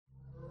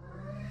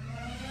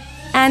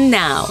And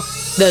now,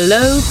 The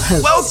Low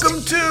Post.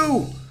 Welcome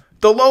to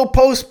The Low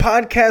Post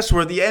podcast,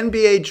 where the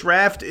NBA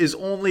draft is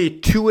only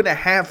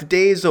 2.5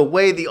 days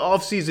away. The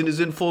offseason is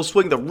in full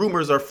swing. The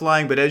rumors are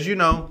flying. But as you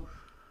know,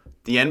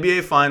 the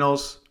NBA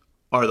Finals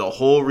are the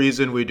whole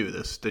reason we do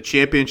this. The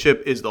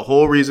championship is the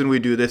whole reason we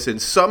do this. And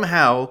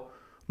somehow,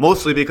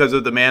 mostly because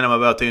of the man I'm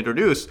about to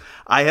introduce,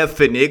 I have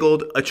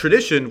finagled a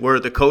tradition where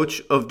the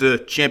coach of the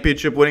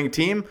championship winning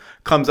team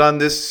comes on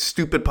this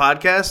stupid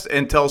podcast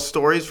and tells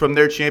stories from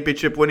their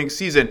championship winning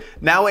season.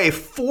 Now a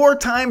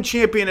 4-time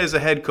champion as a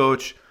head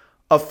coach,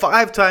 a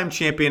 5-time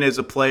champion as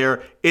a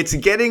player. It's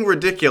getting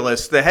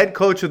ridiculous. The head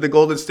coach of the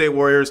Golden State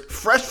Warriors,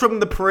 fresh from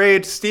the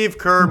parade, Steve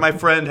Kerr, my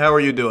friend, how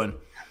are you doing?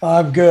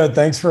 I'm good.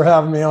 Thanks for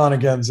having me on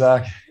again,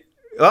 Zach.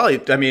 Well,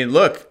 I mean,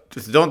 look,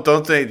 just don't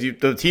think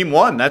the team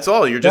won. That's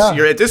all.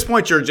 You're at this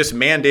point, you're just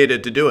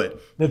mandated to do it.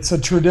 It's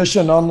a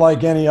tradition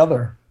unlike any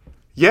other.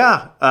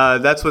 Yeah,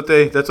 that's what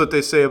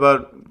they say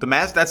about the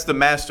That's the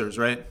Masters,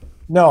 right?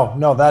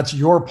 No, that's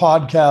your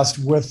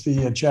podcast with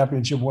the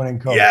championship winning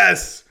coach.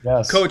 Yes.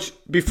 Coach,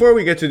 before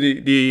we get to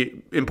the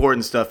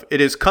important stuff,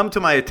 it has come to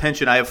my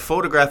attention, I have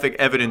photographic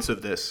evidence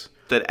of this,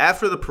 that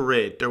after the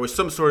parade, there was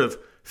some sort of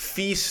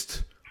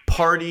feast,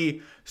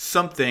 party,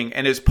 something,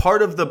 and as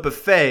part of the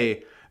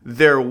buffet,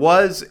 there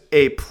was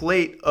a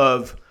plate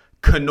of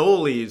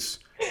cannolis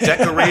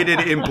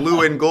decorated in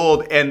blue and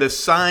gold, and the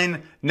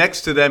sign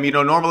next to them,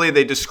 normally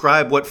they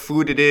describe what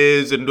food it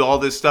is and all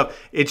this stuff.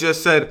 It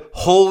just said,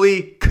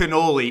 "Holy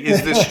cannoli."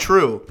 Is this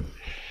true?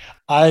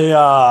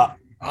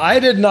 I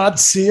did not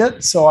see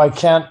it, so I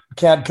can't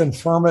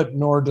confirm it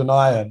nor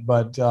deny it.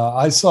 But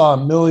I saw a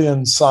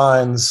million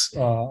signs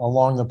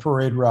along the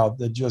parade route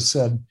that just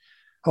said,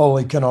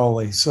 "Holy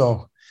cannoli."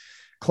 So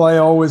Clay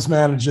always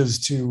manages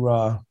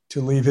to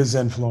leave his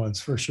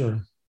influence for sure.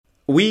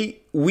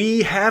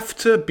 We have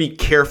to be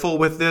careful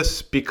with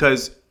this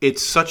because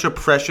it's such a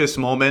precious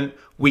moment.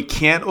 We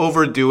can't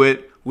overdo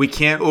it. We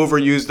can't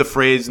overuse the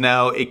phrase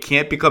now. It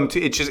can't become too.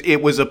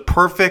 It was a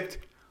perfect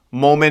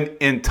moment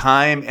in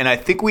time, and I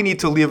think we need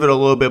to leave it a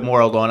little bit more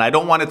alone. I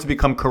don't want it to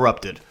become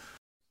corrupted.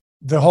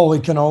 The holy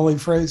cannoli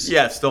phrase?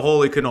 Yes, the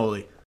holy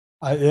cannoli.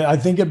 I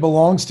think it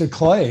belongs to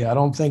Clay. I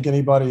don't think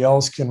anybody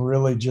else can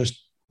really just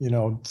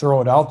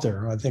throw it out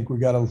there. I think we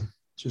got to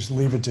just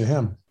leave it to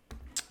him.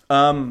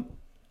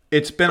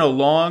 It's been a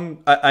long.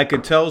 I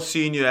could tell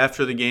seeing you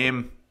after the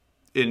game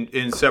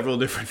in several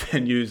different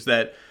venues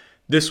that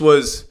this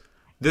was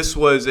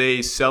a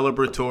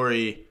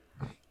celebratory.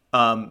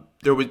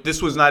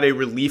 This was not a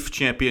relief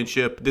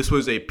championship. This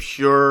was a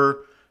pure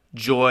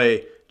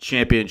joy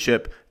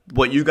championship.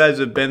 What you guys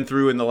have been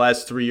through in the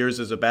last 3 years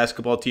as a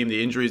basketball team,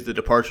 the injuries, the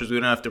departures, we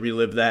don't have to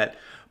relive that.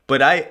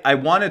 But I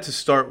wanted to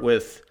start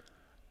with,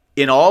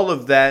 in all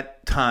of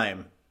that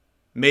time,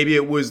 maybe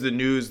it was the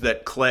news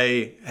that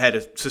Clay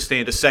had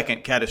sustained a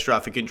second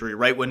catastrophic injury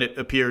right when it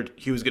appeared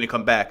he was going to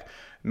come back.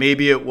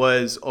 Maybe it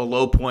was a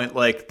low point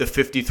like the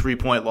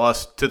 53-point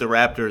loss to the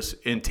Raptors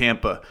in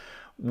Tampa.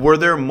 Were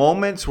there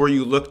moments where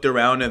you looked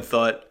around and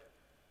thought,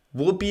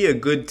 we'll be a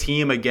good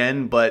team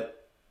again,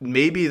 but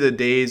maybe the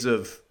days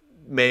of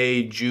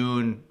May,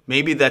 June,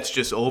 maybe that's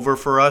just over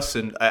for us,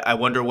 and I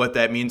wonder what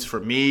that means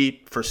for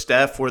me, for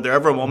Steph? Were there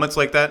ever moments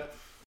like that?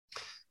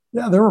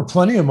 Yeah, there were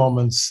plenty of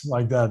moments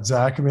like that,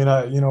 Zach. I mean,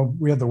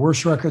 we had the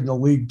worst record in the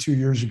league 2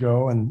 years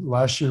ago, and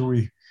last year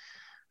we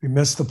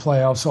missed the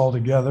playoffs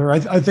altogether.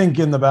 I think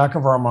in the back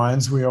of our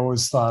minds, we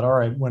always thought, all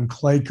right, when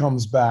Clay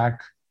comes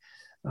back,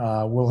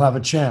 we'll have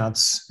a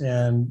chance.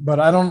 But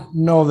I don't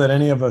know that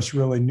any of us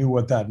really knew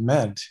what that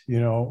meant.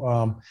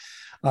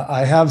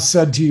 I have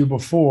said to you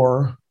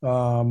before,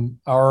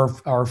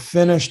 our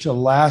finish to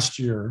last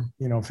year,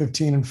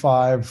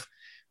 15-5,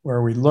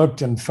 where we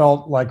looked and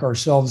felt like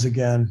ourselves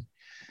again,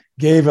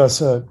 gave us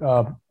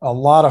a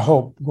lot of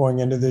hope going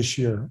into this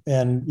year.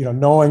 And,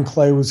 knowing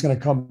Clay was going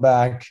to come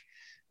back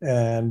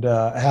and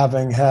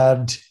having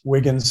had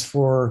Wiggins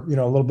for, a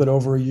little bit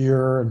over a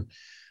year.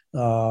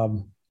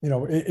 And,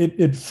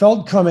 it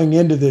felt coming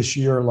into this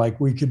year like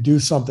we could do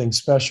something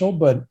special.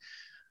 But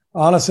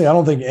honestly, I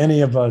don't think any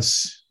of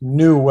us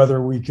knew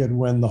whether we could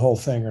win the whole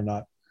thing or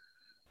not.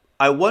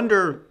 I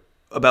wonder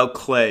about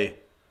Clay.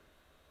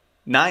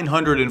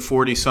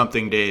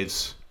 940-something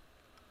days,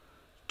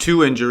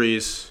 2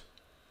 injuries,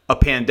 a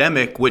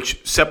pandemic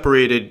which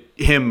separated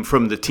him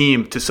from the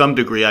team to some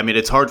degree. I mean,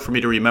 it's hard for me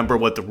to remember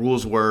what the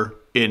rules were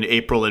in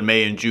April and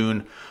May and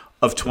June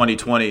of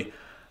 2020.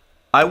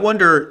 I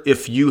wonder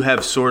if you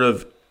have sort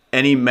of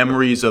any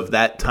memories of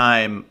that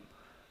time,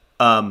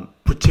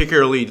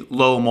 particularly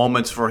low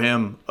moments for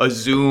him, a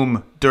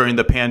Zoom during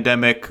the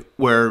pandemic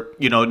where,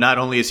 not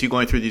only is he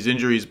going through these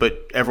injuries,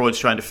 but everyone's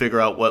trying to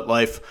figure out what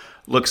life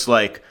looks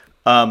like.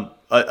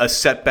 A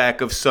setback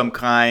of some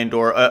kind,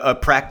 or a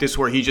practice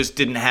where he just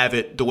didn't have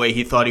it the way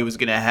he thought he was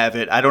going to have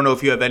it. I don't know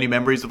if you have any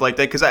memories of like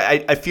that, because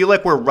I feel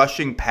like we're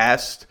rushing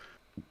past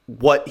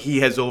what he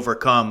has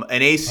overcome.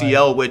 An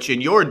ACL, right, which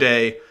in your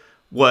day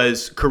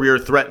was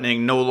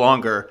career-threatening, no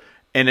longer.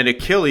 and an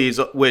Achilles,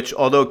 which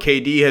although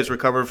KD has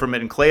recovered from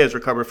it and Klay has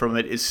recovered from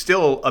it, is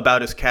still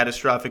about as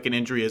catastrophic an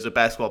injury as a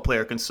basketball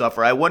player can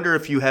suffer. I wonder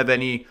if you have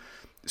any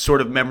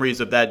sort of memories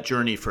of that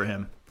journey for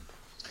him.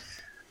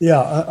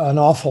 Yeah, an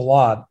awful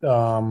lot.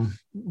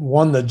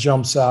 One that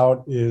jumps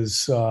out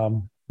is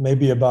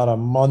maybe about a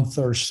month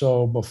or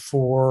so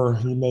before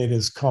he made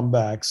his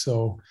comeback.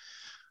 So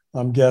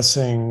I'm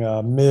guessing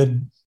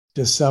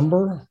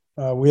mid-December.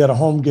 We had a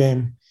home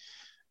game,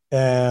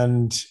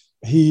 and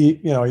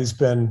he's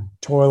been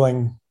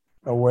toiling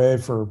away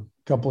for a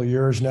couple of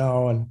years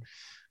now. And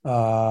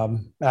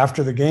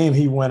after the game,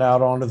 he went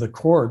out onto the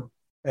court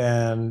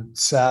and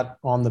sat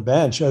on the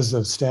bench as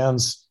the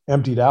stands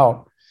emptied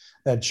out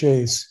at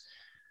Chase.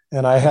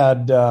 And I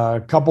had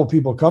a couple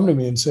people come to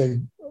me and say,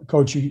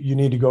 Coach, you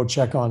need to go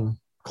check on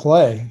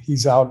Klay.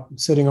 He's out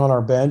sitting on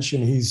our bench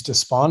and he's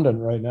despondent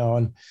right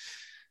now.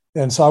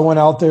 And so I went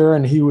out there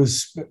and he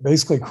was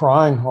basically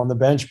crying on the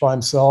bench by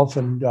himself.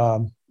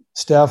 And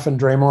Steph and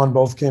Draymond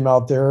both came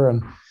out there.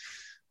 And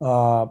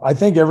I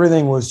think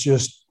everything was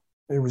just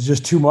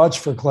too much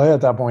for Klay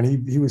at that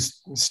point. He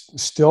was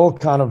still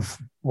kind of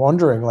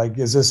wondering, like,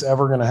 is this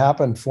ever going to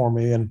happen for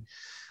me? And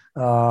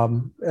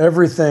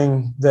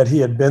everything that he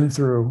had been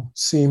through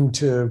seemed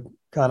to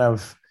kind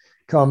of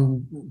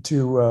come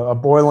to a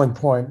boiling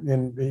point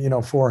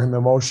for him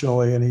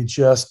emotionally. And he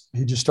just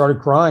started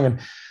crying. And,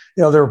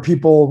 there were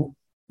people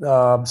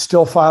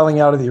still filing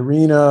out of the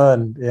arena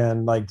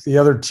and like the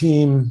other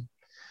team,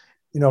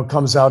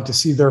 comes out to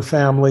see their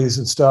families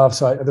and stuff.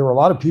 So there were a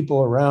lot of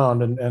people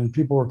around and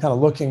people were kind of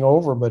looking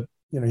over, but,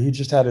 he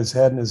just had his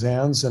head in his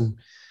hands.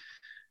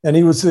 And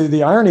he was,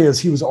 the irony is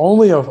he was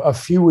only a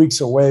few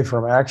weeks away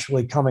from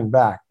actually coming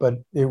back, but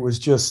it was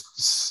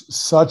just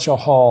such a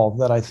haul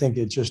that I think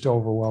it just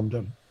overwhelmed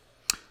him.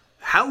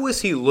 How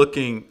was he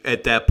looking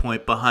at that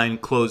point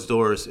behind closed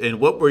doors, and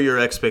what were your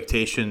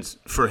expectations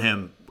for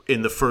him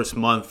in the first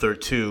month or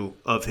two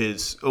of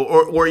his,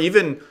 or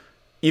even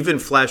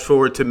flash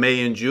forward to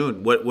May and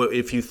June? What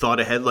if you thought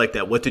ahead like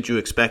that? What did you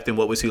expect, and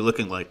what was he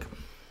looking like?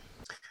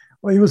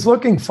 Well, he was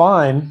looking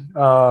fine,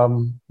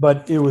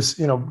 but it was,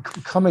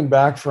 coming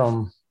back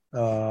from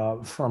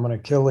an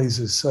Achilles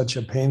is such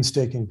a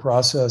painstaking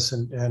process,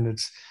 and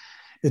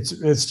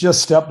it's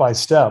just step by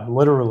step,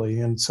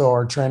 literally. And so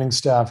our training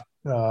staff,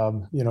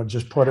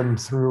 just put him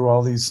through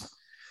all these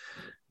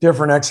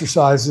different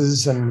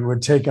exercises and would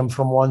take him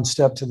from one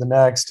step to the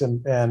next,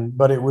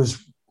 but it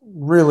was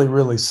really,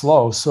 really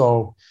slow.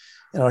 So,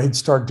 he'd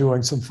start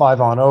doing some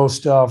 5-on-0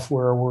 stuff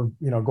where we're,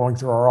 going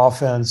through our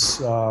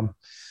offense.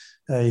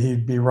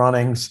 He'd be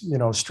running,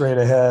 straight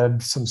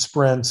ahead, some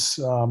sprints.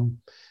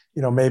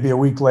 Maybe a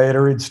week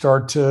later, he'd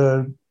start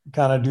to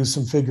kind of do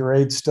some figure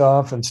eight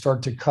stuff and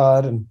start to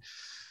cut.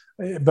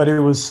 But it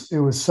was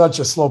such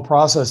a slow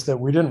process that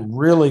we didn't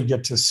really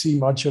get to see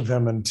much of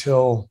him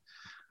until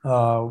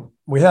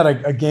we had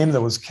a game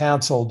that was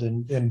canceled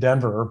in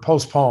Denver, or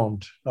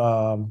postponed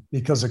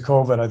because of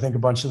COVID. I think a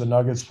bunch of the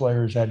Nuggets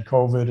players had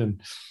COVID,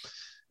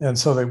 and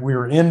so that we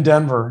were in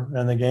Denver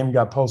and the game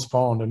got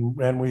postponed,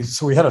 and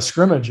we had a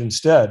scrimmage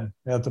instead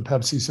at the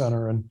Pepsi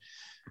Center, and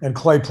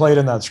Klay played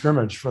in that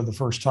scrimmage for the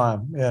first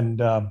time, and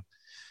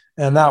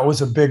that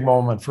was a big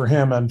moment for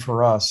him and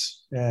for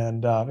us,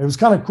 and it was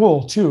kind of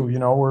cool too.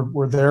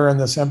 We're there in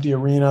this empty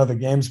arena, the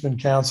game's been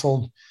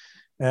canceled,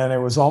 and it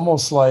was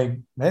almost like,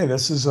 hey,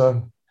 it's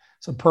a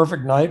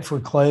perfect night for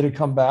Klay to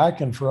come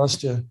back and for us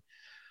to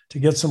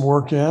get some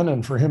work in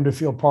and for him to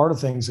feel part of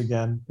things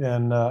again.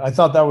 And I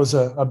thought that was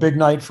a big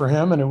night for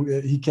him.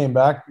 And he came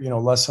back,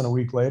 less than a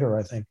week later,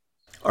 I think.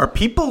 Are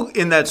people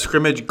in that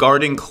scrimmage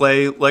guarding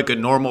Klay like a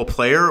normal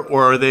player,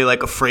 or are they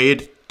like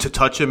afraid to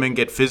touch him and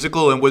get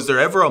physical? And was there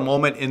ever a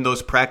moment in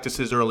those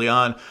practices early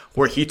on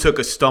where he took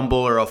a stumble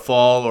or a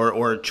fall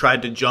or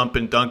tried to jump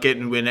and dunk it,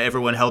 and when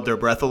everyone held their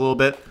breath a little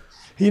bit?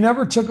 He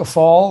never took a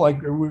fall.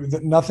 Like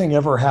nothing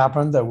ever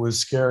happened that was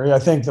scary. I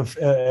think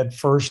at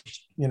first,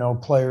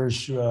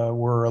 players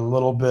were a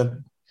little bit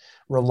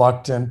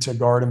reluctant to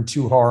guard him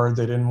too hard.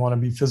 They didn't want to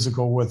be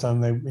physical with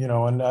him.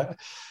 And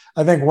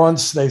I think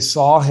once they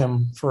saw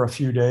him for a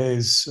few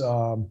days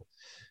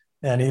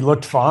and he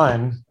looked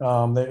fine,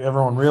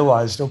 everyone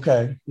realized,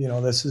 okay,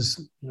 this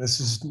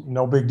is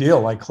no big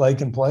deal. Like Klay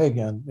can play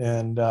again.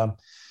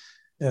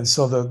 And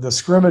so the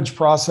scrimmage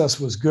process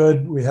was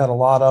good. We had a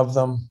lot of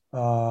them.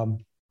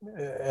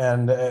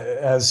 And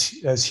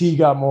as he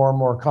got more and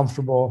more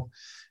comfortable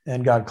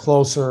and got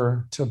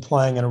closer to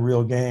playing in a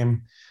real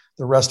game,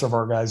 the rest of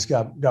our guys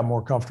got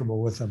more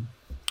comfortable with him.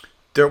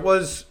 There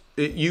was,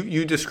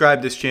 you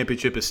described this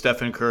championship as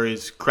Stephen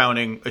Curry's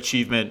crowning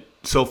achievement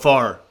so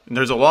far. And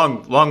there's a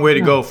long way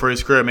to go for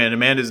his career, man. The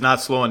man is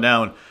not slowing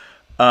down.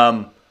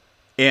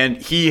 And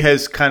he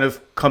has kind of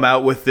come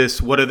out with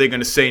this, what are they going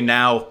to say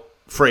now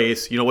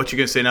phrase, what you're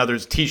going to say now.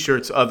 There's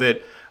T-shirts of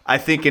it. I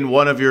think in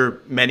one of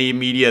your many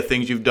media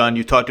things you've done,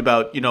 you talked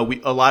about,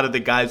 a lot of the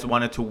guys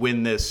wanted to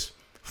win this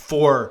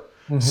for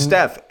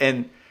Steph.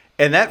 And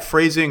that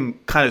phrasing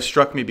kind of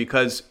struck me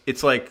because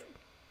it's like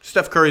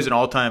Steph Curry's an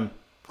all-time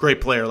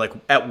great player, like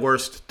at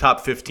worst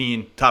top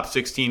 15, top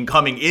 16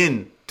 coming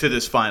in to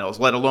this finals,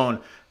 let alone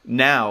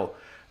now.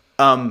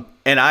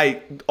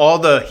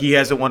 He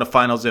hasn't won a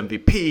finals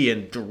MVP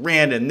and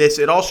Durant and this,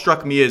 it all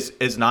struck me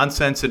as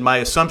nonsense. And my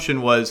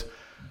assumption was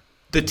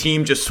the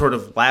team just sort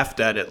of laughed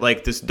at it,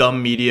 like this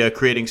dumb media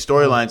creating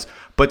storylines.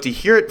 But to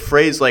hear it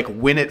phrased like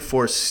win it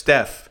for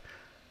Steph,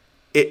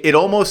 it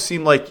almost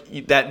seemed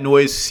like that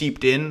noise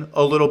seeped in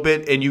a little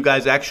bit and you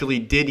guys actually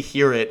did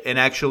hear it and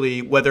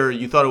actually, whether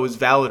you thought it was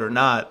valid or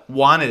not,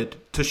 wanted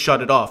to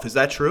shut it off. Is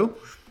that true?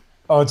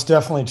 Oh, it's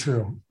definitely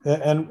true.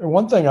 And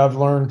one thing I've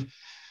learned,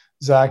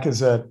 Zach, is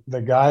that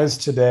the guys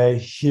today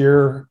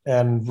hear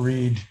and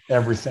read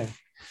everything.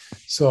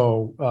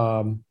 So,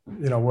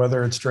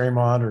 whether it's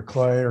Draymond or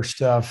Clay or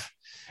Steph,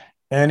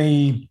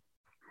 any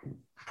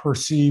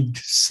perceived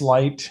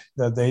slight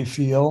that they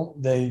feel,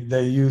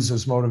 they use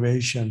as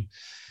motivation,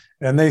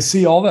 and they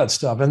see all that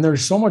stuff. And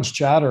there's so much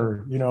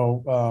chatter,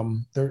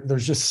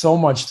 there's just so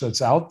much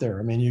that's out there.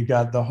 I mean, you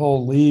got the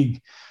whole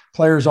league,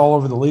 players all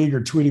over the league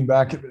are tweeting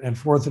back and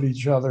forth at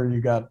each other.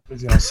 You got,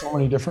 so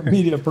many different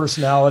media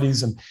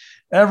personalities, and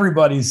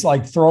everybody's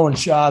like throwing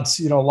shots,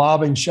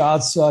 lobbing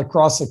shots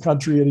across the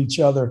country at each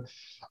other.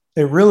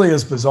 It really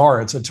is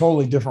bizarre. It's a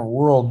totally different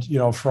world,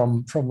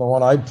 from the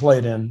one I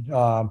played in.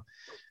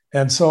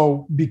 And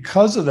so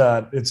because of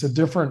that, it's a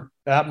different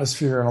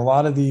atmosphere, and a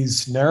lot of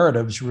these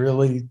narratives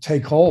really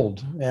take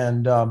hold.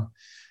 And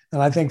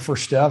I think for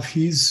Steph,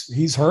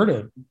 he's heard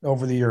it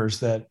over the years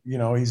that,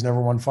 he's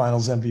never won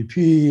finals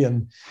MVP,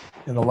 and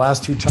the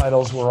last two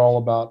titles were all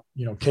about,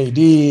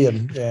 KD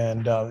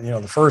and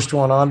the first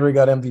one, Andre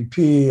got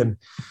MVP.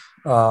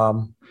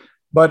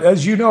 But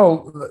as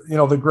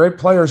the great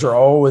players are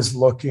always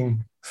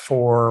looking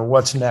for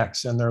what's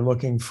next, and they're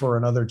looking for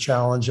another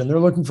challenge, and they're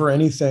looking for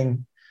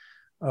anything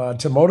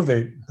to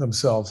motivate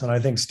themselves. And I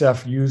think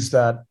Steph used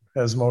that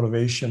as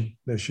motivation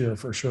this year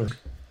for sure.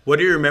 What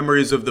are your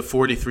memories of the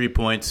 43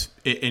 points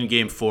in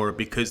Game 4?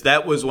 Because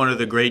that was one of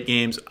the great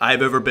games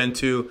I've ever been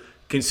to,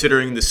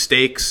 considering the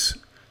stakes,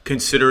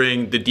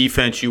 considering the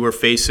defense you were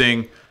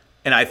facing.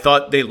 And I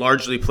thought they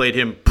largely played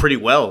him pretty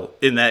well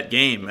in that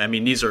game. I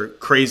mean, these are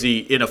crazy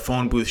in a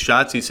phone booth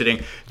shots he's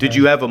hitting. Did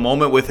you have a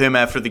moment with him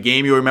after the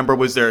game you remember?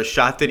 Was there a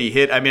shot that he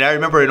hit? I mean, I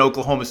remember in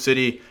Oklahoma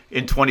City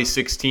in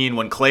 2016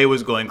 when Clay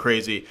was going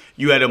crazy,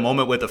 you had a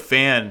moment with a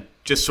fan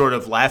just sort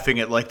of laughing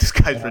at, like, this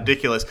guy's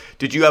ridiculous.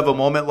 Did you have a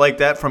moment like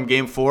that from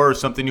Game 4 or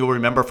something you'll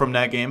remember from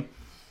that game?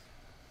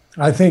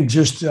 I think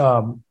just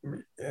in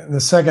the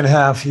second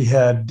half, he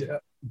had,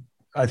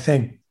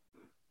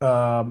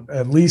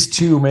 at least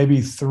two,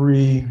 maybe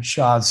three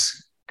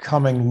shots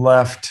coming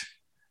left,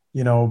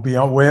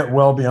 beyond,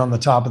 well beyond the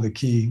top of the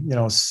key,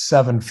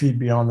 7 feet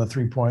beyond the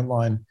 3-point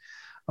line,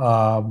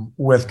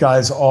 with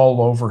guys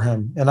all over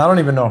him. And I don't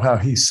even know how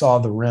he saw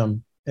the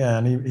rim.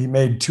 And he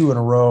made 2 in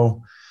a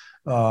row,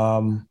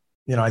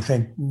 I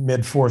think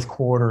mid fourth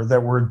quarter,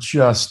 that were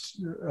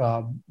just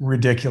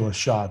ridiculous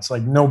shots.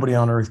 Like nobody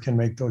on earth can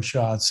make those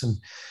shots. And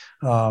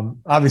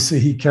obviously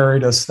he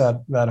carried us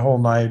that whole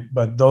night,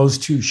 but those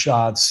 2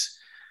 shots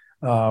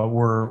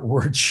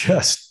were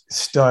just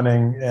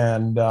stunning.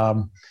 And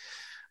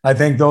I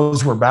think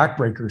those were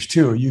backbreakers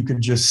too. You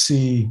could just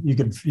see, you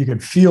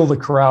could feel the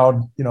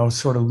crowd,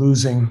 sort of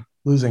losing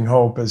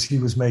hope as he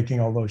was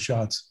making all those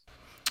shots.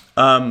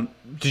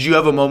 Did you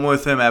have a moment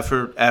with him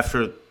after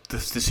the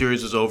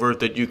series was over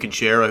that you can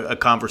share a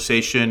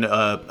conversation?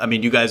 I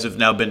mean, you guys have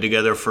now been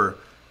together for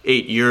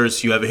 8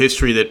 years. You have a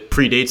history that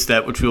predates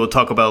that, which we will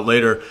talk about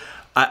later.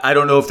 I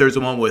don't know if there's a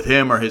moment with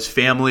him or his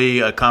family,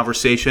 a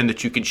conversation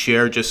that you can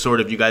share, just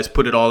sort of you guys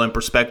put it all in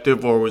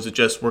perspective, or was it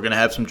just we're going to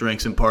have some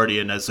drinks and party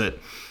and that's it?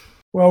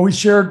 Well, we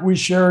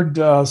shared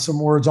some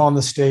words on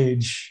the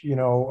stage,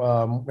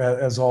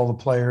 as all the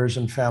players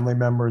and family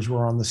members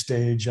were on the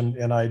stage,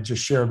 and I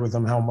just shared with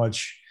him how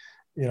much,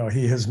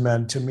 he has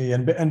meant to me.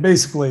 And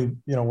basically,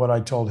 what I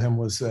told him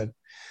was that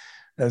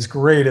as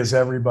great as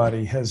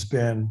everybody has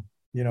been,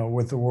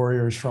 with the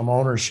Warriors, from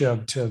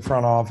ownership to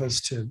front office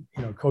to,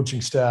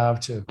 coaching staff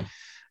to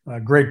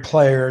great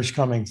players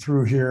coming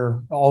through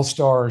here,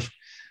 all-stars,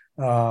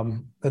 that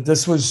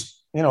this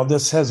was,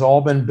 this has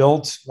all been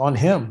built on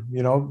him,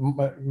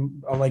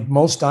 like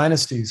most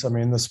dynasties. I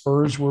mean, the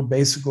Spurs were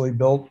basically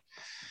built,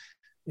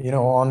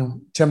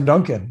 on Tim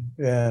Duncan,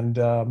 and,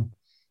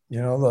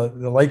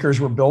 the Lakers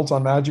were built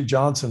on Magic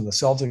Johnson. The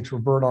Celtics were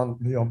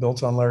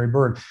built on Larry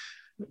Bird.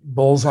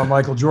 Bulls on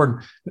Michael Jordan,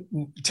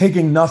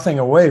 taking nothing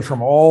away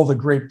from all the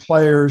great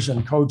players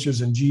and coaches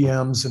and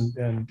GMs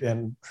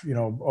and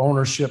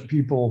ownership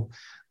people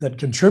that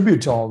contribute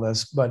to all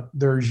this. But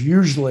there's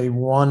usually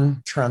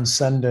one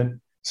transcendent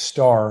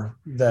star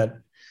that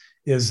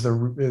is the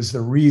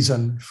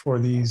reason for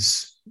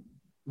these,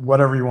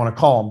 whatever you want to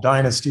call them,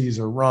 dynasties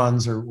or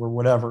runs or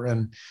whatever.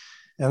 And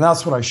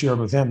that's what I shared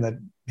with him, that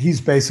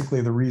he's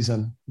basically the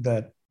reason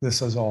that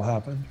this has all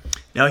happened.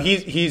 Now,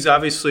 he's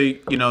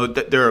obviously,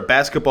 there are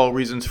basketball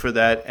reasons for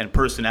that and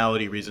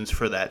personality reasons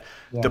for that.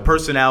 Yeah. The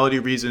personality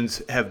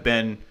reasons have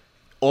been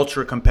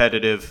ultra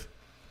competitive,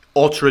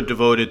 ultra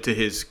devoted to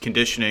his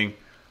conditioning,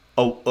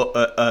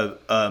 a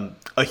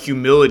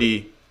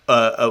humility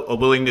a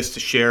willingness to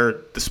share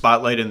the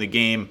spotlight in the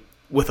game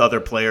with other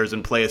players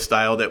and play a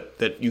style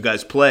that you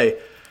guys play.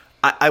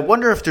 I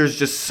wonder if there's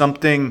just some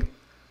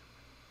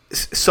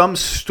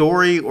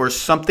story or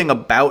something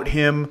about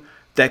him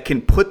that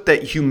can put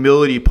that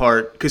humility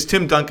part, because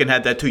Tim Duncan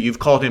had that too. You've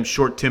called him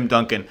short Tim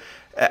Duncan.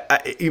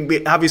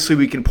 Obviously,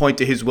 we can point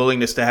to his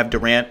willingness to have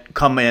Durant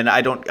come in.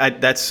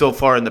 That's so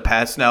far in the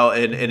past now,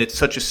 and it's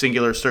such a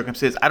singular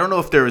circumstance. I don't know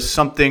if there is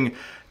something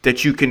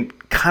that you can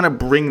kind of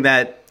bring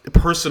that,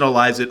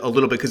 personalize it a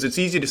little bit, because it's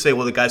easy to say,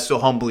 well, the guy's so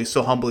humble, he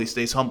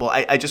stays humble.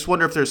 I just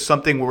wonder if there's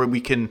something where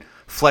we can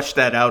flesh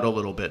that out a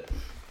little bit.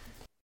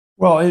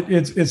 Well,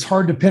 it's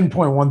hard to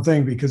pinpoint one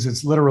thing, because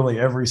it's literally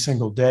every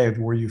single day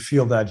where you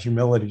feel that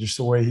humility, just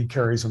the way he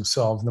carries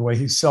himself and the way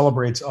he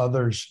celebrates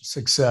others'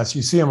 success.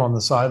 You see him on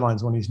the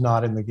sidelines when he's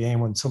not in the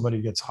game, when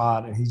somebody gets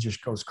hot, and he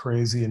just goes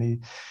crazy.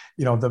 And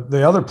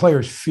the other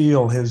players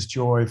feel his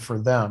joy for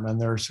them and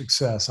their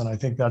success. And I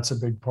think that's a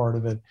big part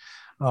of it.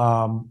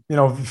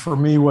 For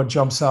me, what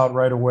jumps out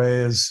right away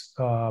is,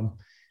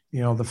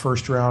 the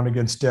first round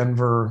against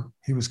Denver.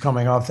 He was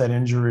coming off that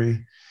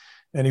injury,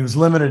 and he was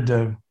limited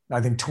to, I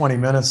think, 20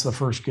 minutes the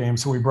first game.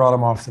 So we brought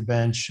him off the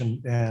bench.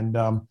 And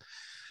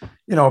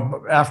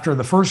after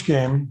the first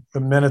game, the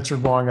minutes are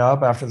going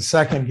up. After the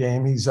second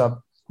game, he's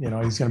up,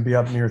 he's going to be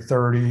up near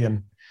 30.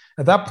 And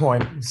at that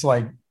point, it's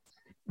like,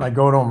 I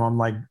go to him, I'm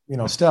like,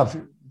 Steph,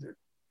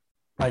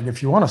 like,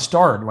 if you want to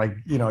start, like,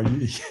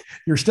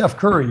 you're Steph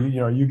Curry,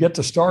 you get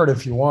to start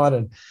if you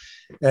want.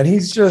 And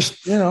he's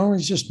just,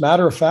 he's just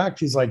matter of fact.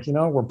 He's like,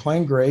 we're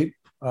playing great.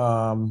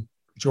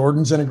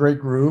 Jordan's in a great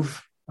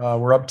groove.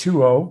 We're up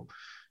 2-0.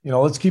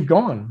 Let's keep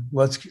going.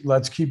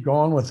 Let's keep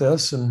going with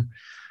this.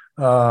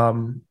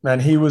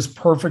 And he was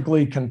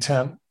perfectly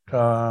content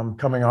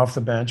coming off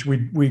the bench.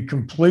 We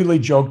completely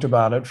joked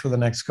about it for the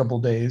next couple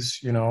of days.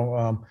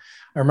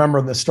 I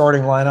remember the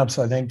starting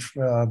lineups, I think,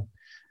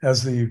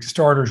 as the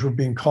starters were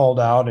being called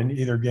out in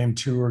either game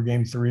 2 or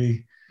game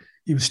 3,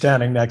 he was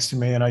standing next to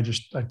me, and I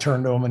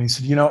turned to him and he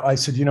said,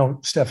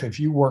 Steph, if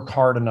you work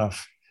hard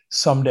enough,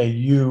 someday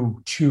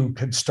you too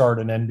could start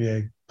an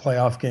NBA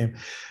playoff game.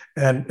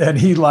 And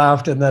he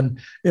laughed. And then,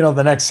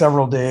 the next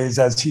several days,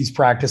 as he's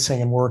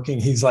practicing and working,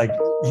 he's like,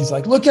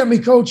 look at me,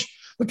 coach,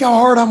 look how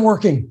hard I'm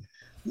working.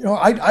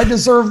 I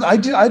deserve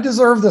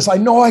this. I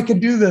know I can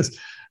do this.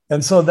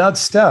 And so that's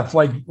Steph,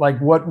 like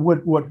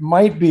what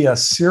might be a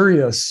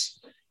serious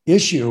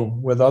issue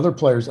with other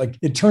players, like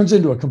it turns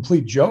into a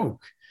complete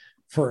joke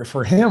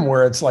for him,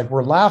 where it's like,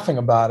 we're laughing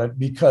about it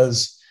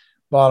because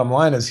bottom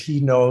line is he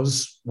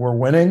knows we're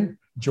winning.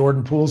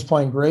 Jordan Poole's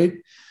playing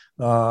great.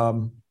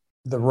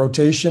 The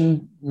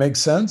rotation makes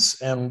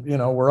sense, and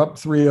we're up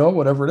 3-0,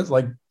 whatever it is.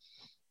 Like,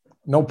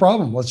 no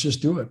problem. Let's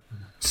just do it.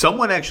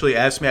 Someone actually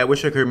asked me, I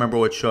wish I could remember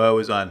what show I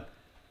was on.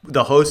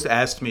 The host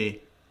asked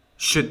me,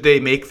 should they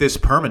make this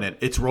permanent?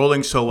 It's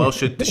rolling so well.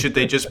 Should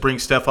they just bring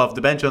Steph off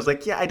the bench? I was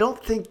like, yeah, I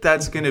don't think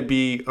that's going to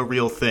be a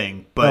real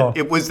thing. But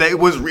it was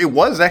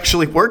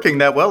actually working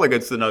that well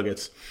against the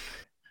Nuggets.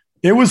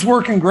 It was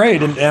working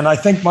great, and I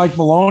think Mike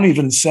Malone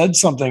even said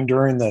something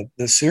during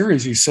the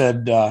series. He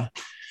said.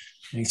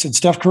 He said,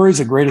 Steph Curry's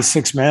the greatest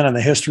sixth man in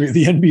the history of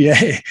the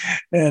NBA.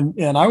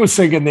 And I was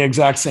thinking the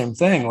exact same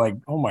thing. Like,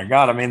 oh my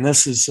God, I mean,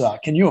 this is,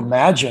 can you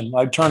imagine?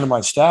 I turned to my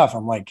staff.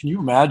 I'm like, can you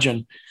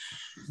imagine,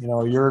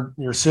 you're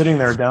sitting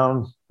there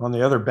down on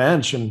the other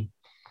bench and,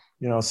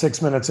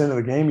 6 minutes into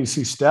the game, you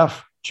see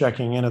Steph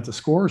checking in at the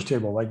scorer's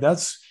table. Like,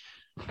 that's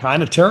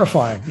kind of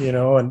terrifying,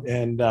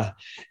 and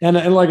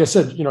like I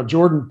said,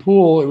 Jordan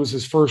Poole, it was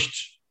his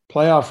first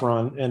playoff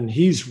run and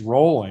he's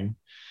rolling.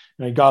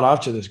 And he got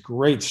off to this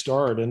great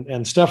start,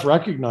 and Steph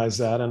recognized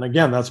that. And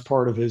again, that's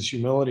part of his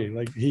humility.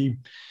 Like he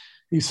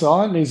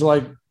saw it and he's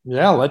like,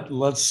 yeah,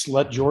 let's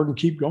let Jordan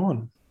keep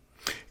going.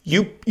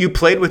 You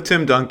played with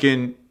Tim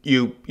Duncan.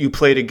 You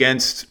played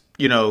against,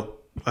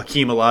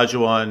 Hakeem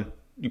Olajuwon.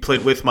 You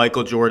played with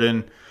Michael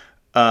Jordan.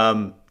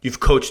 You've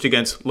coached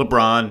against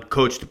LeBron,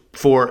 coached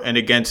for and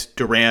against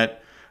Durant,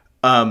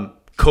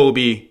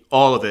 Kobe,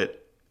 all of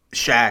it.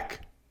 Shaq.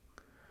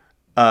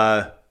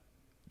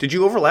 Did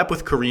you overlap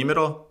with Kareem at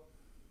all?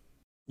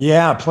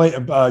 Yeah,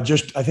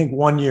 just I think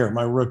 1 year,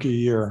 my rookie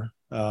year.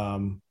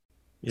 So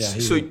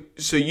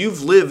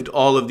you've lived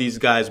all of these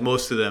guys,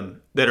 most of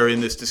them that are in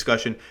this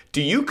discussion.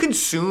 Do you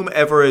consume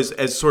ever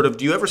as sort of?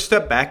 Do you ever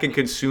step back and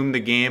consume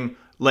the game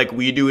like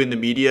we do in the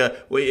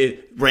media,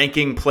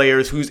 ranking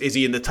players? Is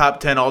he in the top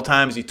 10 all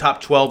time? Is he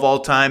top 12 all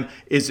time?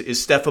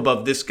 Is Steph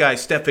above this guy?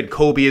 Steph and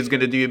Kobe is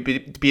going to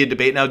be a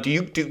debate now.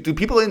 Do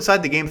people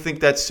inside the game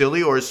think that's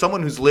silly, or as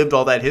someone who's lived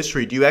all that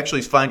history, do you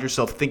actually find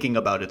yourself thinking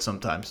about it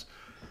sometimes?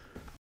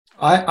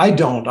 I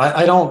don't.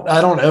 I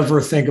don't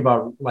ever think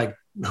about like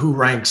who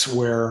ranks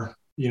where,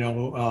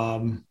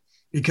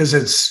 because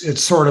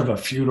it's sort of a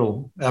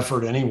futile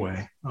effort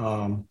anyway.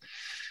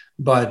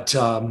 But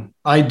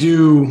I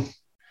do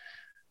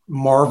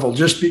marvel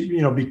just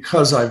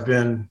because I've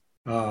been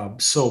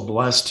so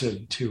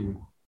blessed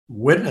to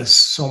witness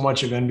so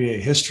much of NBA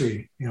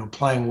history,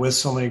 playing with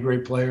so many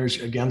great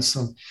players, against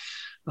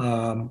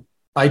them.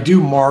 I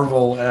do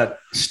marvel at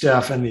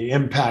Steph and the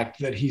impact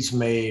that he's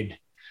made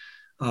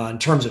in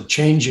terms of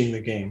changing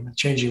the game,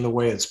 changing the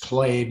way it's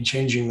played,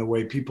 changing the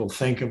way people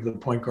think of the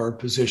point guard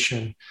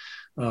position.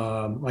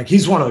 Like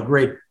he's one of the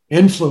great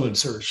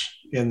influencers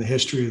in the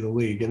history of the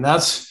league, and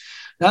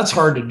that's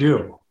hard to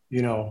do.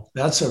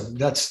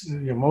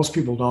 Most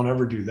people don't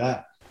ever do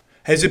that.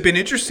 Has it been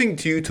interesting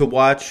to you to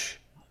watch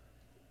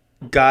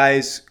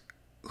guys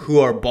who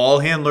are ball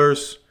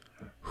handlers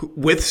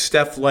with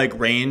Steph-like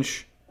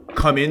range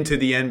come into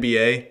the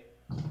NBA,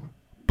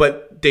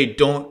 but they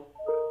don't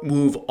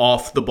move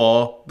off the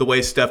ball the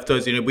way Steph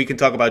does? We can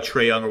talk about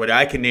Trae Young or whatever.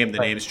 I can name the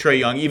names. Trae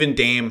Young, even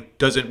Dame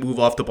doesn't move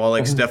off the ball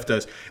like Steph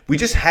does. We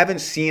just haven't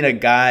seen a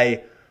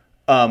guy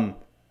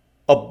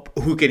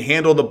who can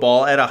handle the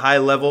ball at a high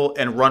level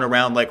and run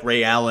around like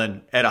Ray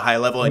Allen at a high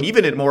level, and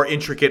even in more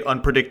intricate,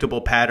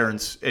 unpredictable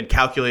patterns and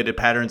calculated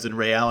patterns than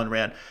Ray Allen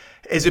ran.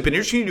 Has it been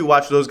interesting to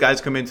watch those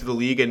guys come into the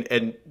league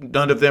and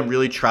none of them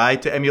really try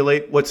to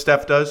emulate what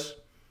Steph does?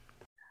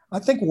 I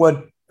think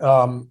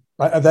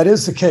that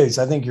is the case.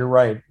 I think you're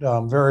right.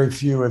 Very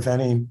few, if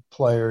any,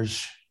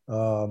 players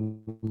are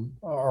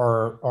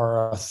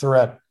a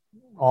threat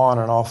on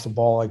and off the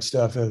ball like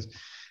Steph is.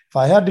 If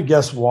I had to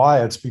guess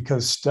why, it's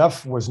because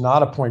Steph was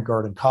not a point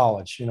guard in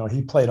college.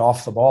 He played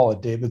off the ball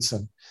at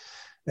Davidson.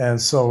 And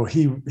so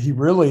he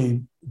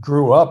really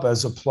grew up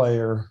as a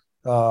player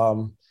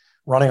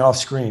running off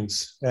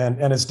screens.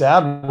 And his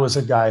dad was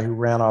a guy who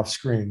ran off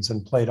screens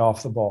and played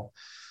off the ball.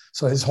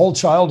 So his whole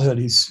childhood,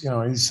 he's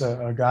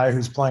a guy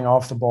who's playing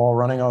off the ball,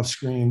 running off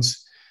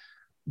screens.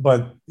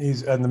 But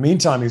in the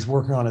meantime, he's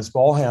working on his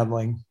ball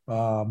handling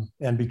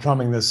and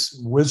becoming this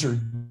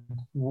wizard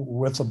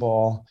with the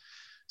ball,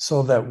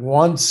 so that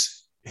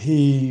once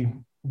he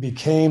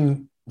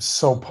became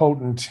so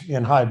potent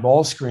in high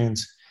ball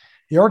screens,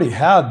 he already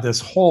had this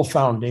whole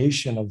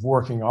foundation of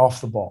working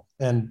off the ball.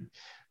 And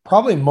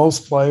probably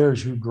most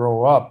players who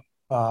grow up,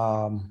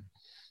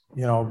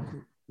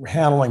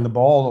 handling the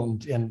ball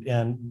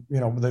and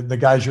the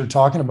guys you're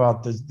talking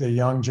about, the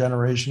young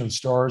generation of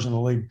stars in the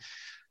league,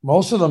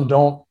 most of them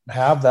don't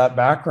have that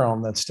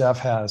background that Steph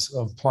has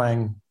of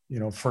playing,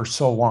 for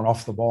so long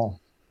off the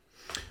ball.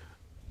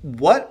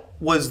 What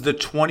was the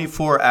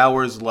 24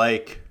 hours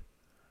like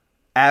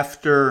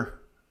after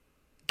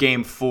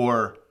Game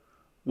 4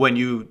 when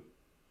you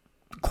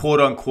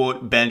quote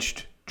unquote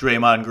benched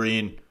Draymond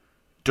Green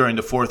during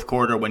the fourth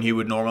quarter when he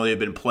would normally have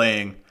been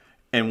playing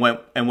and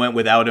went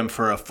without him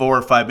for a 4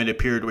 or 5 minute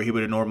period where he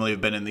would have normally have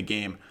been in the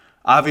game?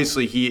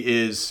 Obviously, he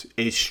is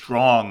a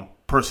strong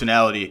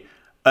personality,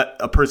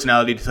 a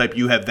personality type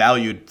you have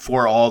valued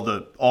for all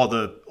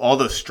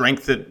the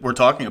strength that we're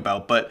talking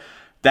about. But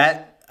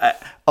that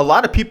a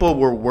lot of people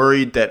were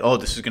worried that,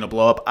 this is going to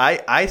blow up.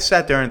 I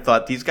sat there and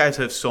thought these guys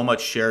have so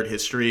much shared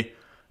history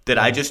that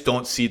I just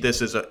don't see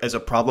this as a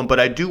problem. But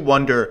I do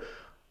wonder,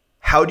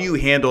 how do you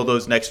handle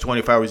those next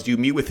 24 hours? Do you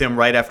meet with him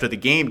right after the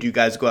game? Do you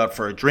guys go out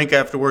for a drink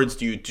afterwards?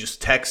 Do you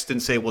just text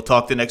and say, we'll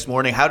talk the next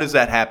morning? How does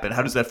that happen?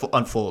 How does that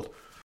unfold?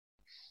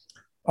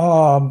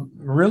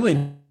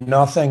 Really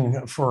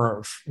nothing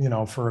for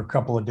a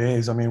couple of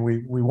days. I mean,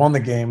 we won the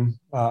game,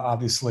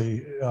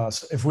 obviously.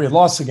 If we had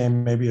lost the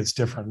game, maybe it's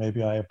different.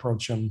 Maybe I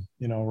approach him,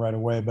 right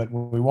away, but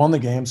we won the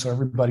game. So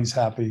everybody's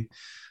happy.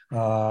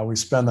 We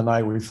spend the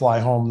night, we fly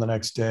home the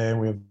next day, and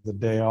we have the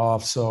day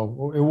off.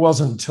 So it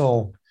wasn't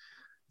until,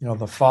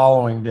 the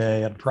following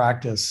day at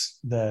practice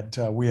that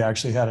we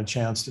actually had a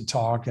chance to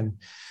talk, and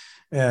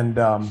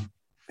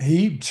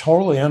he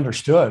totally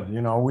understood.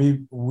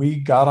 We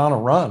got on a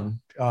run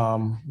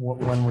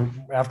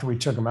after we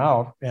took him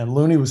out, and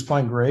Looney was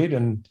playing great,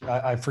 and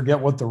I forget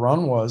what the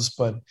run was,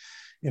 but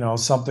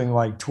something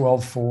like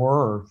 12-4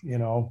 or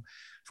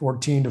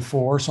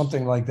 14-4,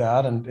 something like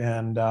that,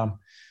 and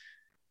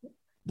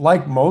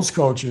like most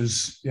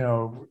coaches, you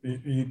don't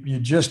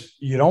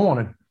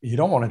want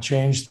to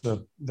change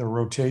the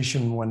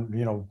rotation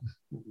when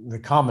the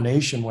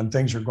combination when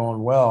things are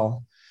going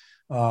well.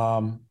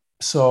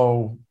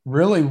 So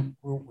really,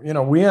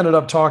 we ended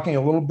up talking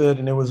a little bit,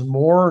 and it was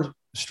more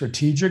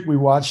strategic. We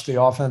watched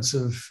the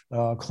offensive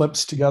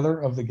clips together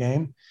of the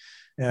game,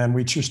 and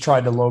we just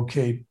tried to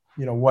locate,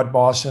 what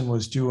Boston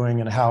was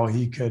doing and how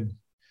he could,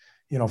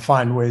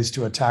 find ways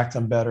to attack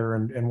them better,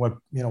 and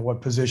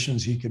what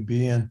positions he could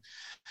be in.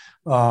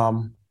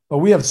 But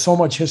we have so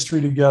much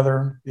history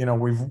together.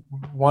 We've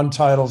won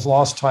titles,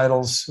 lost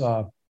titles,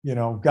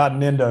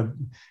 gotten into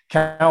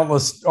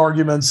countless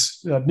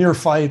arguments, near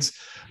fights,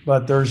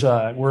 but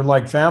we're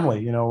like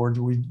family.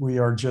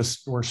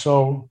 We're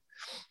so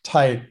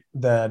tight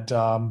that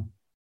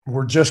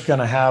we're just going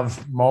to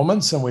have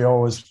moments, and we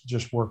always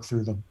just work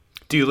through them.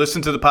 Do you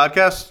listen to the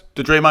podcast,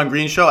 the Draymond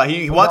Green Show?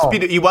 He wants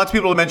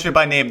people to mention it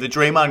by name, the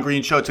Draymond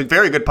Green Show. It's a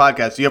very good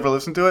podcast. Do you ever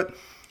listen to it?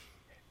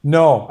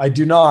 No, I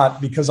do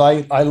not, because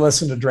I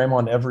listen to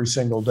Draymond every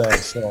single day.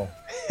 So,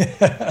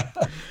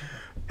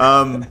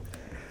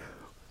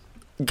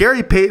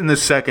 Gary Payton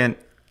II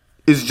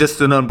is just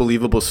an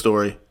unbelievable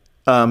story.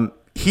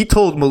 He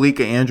told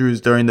Malika Andrews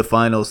during the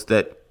finals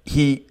that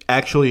he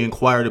actually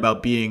inquired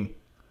about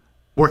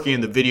working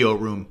in the video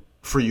room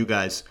for you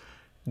guys.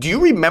 Do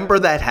you remember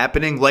that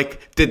happening?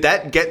 Like, did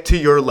that get to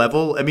your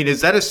level? I mean,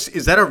 is that a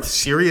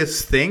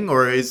serious thing,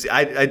 or is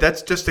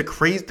that's just a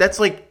crazy? That's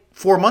like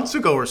 4 months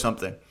ago or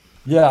something.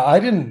 Yeah,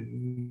 I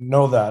didn't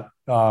know that.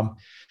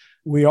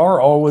 We are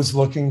always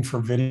looking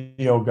for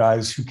video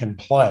guys who can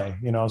play,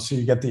 so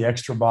you get the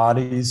extra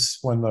bodies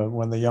when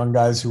the young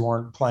guys who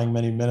aren't playing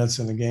many minutes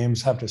in the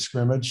games have to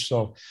scrimmage.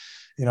 So,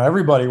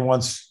 everybody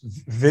wants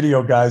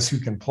video guys who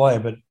can play,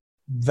 but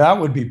that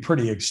would be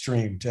pretty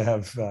extreme to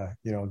have,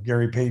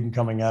 Gary Payton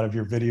coming out of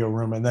your video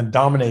room and then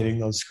dominating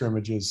those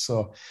scrimmages.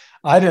 So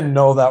I didn't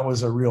know that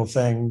was a real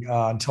thing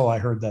until I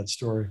heard that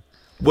story.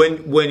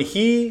 When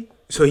he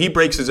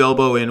breaks his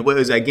elbow in, what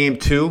was that, game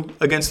 2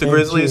 against the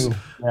Grizzlies?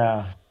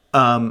 Yeah.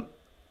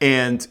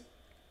 And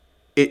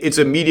it's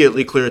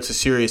immediately clear it's a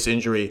serious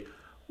injury.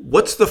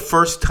 What's the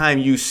first time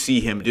you see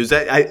him?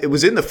 It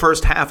was in the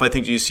first half, I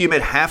think. Do you see him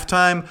at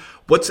halftime?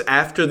 What's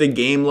after the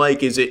game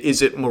like? Is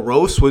it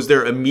morose? Was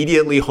there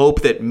immediately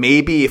hope that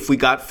maybe if we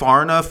got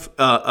far enough,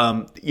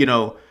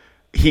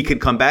 he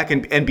could come back?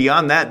 And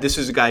beyond that, this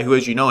is a guy who,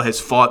 as you know, has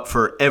fought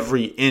for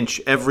every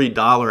inch, every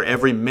dollar,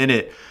 every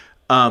minute.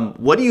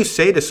 What do you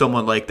say to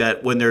someone like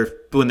that when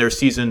their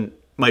season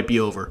might be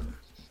over?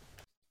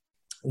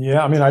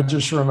 Yeah, I mean, I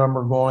just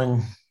remember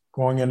going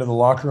into the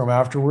locker room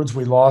afterwards.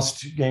 We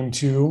lost game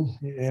 2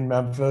 in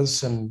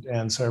Memphis,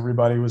 and so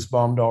everybody was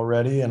bummed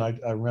already. And I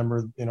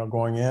remember,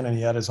 going in, and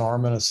he had his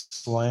arm in a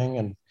sling,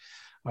 and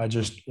I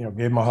just, gave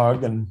him a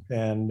hug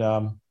and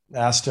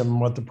asked him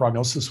what the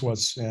prognosis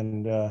was.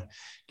 And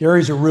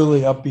Gary's a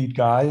really upbeat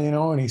guy,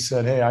 and he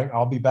said, "Hey,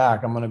 I'll be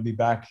back. I'm going to be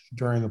back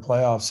during the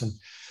playoffs." And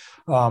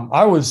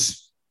I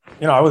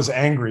was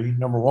angry,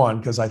 number one,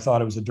 because I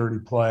thought it was a dirty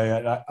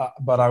play,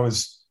 but I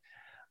was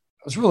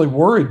really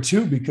worried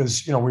too,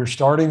 because, we were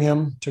starting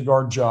him to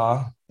guard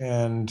Ja.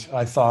 And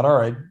I thought, all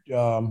right,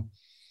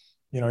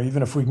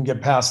 even if we can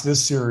get past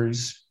this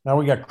series, now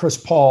we got Chris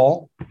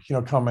Paul,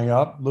 coming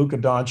up, Luka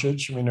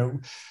Doncic. I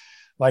mean,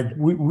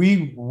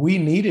 we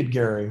needed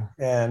Gary.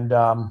 And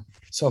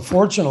so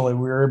fortunately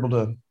we were able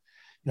to,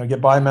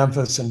 get by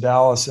Memphis and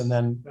Dallas. And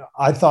then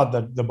I thought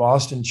that the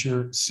Boston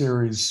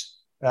series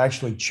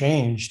actually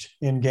changed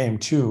in game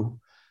 2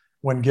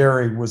 when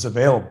Gary was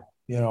available.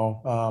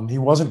 He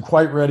wasn't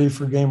quite ready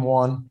for game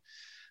 1.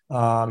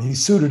 He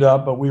suited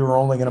up, but we were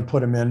only going to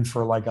put him in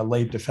for like a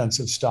late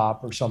defensive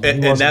stop or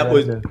something. And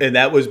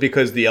that was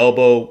because the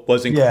elbow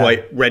wasn't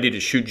quite ready to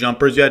shoot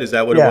jumpers yet. Is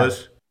that what it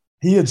was?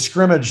 He had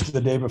scrimmaged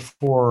the day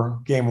before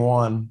game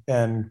 1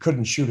 and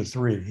couldn't shoot a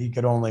 3. He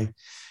could only,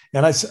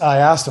 and I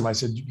asked him, I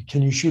said,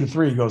 "Can you shoot a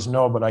 3?" He goes,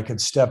 "No, but I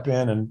could step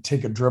in and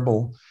take a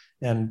dribble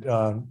and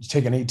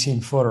take an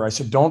 18-footer. I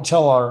said, "Don't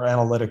tell our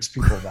analytics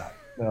people that.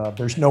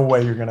 There's no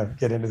way you're going to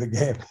get into the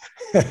game."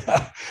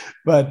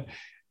 But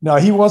no,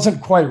 he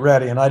wasn't quite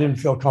ready, and I didn't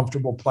feel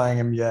comfortable playing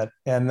him yet.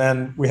 And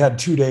then we had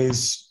 2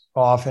 days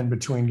off in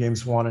between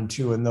games 1 and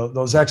 2, and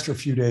those extra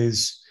few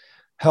days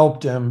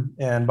helped him.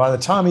 And by the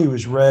time he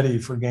was ready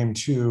for game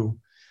 2,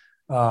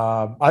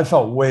 I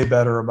felt way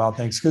better about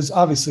things, because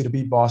obviously to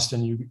beat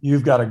Boston,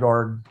 you've got to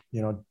guard,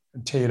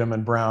 Tatum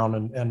and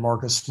Brown and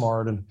Marcus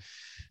Smart, and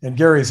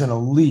Gary's an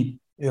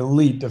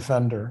elite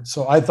defender.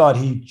 So I thought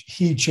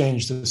he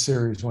changed the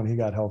series when he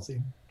got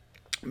healthy.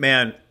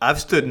 Man, I've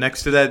stood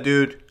next to that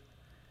dude.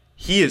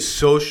 He is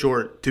so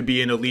short to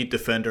be an elite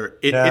defender.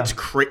 It's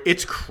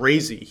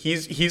crazy.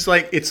 He's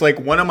like, it's like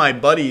one of my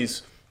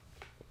buddies,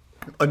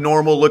 a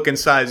normal looking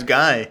size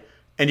guy,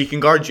 and he can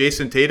guard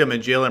Jason Tatum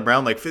and Jaylen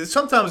Brown. Like,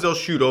 sometimes they'll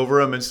shoot over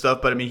him and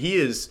stuff, but I mean,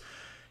 he's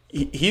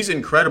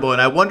incredible.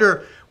 And I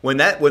wonder when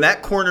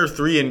that corner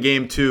 3 in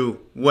game 2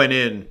 went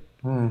in,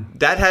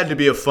 that had to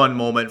be a fun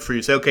moment for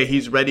you. Say, okay,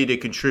 he's ready to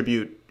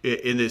contribute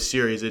in this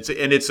series.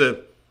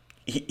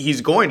 He's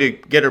going to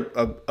get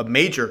a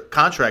major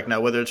contract now,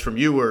 whether it's from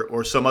you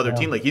or some other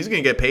team. Like, he's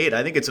going to get paid.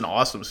 I think it's an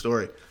awesome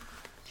story.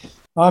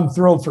 I'm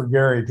thrilled for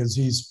Gary, because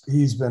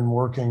he's been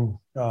working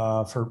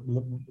for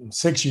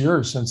 6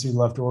 years since he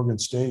left Oregon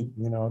State,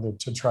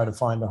 to try to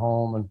find a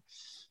home.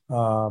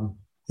 And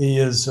he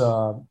is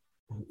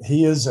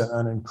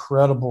an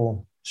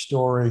incredible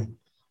story.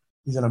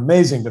 He's an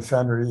amazing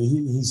defender.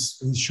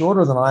 He's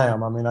shorter than I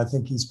am. I mean, I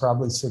think he's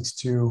probably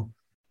 6'2",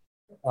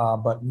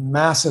 but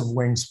massive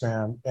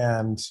wingspan.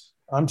 And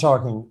I'm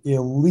talking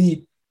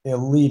elite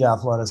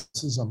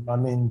athleticism. I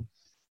mean,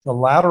 the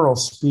lateral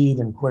speed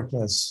and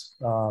quickness,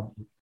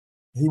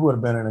 he would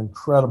have been an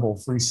incredible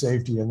free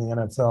safety in the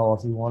NFL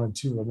if he wanted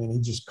to. I mean, he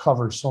just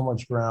covers so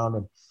much ground.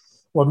 And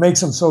what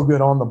makes him so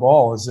good on the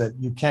ball is that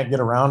you can't get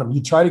around him.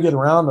 You try to get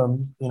around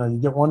him, you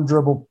get one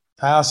dribble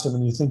past him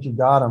and you think you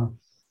got him.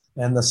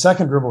 And the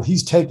second dribble,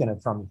 he's taking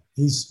it from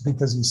you.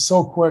 Because he's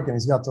so quick and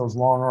he's got those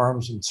long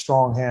arms and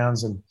strong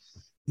hands. And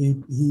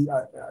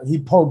he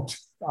poked,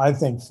 I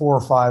think, 4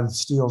 or 5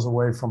 steals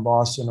away from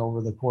Boston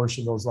over the course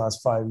of those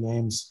last 5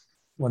 games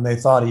when they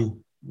thought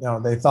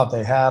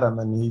they had him,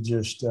 and he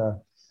just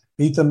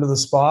beat them to the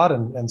spot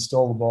and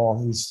stole the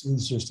ball.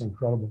 He's just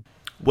incredible.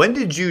 When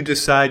did you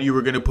decide you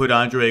were going to put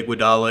Andre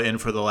Iguodala in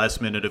for the last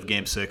minute of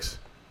Game 6?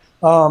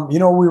 We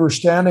were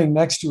standing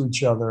next to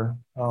each other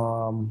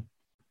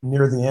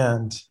near the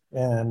end,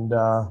 and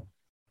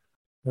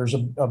there's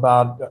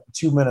about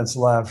 2 minutes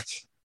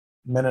left,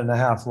 minute and a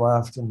half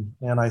left,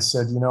 and I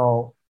said,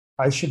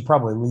 I should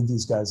probably leave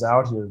these guys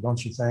out here,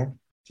 don't you think?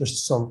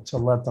 Just so to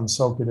let them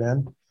soak it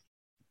in.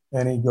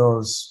 And he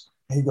goes,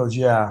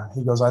 yeah.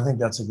 He goes, I think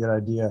that's a good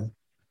idea.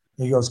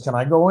 He goes, can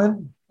I go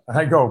in? And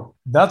I go,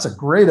 that's a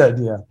great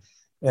idea.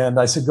 And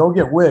I said, go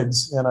get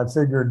Wiggs. And I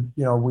figured,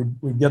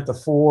 we'd get the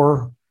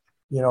four,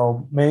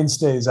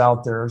 mainstays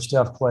out there,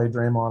 Steph, Clay,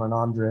 Draymond, and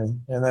Andre.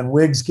 And then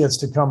Wiggs gets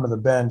to come to the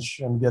bench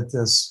and get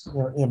this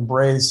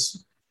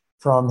embrace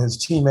from his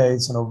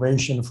teammates, an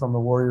ovation from the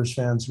Warriors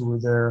fans who were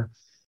there.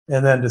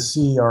 And then to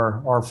see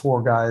our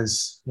four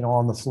guys,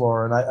 on the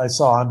floor. And I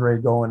saw Andre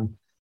go and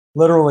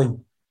literally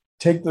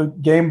take the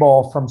game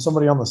ball from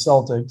somebody on the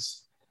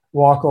Celtics,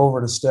 walk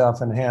over to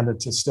Steph and hand it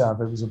to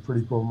Steph. It was a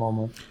pretty cool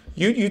moment.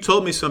 You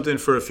told me something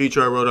for a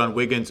feature I wrote on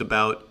Wiggins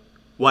about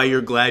why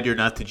you're glad you're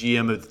not the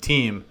GM of the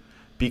team,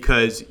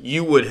 because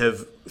you would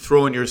have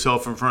thrown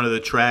yourself in front of the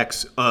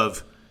tracks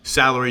of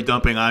salary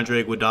dumping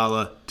Andre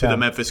Iguodala to the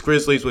Memphis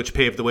Grizzlies, which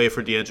paved the way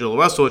for D'Angelo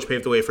Russell, which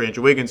paved the way for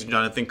Andrew Wiggins and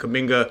Jonathan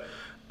Kuminga.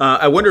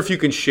 I wonder if you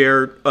can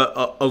share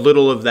a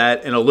little of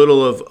that and a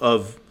little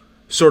of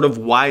sort of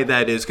why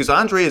that is, because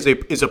Andre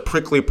is a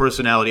prickly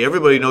personality.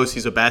 Everybody knows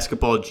he's a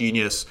basketball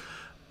genius.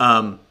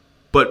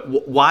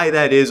 But why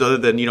that is, other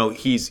than,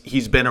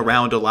 he's been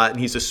around a lot and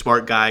he's a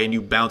smart guy and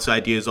you bounce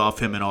ideas off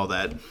him and all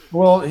that.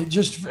 Well,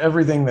 just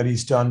everything that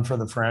he's done for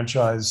the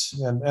franchise.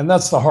 And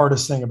that's the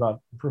hardest thing about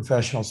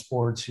professional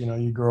sports.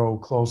 You grow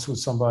close with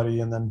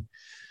somebody and then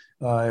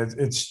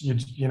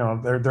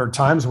there are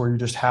times where you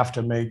just have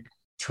to make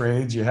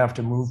trades. You have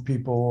to move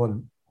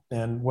people.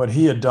 And what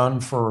he had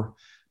done for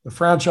the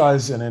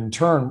franchise and in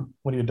turn,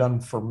 what he had done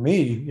for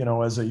me,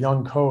 as a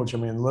young coach,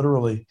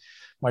 literally –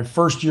 my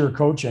first year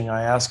coaching,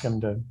 I asked him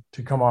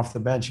to come off the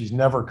bench. He's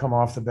never come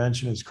off the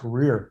bench in his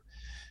career.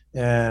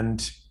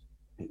 And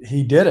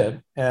he did it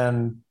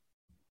and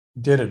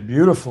did it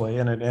beautifully.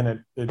 And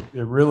it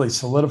really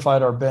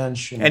solidified our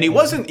bench. And he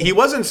wasn't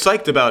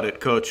psyched about it,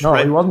 Coach. No,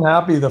 right? He wasn't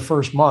happy the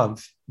first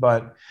month.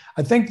 But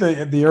I think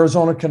the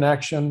Arizona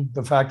connection,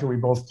 the fact that we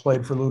both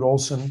played for Lute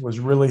Olson was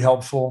really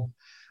helpful.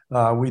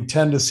 We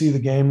tend to see the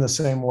game the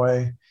same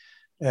way.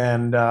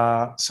 And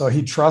so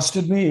he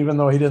trusted me, even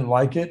though he didn't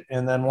like it.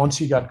 And then once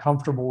he got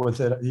comfortable with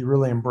it, he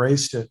really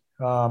embraced it.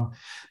 The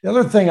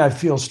other thing I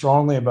feel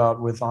strongly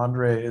about with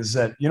Andre is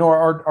that,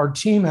 our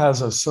team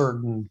has a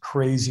certain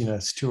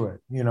craziness to it.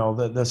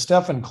 The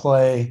Steph and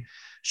Clay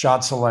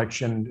shot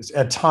selection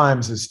at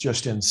times is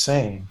just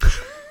insane.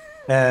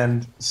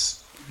 And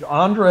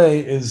Andre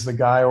is the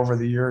guy over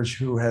the years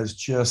who has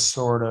just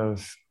sort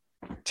of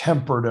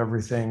tempered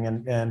everything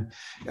and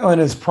in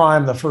his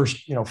prime, the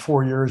first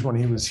 4 years when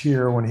he was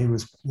here, when he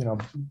was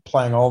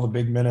playing all the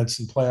big minutes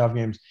in playoff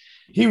games,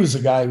 he was the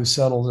guy who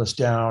settled us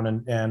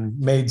down and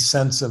made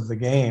sense of the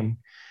game.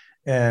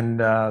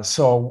 And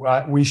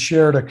so we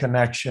shared a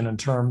connection in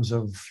terms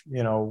of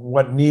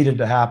what needed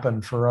to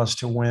happen for us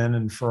to win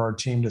and for our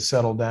team to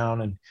settle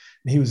down, and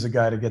he was the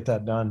guy to get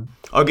that done.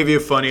 I'll give you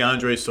a funny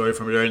Andre story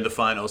from during the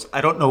finals.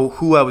 I don't know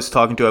who I was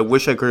talking to. I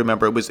wish I could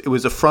remember. It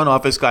was a front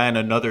office guy on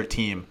another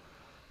team.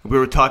 We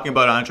were talking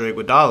about Andre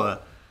Iguodala,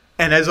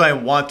 and as I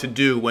want to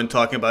do when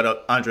talking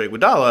about Andre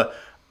Iguodala,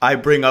 I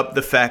bring up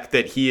the fact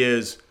that he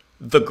is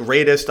the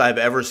greatest I've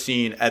ever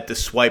seen at the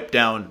swipe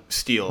down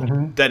steal,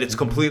 that it's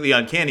completely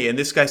uncanny. And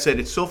this guy said,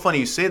 it's so funny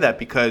you say that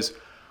because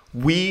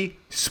we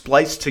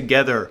spliced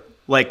together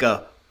like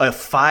a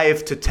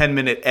 5 to 10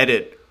 minute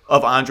edit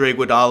of Andre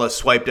Iguodala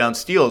swipe down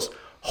steals,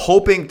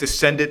 hoping to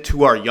send it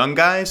to our young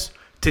guys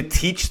to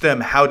teach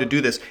them how to do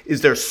this.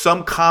 Is there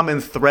some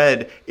common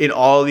thread in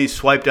all of these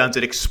swipe downs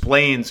that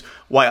explains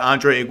why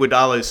Andre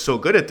Iguodala is so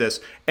good at this?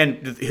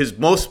 And his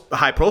most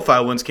high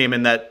profile ones came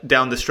in that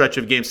down the stretch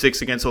of Game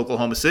 6 against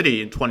Oklahoma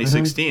City in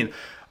 2016.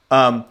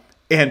 And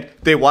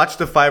they watched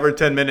the 5 or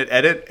 10 minute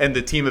edit and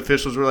the team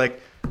officials were like,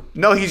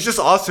 no, he's just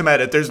awesome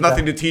at it. There's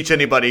nothing to teach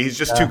anybody. He's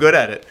just too good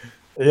at it.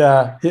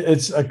 Yeah,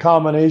 it's a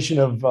combination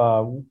of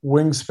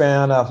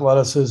wingspan,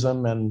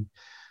 athleticism, and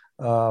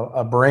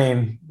a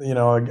brain,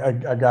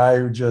 a guy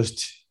who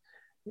just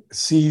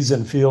sees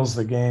and feels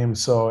the game.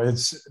 So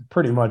it's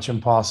pretty much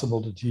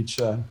impossible to teach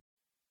that.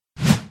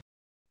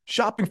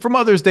 Shopping for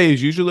Mother's Day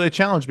is usually a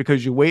challenge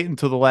because you wait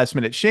until the last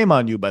minute. Shame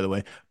on you, by the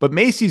way. But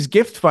Macy's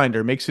Gift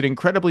Finder makes it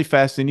incredibly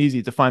fast and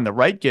easy to find the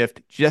right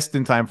gift just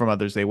in time for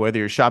Mother's Day. Whether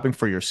you're shopping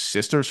for your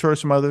sister's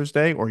first Mother's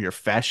Day or your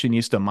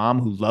fashionista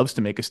mom who loves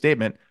to make a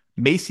statement,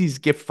 Macy's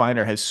Gift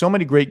Finder has so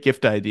many great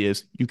gift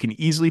ideas, you can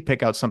easily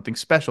pick out something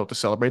special to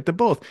celebrate them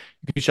both.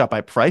 You can shop by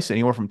price,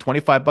 anywhere from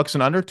 $25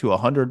 and under to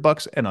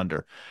 $100 and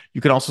under.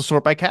 You can also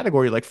sort by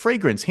category like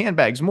fragrance,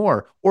 handbags,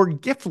 more, or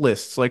gift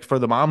lists like for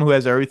the mom who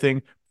has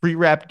everything,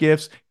 pre-wrapped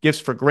gifts, gifts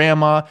for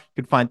grandma.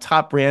 You can find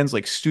top brands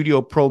like Studio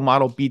Pro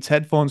model Beats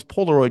headphones,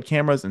 Polaroid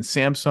cameras, and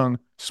Samsung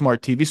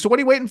smart TVs. So what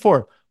are you waiting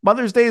for?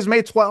 Mother's Day is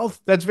May 12th.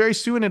 That's very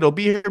soon. It'll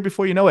be here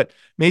before you know it.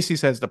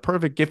 Macy's has the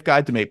perfect gift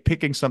guide to make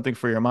picking something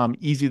for your mom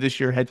easy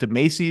this year. Head to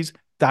Macy's.com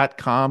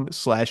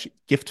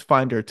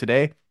Macy's.com/giftfinder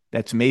today.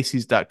 That's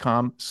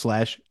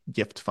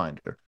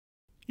Macy's.com/giftfinder.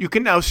 You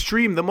can now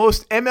stream the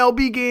most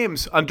MLB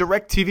games on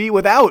DirecTV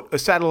without a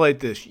satellite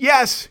dish.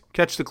 Yes!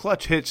 Catch the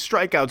clutch hits,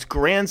 strikeouts,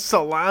 grand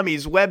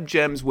salamis, web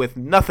gems with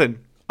nothing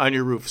on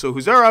your roof. So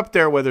who's there up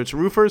there, whether it's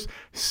roofers,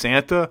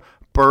 Santa,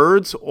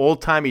 birds,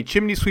 old-timey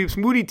chimney sweeps,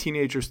 moody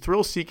teenagers,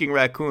 thrill-seeking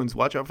raccoons,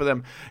 watch out for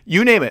them.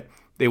 You name it,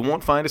 they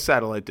won't find a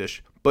satellite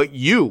dish. But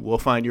you will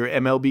find your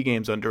MLB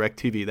games on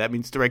DirecTV. That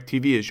means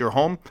DirecTV is your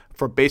home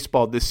for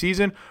baseball this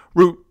season.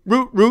 Root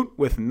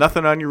with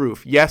nothing on your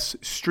roof. Yes,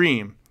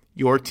 stream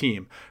your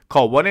team.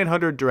 Call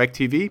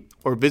 1-800-DIRECTV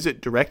or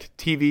visit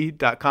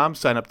directtv.com.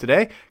 Sign up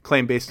today.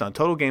 Claim based on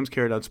total games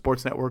carried on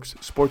sports networks.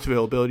 Sports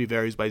availability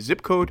varies by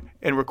zip code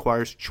and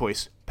requires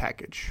choice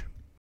package.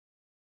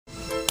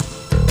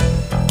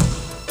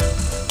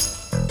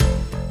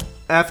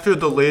 After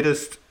the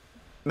latest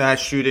mass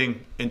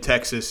shooting in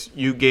Texas,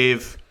 you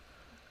gave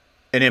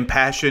an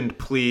impassioned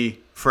plea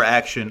for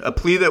action, a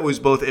plea that was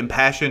both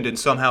impassioned and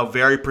somehow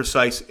very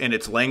precise in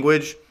its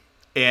language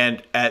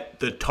and at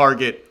the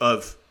target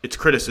of its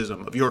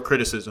criticism, of your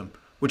criticism,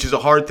 which is a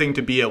hard thing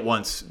to be at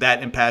once,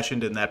 that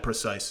impassioned and that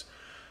precise.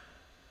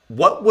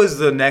 What was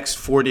the next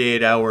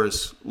 48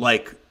 hours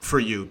like for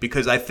you?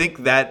 Because I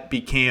think that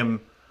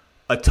became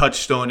a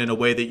touchstone in a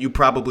way that you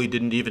probably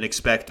didn't even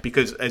expect,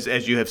 because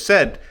as you have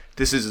said,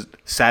 this is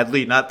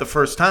sadly not the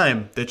first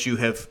time that you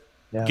have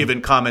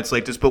given comments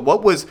like this. But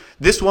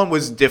this one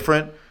was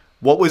different.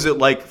 What was it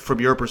like from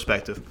your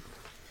perspective?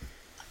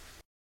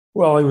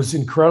 Well, it was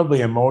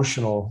incredibly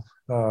emotional,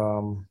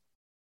 and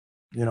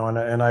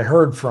I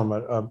heard from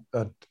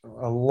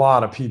a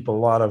lot of people, a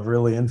lot of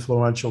really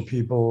influential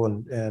people,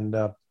 and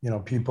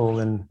people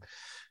in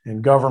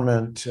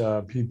government,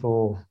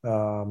 people,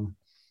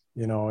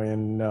 in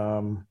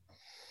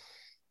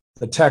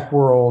the tech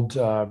world,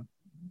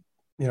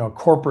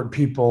 corporate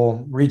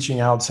people reaching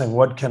out saying,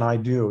 what can I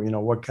do?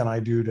 What can I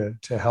do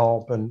to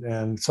help?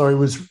 And so it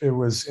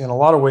was in a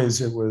lot of ways,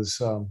 it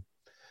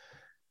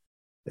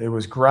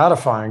was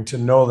gratifying to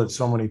know that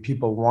so many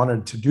people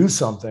wanted to do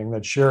something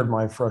that shared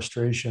my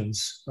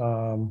frustrations.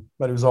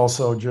 But it was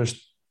also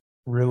just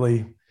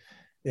really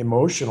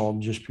emotional,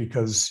 just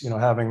because,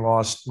 having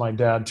lost my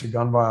dad to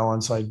gun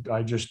violence, I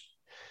just,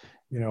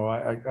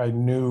 I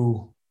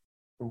knew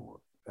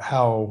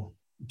how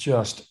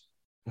just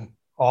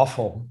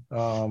awful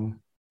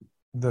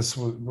this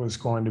was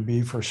going to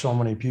be for so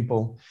many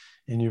people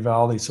in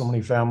Uvalde, so many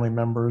family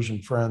members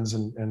and friends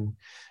and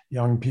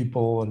young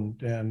people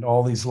and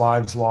all these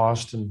lives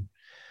lost. And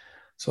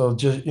so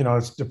just,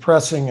 it's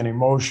depressing and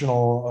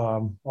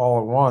emotional all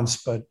at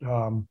once. But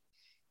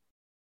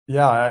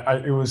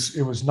it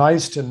was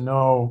nice to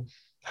know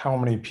how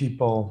many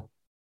people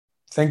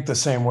think the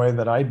same way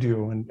that I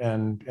do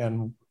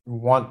and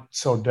want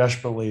so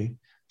desperately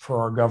for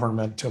our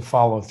government to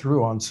follow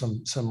through on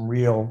some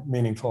real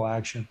meaningful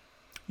action.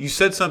 You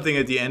said something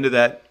at the end of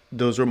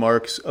those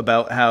remarks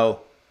about how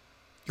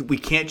we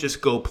can't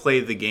just go play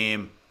the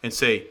game and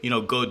say,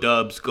 go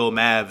Dubs, go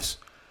Mavs.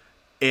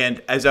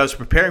 And as I was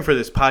preparing for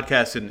this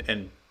podcast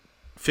and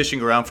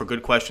fishing around for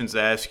good questions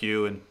to ask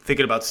you and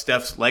thinking about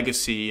Steph's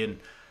legacy, and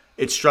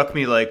it struck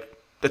me like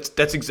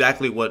that's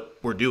exactly what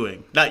we're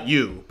doing. Not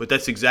you, but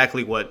that's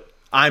exactly what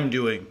I'm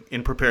doing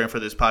in preparing for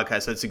this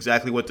podcast. That's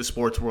exactly what the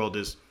sports world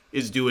is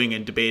doing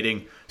and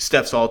debating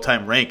Steph's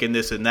all-time rank and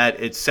this and that.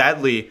 It's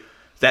sadly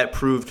that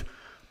proved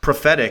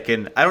prophetic.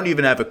 And I don't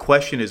even have a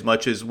question as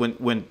much as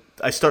when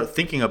I start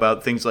thinking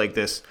about things like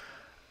this,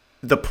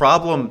 the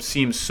problem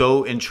seems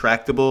so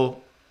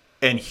intractable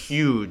and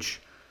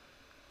huge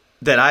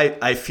that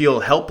I feel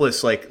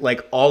helpless.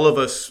 Like all of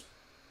us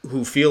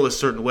who feel a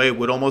certain way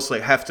would almost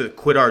like have to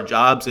quit our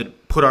jobs and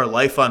put our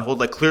life on hold.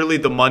 Like clearly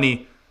the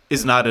money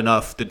is not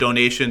enough. The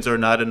donations are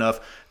not enough.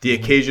 The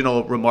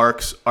occasional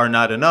remarks are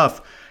not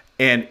enough.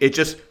 And it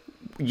just,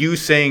 you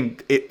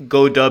saying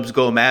go Dubs,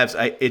 go Mavs,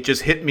 it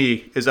just hit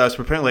me as I was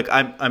preparing. Like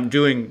I'm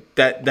doing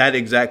that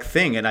exact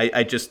thing, and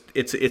I just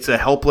it's a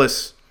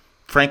helpless,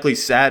 frankly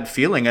sad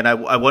feeling. And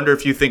I wonder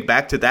if you think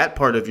back to that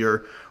part of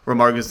your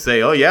remarks and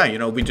say, oh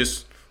yeah, we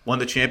just won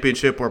the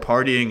championship, we're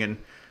partying, and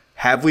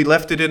have we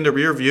left it in the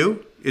rear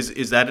view?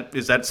 Is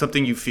that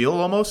something you feel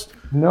almost?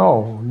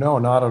 No,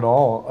 not at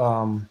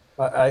all.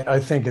 I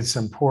think it's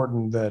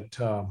important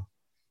that.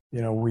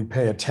 We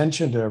pay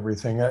attention to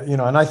everything,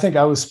 and I think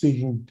I was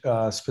speaking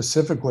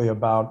specifically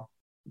about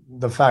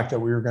the fact that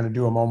we were going to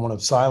do a moment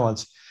of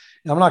silence.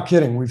 And I'm not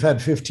kidding. We've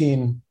had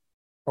 15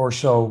 or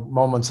so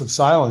moments of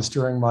silence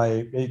during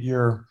my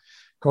 8-year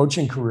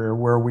coaching career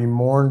where we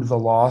mourned the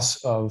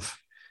loss of,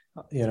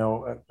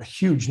 a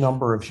huge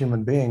number of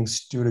human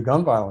beings due to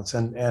gun violence.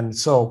 And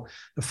so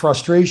the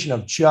frustration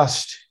of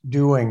just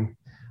doing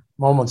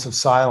moments of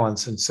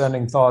silence and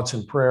sending thoughts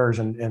and prayers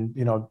and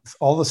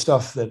all the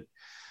stuff that,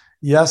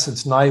 yes,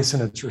 it's nice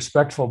and it's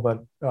respectful, but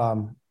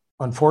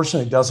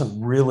unfortunately, it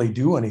doesn't really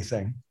do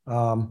anything.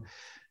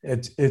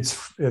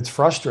 It's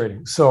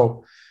frustrating.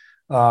 So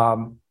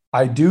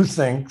I do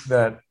think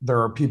that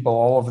there are people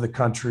all over the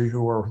country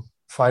who are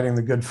fighting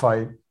the good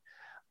fight.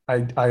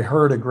 I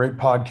heard a great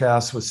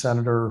podcast with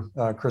Senator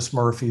Chris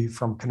Murphy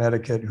from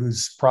Connecticut,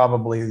 who's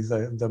probably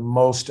the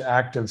most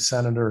active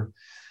senator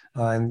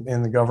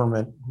in the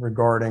government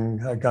regarding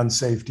gun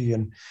safety,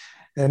 and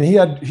he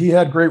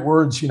had great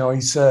words. You know,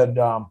 he said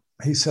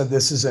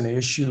this is an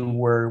issue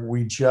where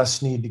we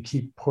just need to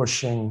keep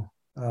pushing,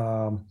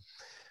 and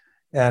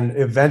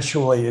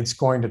eventually it's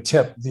going to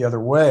tip the other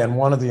way. And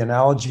one of the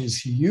analogies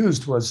he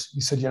used was,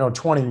 he said,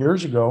 20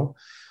 years ago,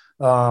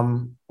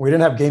 we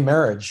didn't have gay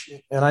marriage.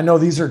 And I know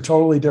these are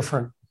totally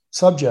different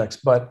subjects,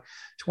 but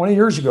 20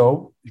 years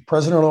ago,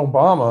 President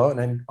Obama,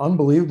 an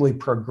unbelievably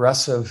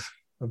progressive,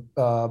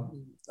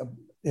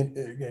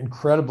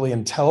 incredibly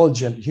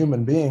intelligent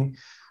human being,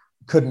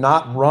 could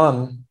not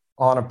run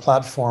on a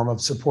platform of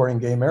supporting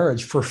gay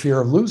marriage for fear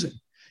of losing,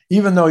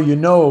 even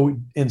though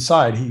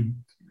inside he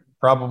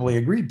probably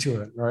agreed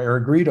to it, right, or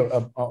agreed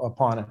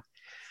upon it.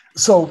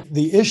 So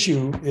the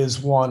issue is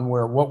one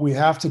where what we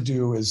have to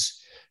do is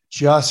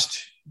just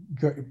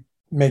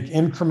make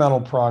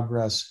incremental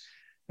progress,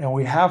 and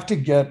we have to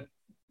get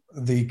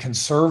the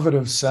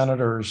conservative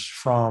senators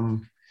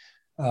from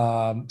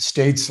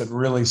states that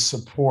really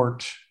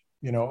support,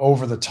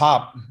 over the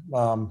top,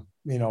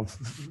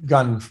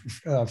 gun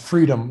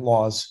freedom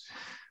laws.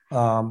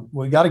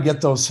 We got to get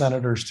those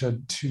senators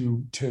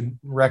to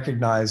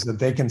recognize that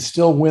they can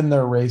still win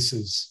their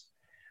races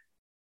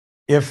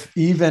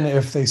even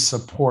if they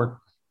support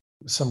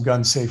some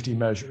gun safety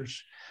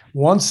measures.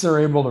 Once they're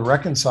able to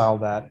reconcile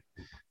that,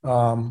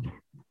 a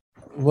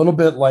little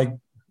bit like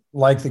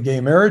the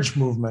gay marriage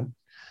movement,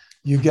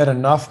 you get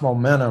enough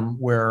momentum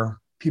where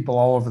people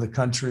all over the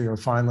country are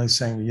finally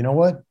saying, you know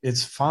what,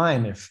 it's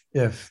fine if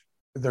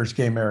there's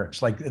gay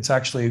marriage. Like, it's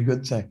actually a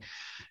good thing.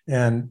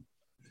 And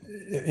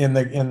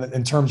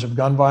in terms of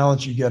gun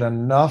violence, you get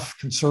enough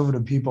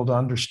conservative people to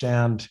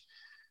understand.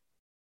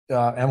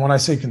 And when I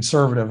say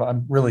conservative,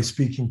 I'm really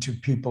speaking to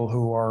people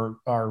who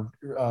are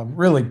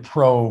really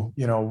pro,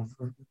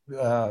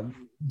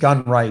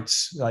 gun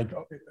rights. Like,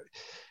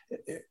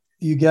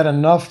 you get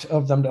enough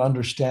of them to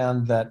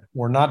understand that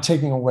we're not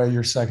taking away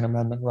your Second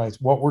Amendment rights.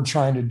 What we're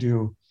trying to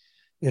do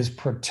is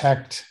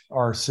protect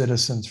our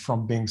citizens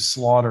from being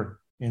slaughtered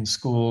in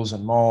schools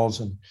and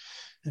malls and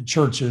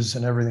churches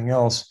and everything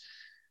else.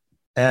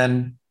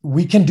 And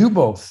we can do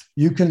both.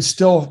 You can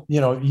still,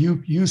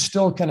 you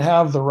still can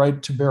have the right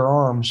to bear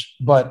arms,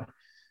 but,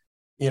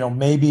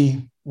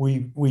 maybe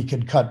we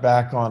could cut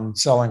back on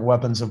selling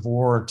weapons of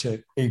war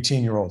to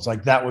 18-year-olds.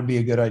 Like, that would be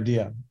a good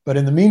idea. But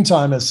in the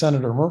meantime, as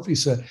Senator Murphy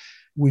said,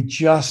 we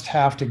just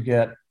have to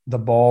get the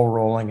ball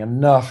rolling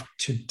enough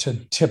to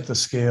tip the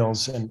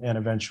scales and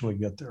eventually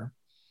get there.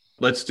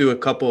 Let's do a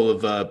couple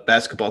of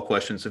basketball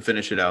questions to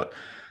finish it out.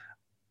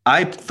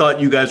 I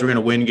thought you guys were going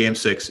to win Game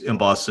 6 in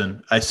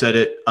Boston. I said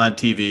it on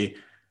TV.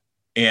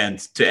 And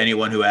to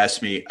anyone who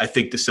asked me, I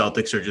think the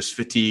Celtics are just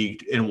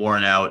fatigued and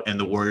worn out, and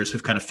the Warriors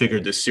have kind of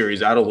figured this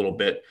series out a little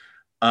bit.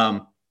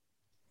 A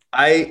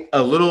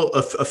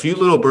few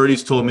little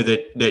birdies told me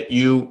that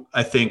you,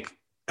 I think,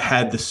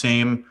 had the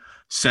same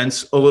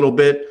sense a little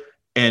bit,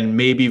 and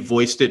maybe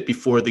voiced it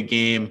before the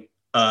game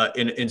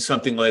in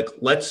something like,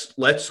 we're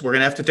going to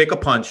have to take a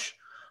punch,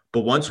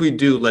 but once we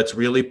do, let's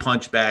really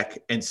punch back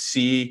and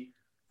see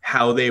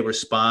how they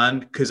respond.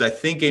 Because I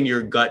think in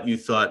your gut you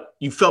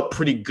felt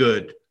pretty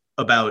good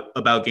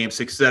about Game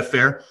 6. Is that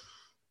fair?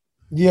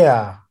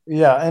 Yeah.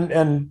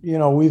 And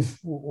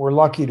we're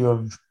lucky to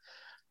have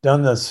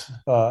done this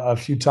a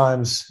few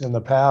times in the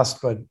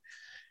past, but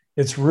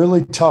it's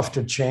really tough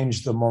to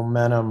change the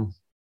momentum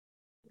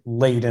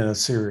late in a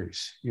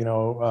series.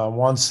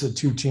 Once the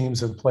two teams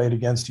have played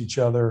against each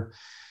other,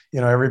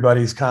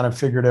 everybody's kind of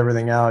figured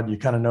everything out. You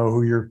kind of know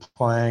who you're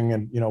playing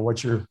and,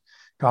 what your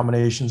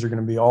combinations are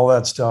going to be, all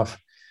that stuff.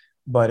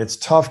 But it's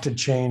tough to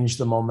change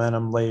the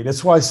momentum late.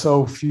 It's why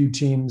so few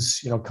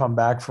teams, come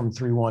back from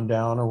 3-1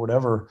 down or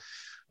whatever.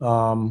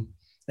 And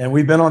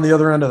we've been on the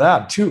other end of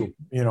that too,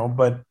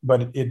 but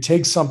it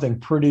takes something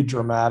pretty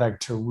dramatic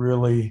to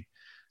really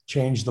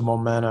change the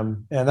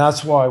momentum. And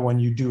that's why when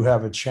you do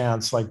have a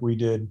chance, like we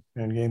did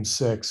in Game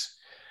 6,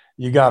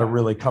 you got to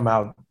really come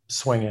out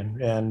swinging.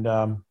 And,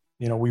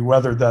 we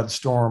weathered that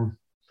storm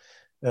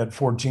at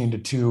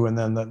 14-2. And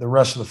then the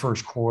rest of the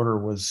first quarter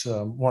was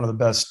one of the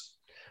best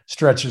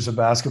stretches of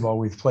basketball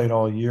we've played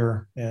all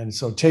year. And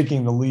so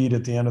taking the lead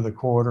at the end of the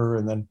quarter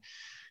and then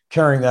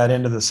carrying that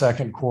into the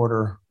second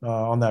quarter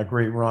on that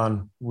great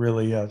run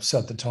really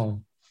set the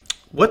tone.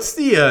 What's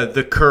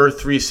the Kerr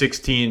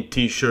 316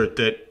 T-shirt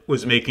that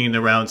was making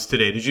the rounds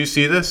today? Did you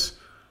see this?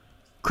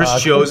 Chris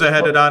Chioza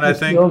had it on, I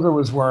think. Chioza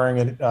was wearing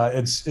it.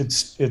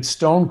 It's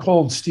Stone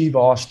Cold Steve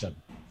Austin.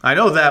 I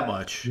know that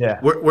much. Yeah.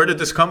 Where did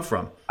this come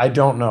from? I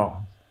don't know.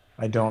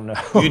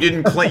 You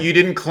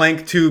didn't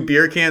clank two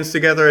beer cans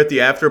together at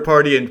the after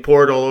party and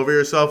pour it all over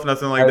yourself?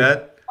 Nothing like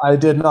that? I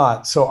did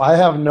not. So I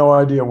have no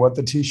idea what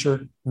the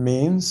T-shirt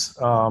means.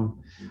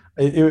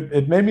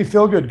 It made me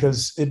feel good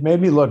because it made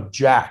me look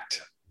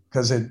jacked.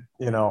 Because that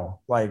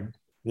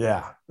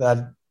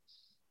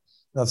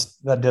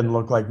that didn't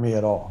look like me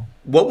at all.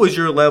 What was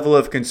your level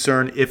of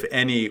concern, if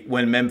any,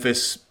 when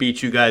Memphis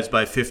beat you guys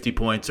by 50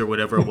 points or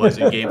whatever it was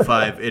in Game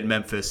 5 in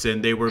Memphis,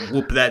 and they were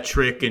whoop that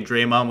trick and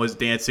Draymond was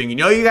dancing? You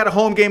know, you got a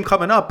home game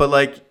coming up, but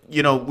like,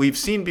 you know, we've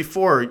seen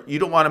before, you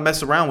don't want to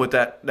mess around with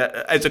that.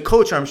 As a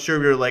coach, I'm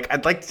sure you're like,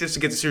 I'd like just to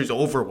get the series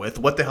over with.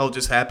 What the hell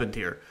just happened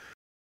here?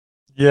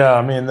 Yeah,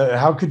 I mean,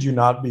 how could you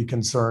not be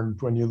concerned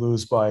when you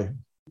lose by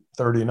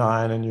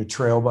 39 and you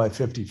trail by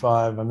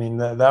 55? I mean,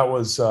 that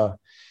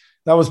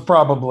was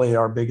probably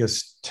our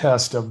biggest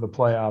test of the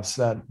playoffs,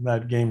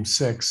 that game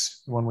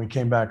 6 when we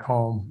came back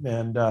home.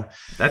 And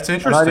that's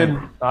interesting.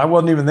 And I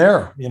wasn't even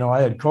there. You know,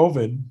 I had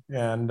COVID,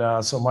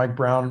 and so Mike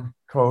Brown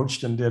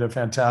coached and did a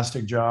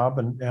fantastic job.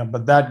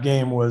 But that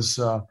game was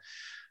of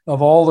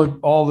all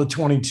the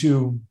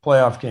 22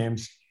 playoff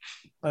games,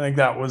 I think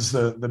that was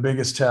the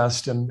biggest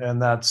test.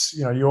 And that's,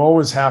 you know, you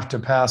always have to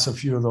pass a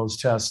few of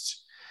those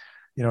tests,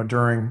 you know,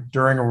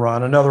 during a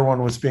run. Another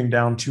one was being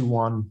down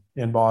 2-1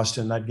 in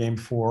Boston, that game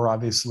 4,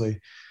 obviously.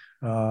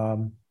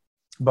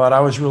 But I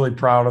was really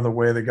proud of the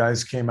way the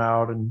guys came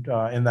out and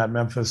in that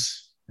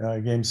Memphis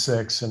game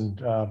 6.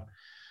 And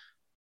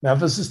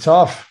Memphis is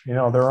tough. You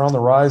know, they're on the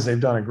rise. They've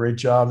done a great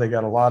job. They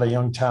got a lot of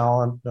young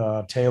talent.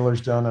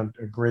 Taylor's done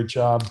a great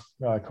job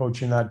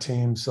coaching that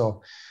team.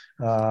 So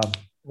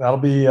that'll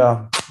be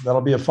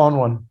a fun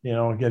one, you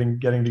know, getting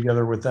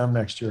together with them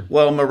next year.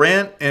 Well,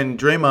 Morant and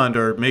Draymond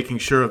are making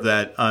sure of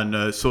that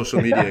on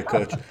social media,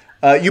 Coach.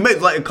 You made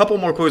like a couple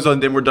more quotes on,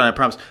 then we're done, I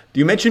promise.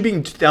 You mentioned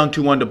being down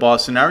 2-1 to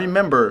Boston. I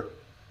remember,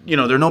 you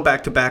know, there are no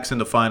back-to-backs in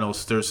the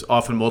finals. There's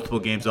often multiple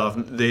days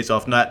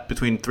off, not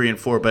between 3 and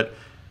 4. But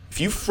if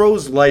you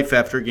froze life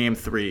after Game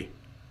 3,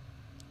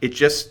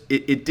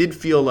 it did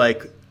feel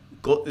like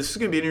this is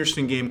going to be an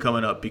interesting game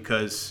coming up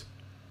because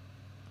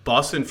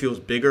Boston feels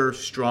bigger,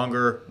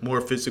 stronger,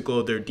 more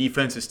physical. Their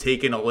defense has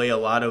taken away a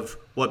lot of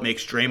what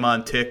makes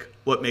Draymond tick,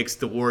 what makes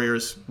the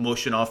Warriors'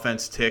 motion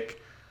offense tick.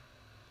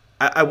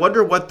 I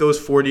wonder what those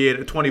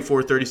 48,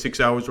 24, 36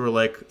 hours were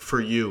like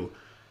for you.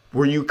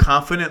 Were you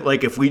confident,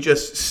 like, if we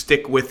just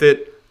stick with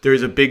it,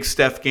 there's a big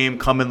Steph game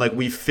coming, like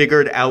we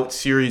figured out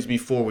series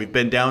before. We've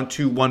been down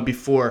 2-1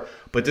 before,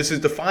 but this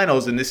is the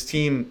finals, and this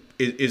team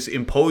is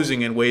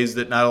imposing in ways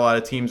that not a lot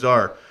of teams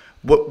are.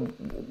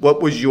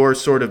 What was your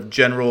sort of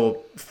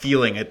general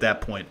feeling at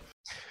that point?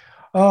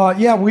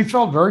 Yeah, we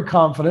felt very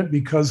confident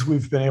because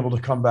we've been able to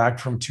come back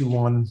from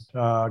 2-1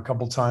 a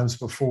couple times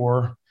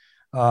before.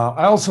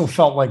 I also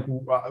felt like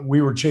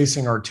we were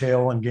chasing our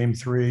tail in Game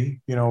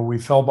 3. You know, we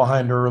fell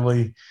behind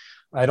early.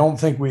 I don't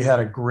think we had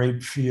a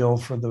great feel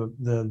for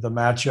the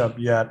matchup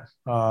yet.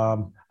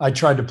 I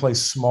tried to play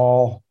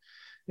small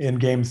in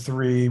Game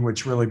 3,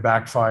 which really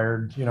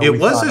backfired. You know, it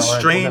was a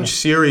strange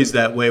series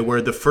that way,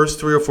 where the first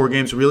 3 or 4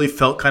 games really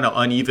felt kind of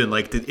uneven.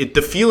 Like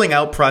the feeling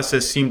out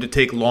process seemed to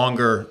take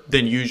longer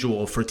than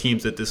usual for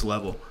teams at this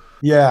level.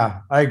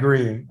 Yeah, I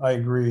agree.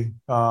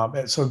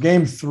 So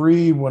Game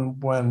 3,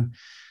 when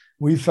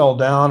we fell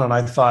down, and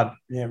I thought,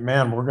 yeah,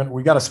 man,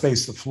 we got to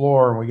space the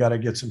floor and we got to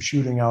get some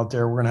shooting out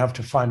there. We're going to have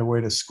to find a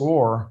way to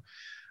score.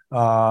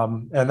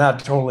 And that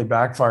totally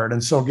backfired.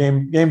 And so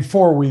game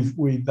 4,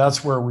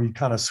 that's where we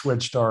kind of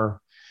switched our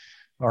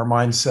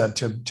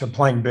mindset to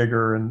playing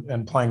bigger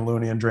and playing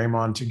Looney and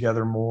Draymond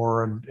together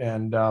more.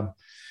 And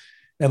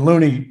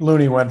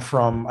Looney went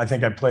from, I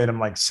think I played him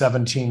like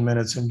 17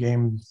 minutes in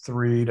Game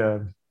 3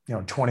 to,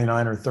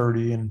 29 or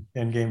 30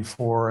 in Game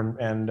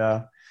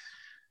 4.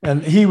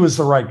 And he was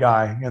the right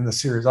guy in the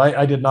series.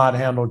 I did not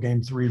handle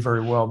Game 3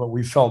 very well, but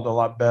we felt a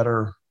lot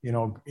better,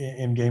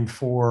 in Game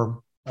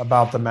 4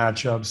 about the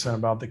matchups and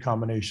about the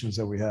combinations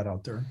that we had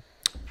out there.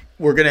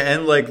 We're going to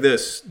end like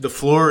this. The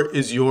floor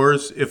is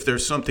yours. If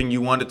there's something you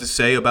wanted to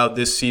say about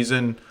this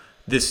season,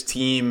 this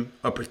team,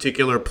 a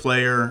particular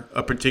player,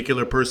 a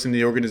particular person in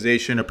the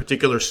organization, a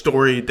particular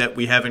story that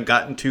we haven't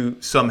gotten to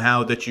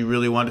somehow that you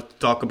really wanted to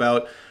talk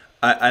about,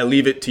 I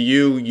leave it to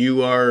you.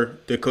 You are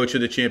the coach of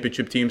the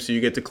championship team, so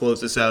you get to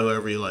close this out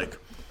however you like.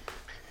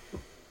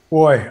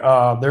 Boy,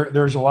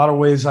 there's a lot of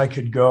ways I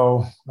could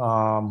go.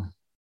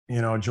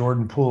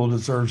 Jordan Poole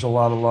deserves a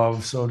lot of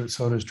love. So does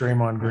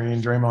Draymond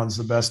Green. Draymond's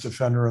the best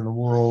defender in the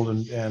world,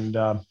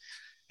 and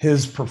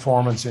his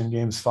performance in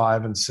Games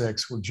 5 and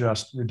 6 were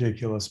just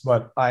ridiculous.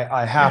 But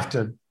I have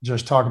to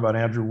just talk about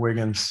Andrew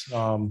Wiggins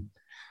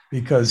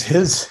because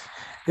his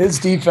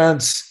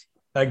defense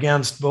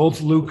against both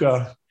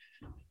Luka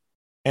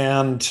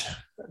and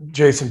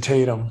Jason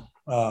Tatum,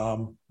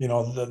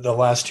 the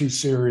last 2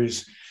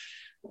 series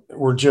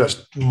were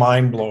just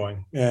mind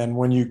blowing. And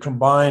when you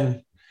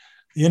combine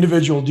the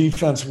individual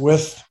defense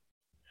with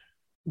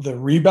the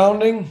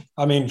rebounding,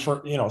 I mean,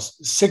 for,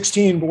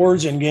 16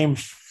 boards in Game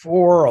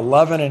 4,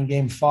 11 in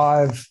Game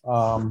 5,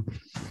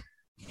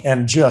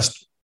 and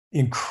just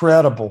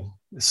incredible,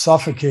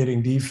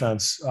 suffocating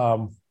defense.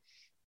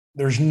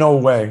 There's no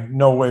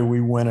way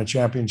we win a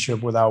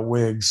championship without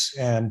Wiggs.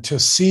 And to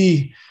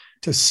see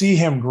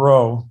him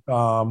grow,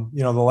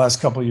 the last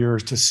couple of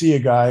years, to see a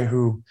guy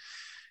who,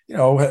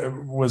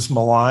 was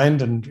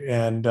maligned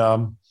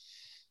and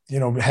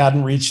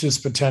hadn't reached his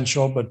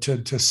potential, but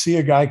to see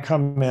a guy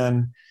come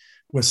in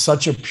with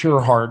such a pure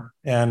heart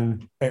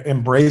and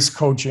embrace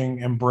coaching,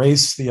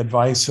 embrace the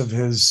advice of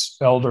his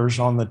elders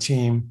on the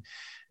team,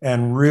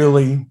 and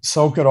really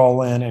soak it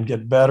all in and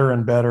get better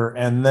and better,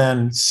 and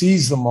then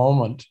seize the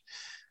moment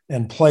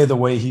and play the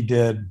way he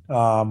did.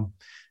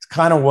 It's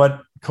kind of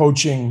what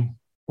coaching,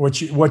 what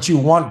you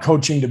want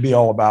coaching to be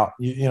all about.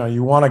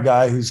 You want a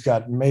guy who's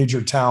got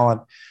major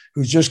talent,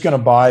 who's just going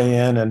to buy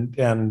in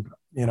and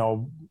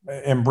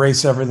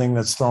embrace everything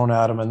that's thrown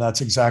at him. And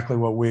that's exactly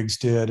what Wiggs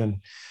did. And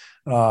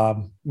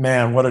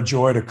man, what a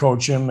joy to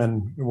coach him,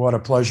 and what a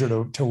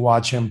pleasure to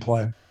watch him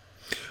play.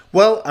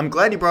 Well, I'm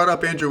glad you brought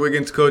up Andrew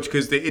Wiggins, Coach,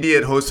 because the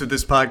idiot host of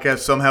this podcast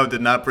somehow did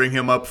not bring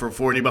him up for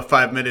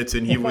 45 minutes,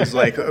 and he was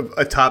like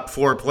a top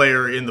 4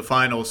 player in the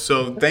finals.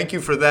 So thank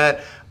you for that.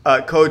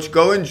 Coach,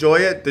 go enjoy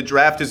it. The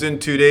draft is in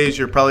 2 days.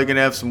 You're probably going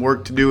to have some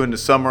work to do in the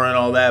summer and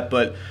all that,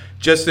 but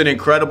just an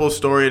incredible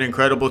story, an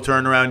incredible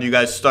turnaround. You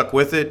guys stuck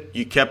with it.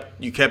 You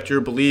kept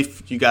your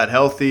belief. You got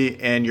healthy,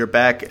 and you're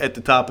back at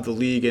the top of the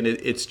league, and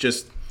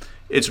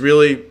it's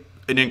really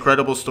an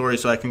incredible story.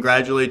 So I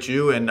congratulate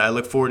you, and I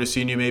look forward to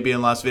seeing you maybe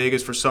in Las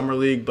Vegas for Summer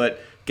League, but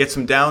get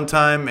some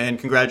downtime, and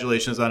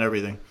congratulations on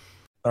everything.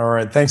 All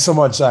right. Thanks so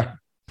much, Zach.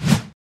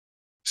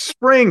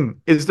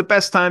 Spring is the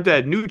best time to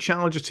add new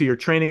challenges to your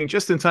training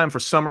just in time for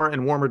summer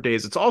and warmer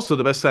days. It's also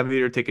the best time of the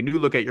year to take a new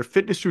look at your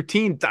fitness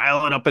routine,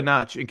 dial it up a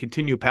notch, and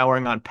continue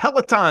powering on.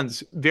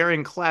 Peloton's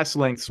varying class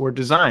lengths were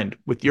designed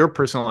with your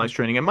personalized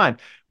training in mind.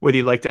 Whether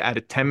you'd like to add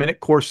a 10-minute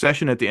core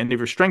session at the end of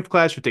your strength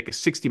class or take a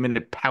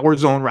 60-minute power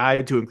zone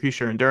ride to increase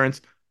your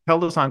endurance,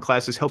 Peloton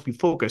classes help you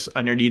focus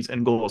on your needs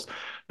and goals.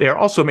 They are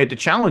also made to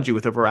challenge you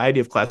with a variety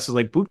of classes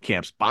like boot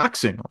camps,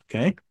 boxing,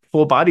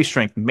 full body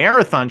strength,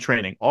 marathon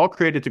training, all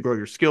created to grow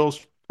your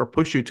skills or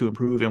push you to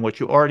improve in what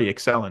you already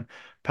excel in.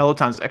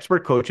 Peloton's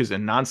expert coaches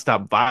and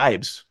nonstop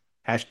vibes,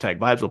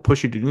 #vibes, will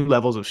push you to new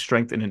levels of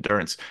strength and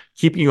endurance,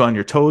 keeping you on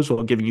your toes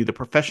while giving you the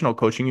professional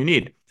coaching you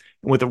need.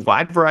 And with a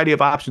wide variety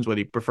of options, whether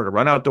you prefer to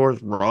run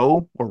outdoors,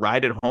 row, or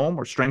ride at home,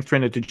 or strength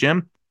train at the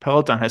gym,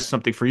 Peloton has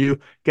something for you.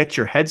 Get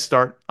your head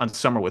start on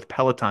summer with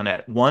Peloton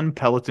at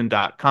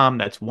onepeloton.com.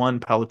 That's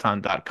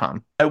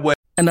onepeloton.com.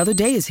 Another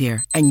day is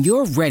here, and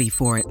you're ready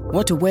for it.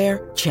 What to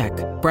wear? Check.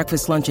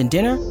 Breakfast, lunch, and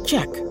dinner?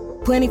 Check.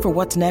 Planning for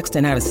what's next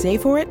and how to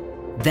save for it?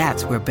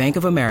 That's where Bank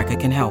of America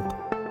can help.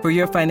 For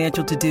your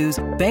financial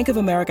to-dos, Bank of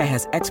America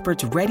has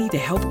experts ready to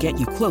help get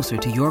you closer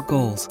to your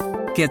goals.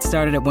 Get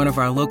started at one of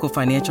our local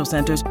financial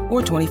centers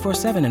or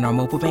 24/7 in our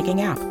mobile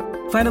banking app.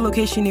 Find a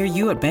location near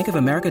you at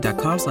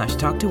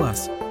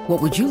bankofamerica.com/talktous.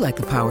 What would you like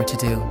the power to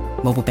do?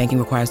 Mobile banking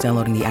requires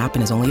downloading the app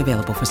and is only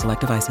available for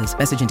select devices.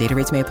 Message and data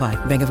rates may apply.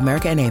 Bank of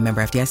America N.A.,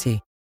 member FDIC.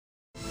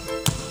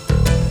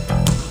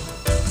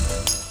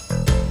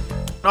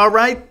 All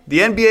right, the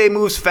NBA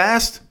moves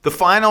fast. The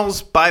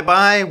finals,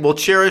 bye-bye. We'll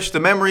cherish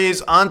the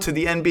memories. On to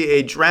the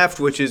NBA draft,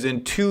 which is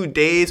in 2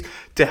 days.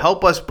 To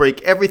help us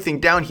break everything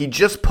down, he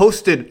just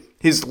posted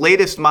his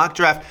latest mock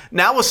draft.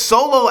 Now a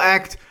solo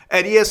act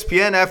at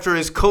ESPN after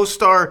his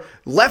co-star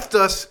left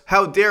us.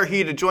 How dare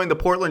he, to join the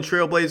Portland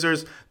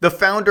Trailblazers. The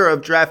founder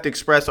of Draft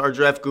Express, our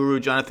draft guru,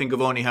 Jonathan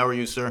Givony. How are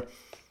you, sir?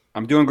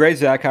 I'm doing great,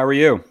 Zach. How are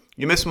you?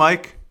 You miss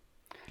Mike?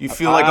 Do you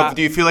feel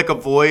like a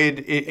void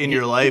in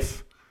your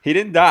life? He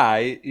didn't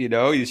die,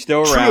 he's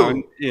still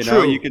around,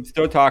 True. You can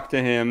still talk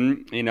to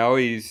him,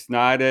 he's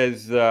not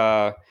as,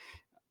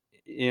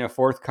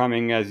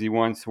 forthcoming as he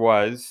once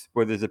was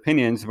with his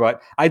opinions,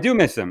 but I do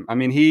miss him. I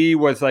mean, he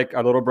was like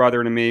a little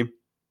brother to me.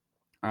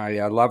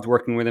 I loved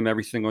working with him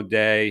every single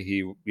day.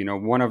 He,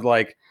 one of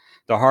like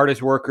the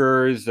hardest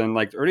workers and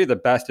like really the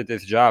best at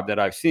this job that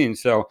I've seen.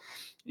 So,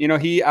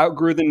 he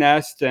outgrew the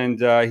nest and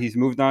he's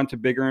moved on to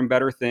bigger and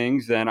better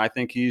things. And I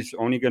think he's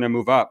only going to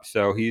move up.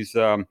 So he's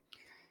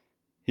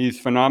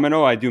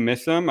phenomenal. I do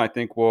miss him. I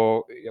think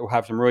we'll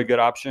have some really good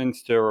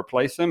options to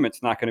replace him.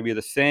 It's not going to be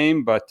the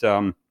same, but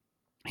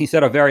he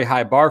set a very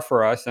high bar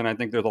for us. And I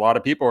think there's a lot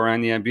of people around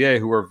the NBA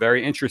who are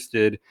very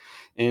interested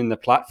in the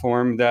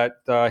platform that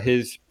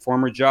his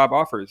former job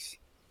offers.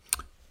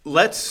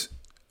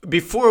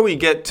 Before we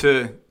get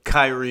to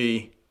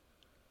Kyrie,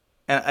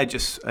 I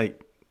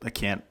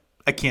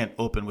can't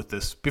open with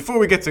this. Before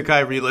we get to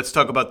Kyrie, let's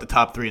talk about the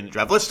top 3 in the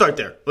draft. Let's start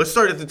there. Let's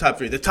start at the top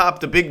 3.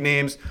 The big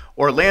names: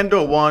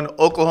 Orlando 1,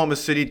 Oklahoma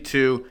City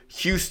 2,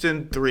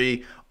 Houston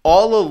 3.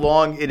 All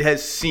along, it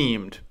has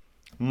seemed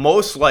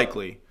most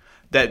likely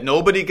that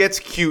nobody gets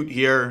cute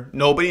here.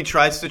 Nobody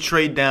tries to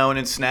trade down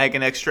and snag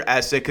an extra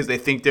asset because they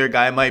think their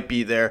guy might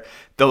be there.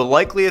 The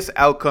likeliest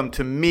outcome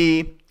to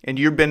me, and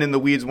you've been in the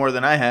weeds more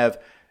than I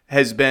have,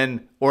 has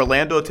been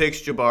Orlando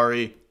takes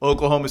Jabari,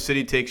 Oklahoma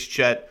City takes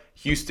Chet,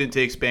 Houston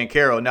takes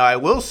Banchero. Now, I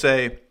will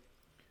say,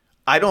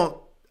 I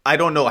don't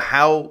know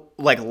how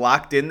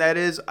locked in that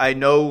is. I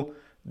know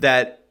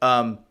that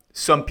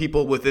some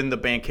people within the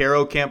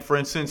Banchero camp, for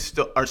instance,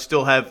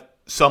 still have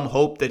some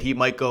hope that he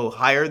might go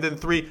higher than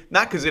 3.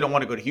 Not because they don't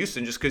want to go to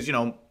Houston, just because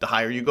the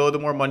higher you go, the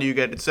more money you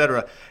get,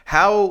 etc.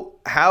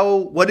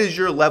 What is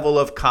your level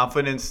of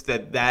confidence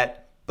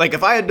that Like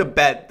if I had to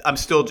bet, I'm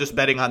still just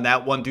betting on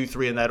that 1, 2,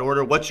 3 in that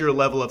order. What's your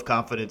level of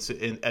confidence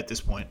at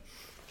this point?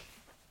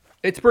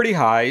 It's pretty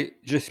high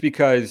just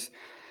because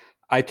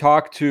I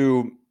talk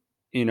to,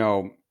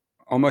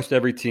 almost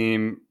every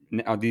team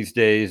now these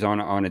days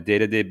on a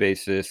day-to-day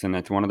basis. And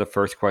that's one of the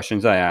first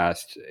questions I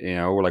asked,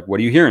 we're like, what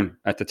are you hearing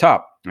at the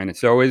top? And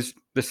it's always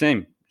the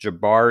same: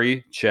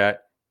 Jabari,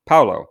 Chet,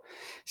 Paolo.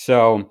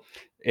 So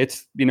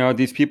it's,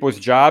 these people's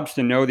jobs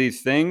to know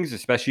these things,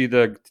 especially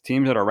the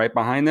teams that are right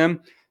behind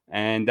them.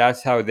 And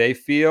that's how they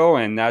feel.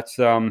 And that's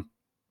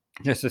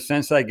just a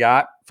sense I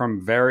got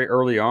from very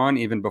early on,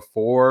 even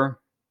before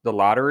the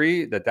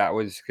lottery, that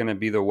was going to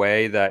be the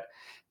way that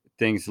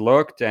things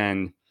looked.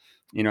 And,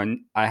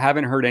 I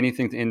haven't heard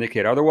anything to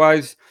indicate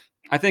otherwise.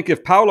 I think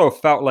if Paolo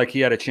felt like he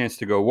had a chance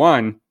to go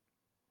 1,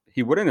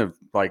 he wouldn't have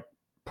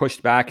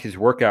pushed back his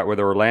workout with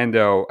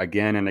Orlando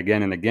again and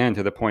again and again,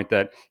 to the point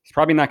that he's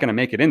probably not going to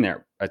make it in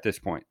there at this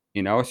point,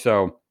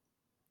 So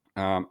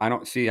I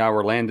don't see how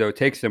Orlando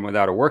takes him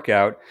without a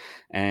workout.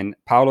 And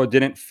Paolo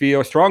didn't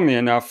feel strongly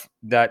enough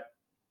that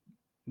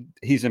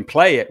he's in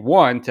play at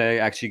 1 to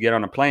actually get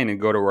on a plane and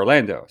go to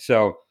Orlando.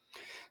 So,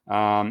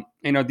 Jeff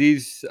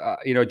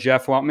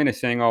Weltman is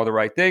saying all the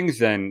right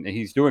things, and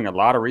he's doing a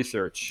lot of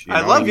research.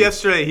 I love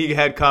yesterday he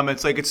had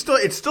comments like, it's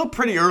still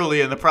pretty early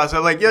in the process.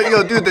 I'm like,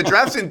 yo, dude, the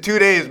draft's in 2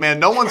 days, man.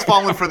 No one's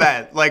falling for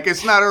that. Like,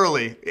 it's not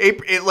early.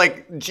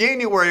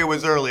 January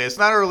was early. It's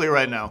not early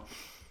right now.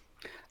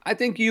 I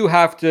think you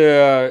have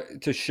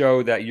to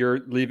show that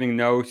you're leaving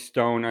no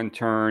stone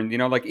unturned.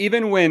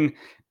 Even when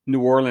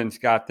New Orleans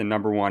got the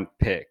number 1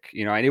 pick,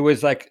 and it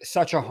was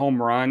such a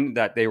home run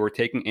that they were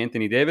taking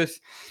Anthony Davis.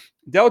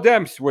 Dell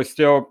Demps was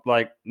still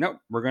like, no,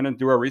 we're going to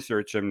do our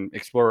research and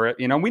explore it.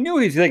 We knew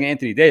he's taking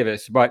Anthony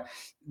Davis, but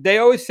they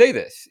always say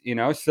this,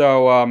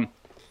 so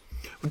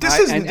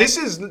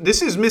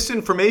this is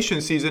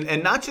misinformation season,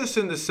 and not just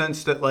in the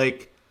sense that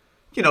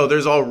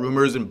there's all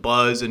rumors and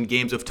buzz and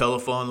games of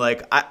telephone.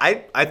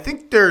 I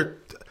think there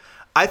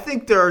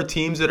are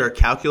teams that are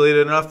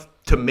calculated enough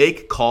to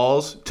make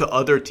calls to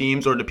other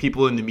teams or to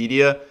people in the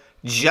media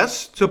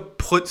just to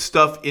put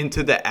stuff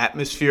into the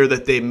atmosphere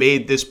that they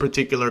made this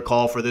particular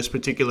call for this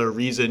particular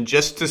reason,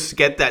 just to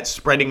get that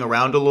spreading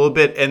around a little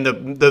bit. And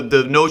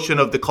the notion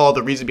of the call,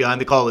 the reason behind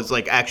the call, is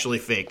actually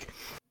fake.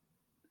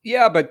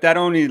 Yeah, but that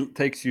only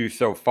takes you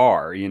so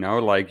far,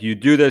 you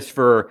do this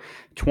for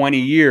 20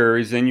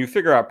 years and you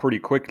figure out pretty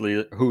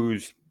quickly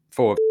who's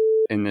full of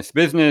in this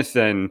business.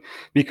 And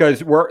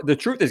because the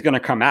truth is going to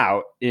come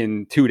out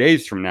in 2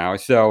 days from now.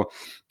 So,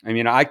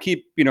 I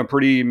keep,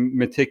 pretty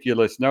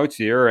meticulous notes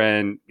here.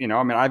 And,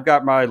 I've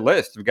got my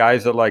list of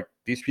guys that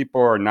these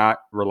people are not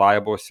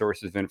reliable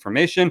sources of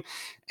information.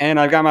 And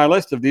I've got my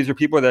list of these are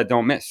people that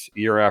don't miss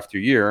year after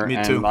year. Me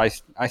too. And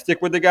I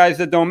stick with the guys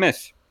that don't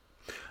miss.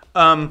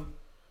 The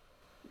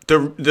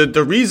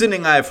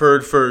reasoning I've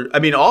heard for,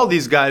 all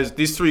these guys,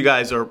 these 3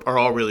 guys are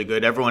all really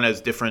good. Everyone has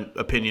different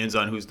opinions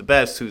on who's the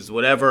best, who's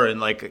whatever. And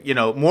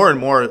more and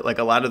more,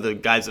 a lot of the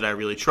guys that I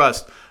really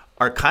trust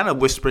are kind of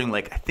whispering,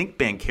 I think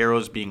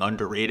Banchero's being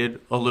underrated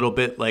a little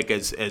bit,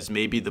 as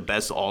maybe the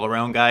best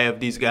all-around guy of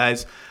these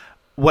guys.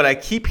 What I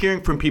keep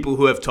hearing from people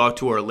who have talked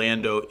to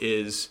Orlando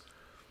is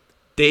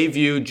they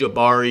view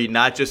Jabari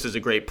not just as a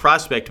great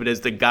prospect, but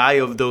as the guy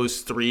of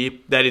those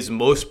 3 that is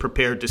most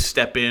prepared to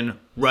step in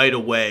right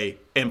away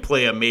and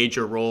play a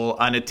major role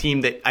on a team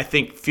that I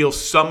think feels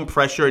some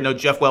pressure. I know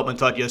Jeff Weltman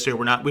talked yesterday,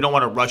 we don't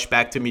want to rush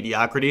back to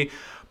mediocrity,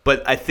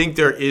 but I think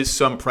there is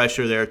some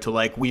pressure there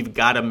to we've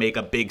got to make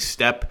a big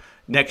step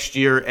next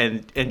year,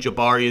 and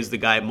Jabari is the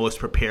guy most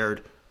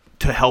prepared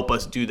to help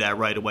us do that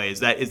right away. Is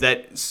that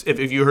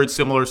if you heard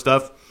similar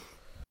stuff?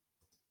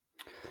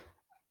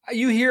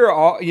 You hear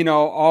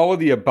all of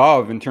the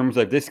above in terms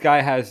of this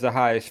guy has the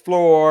highest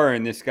floor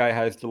and this guy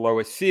has the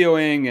lowest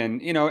ceiling,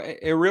 and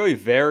it really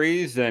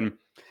varies. And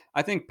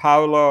I think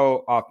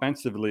Paolo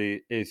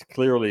offensively is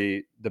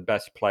clearly the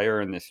best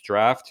player in this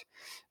draft,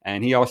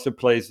 and he also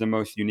plays the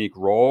most unique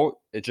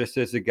role. It just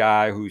is a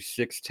guy who's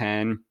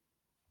 6'10"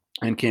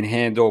 and can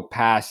handle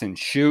pass and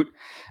shoot.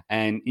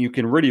 And you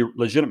can really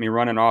legitimately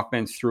run an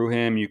offense through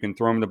him. You can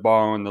throw him the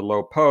ball in the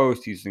low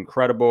post. He's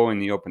incredible in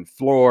the open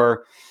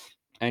floor.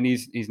 And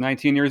he's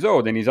 19 years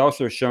old. And he's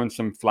also shown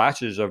some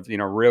flashes of,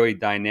 really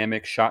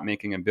dynamic shot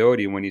making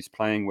ability when he's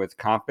playing with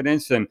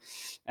confidence. And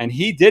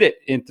he did it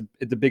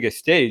at the biggest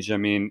stage.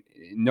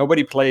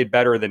 Nobody played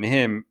better than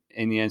him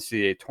in the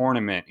NCAA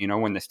tournament.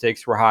 When the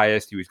stakes were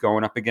highest, he was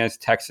going up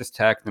against Texas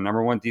Tech, the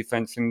number 1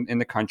 defense in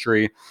the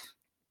country.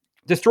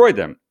 Destroyed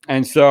them.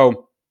 And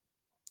so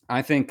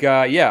I think,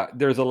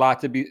 there's a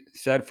lot to be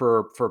said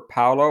for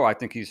Paolo. I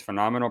think he's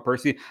phenomenal.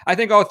 Percy, I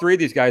think all 3 of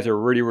these guys are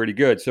really, really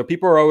good. So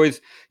people are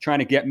always trying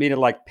to get me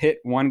to pit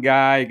one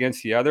guy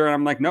against the other. And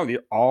I'm like, no,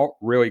 they're all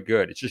really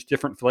good. It's just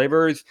different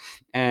flavors.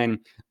 And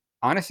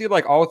honestly,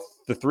 all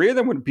the 3 of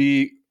them would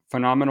be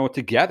phenomenal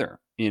together,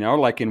 in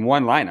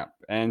one lineup.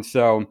 And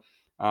so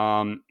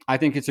I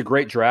think it's a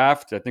great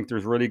draft. I think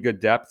there's really good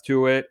depth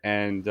to it,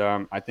 and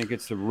I think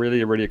it's a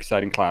really, really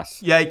exciting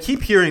class. Yeah, I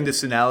keep hearing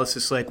this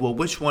analysis like, well,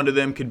 which one of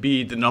them could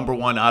be the number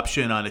one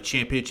option on a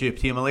championship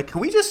team? I'm like,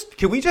 can we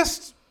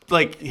just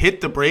like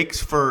hit the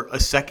brakes for a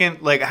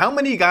second? Like, how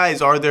many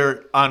guys are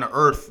there on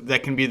earth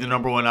that can be the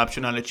number one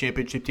option on a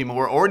championship team? And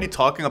we're already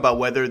talking about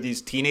whether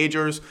these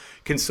teenagers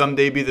can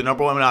someday be the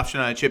number one option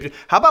on a championship.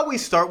 How about we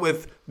start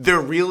with they're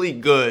really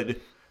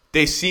good.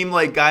 They seem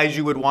like guys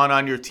you would want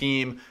on your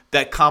team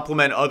that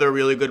complement other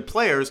really good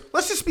players.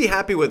 Let's just be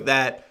happy with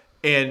that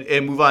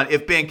and move on.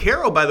 If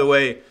Banchero, by the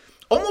way,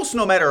 almost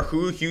no matter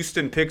who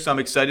Houston picks, I'm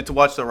excited to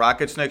watch the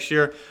Rockets next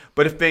year.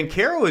 But if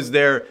Banchero is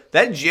there,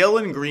 that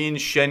Jalen Green,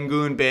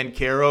 Şengün,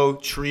 Banchero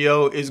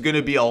trio is going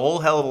to be a whole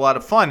hell of a lot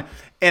of fun.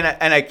 And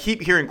I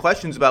keep hearing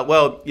questions about,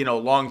 well,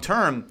 long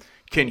term,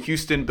 can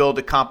Houston build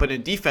a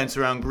competent defense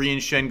around Green,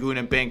 Şengün,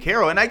 and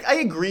Banchero? And I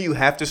agree you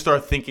have to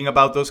start thinking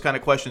about those kind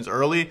of questions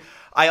early.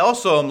 I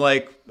also am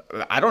like,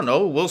 I don't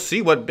know. We'll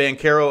see what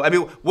Banchero – I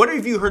mean, what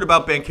have you heard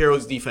about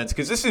Banchero's defense?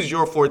 Because this is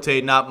your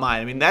forte, not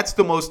mine. I mean, that's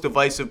the most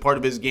divisive part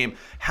of his game.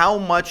 How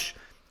much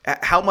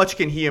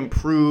can he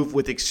improve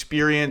with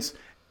experience,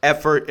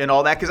 effort, and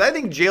all that? Because I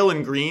think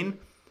Jalen Green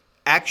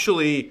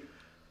actually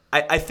 –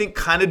 I think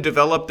kind of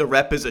developed the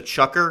rep as a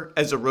chucker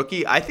as a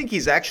rookie. I think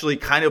he's actually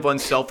kind of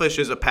unselfish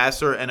as a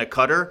passer and a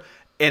cutter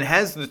and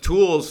has the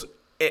tools –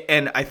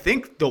 and I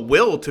think the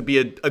will to be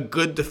a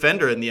good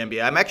defender in the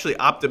NBA. I'm actually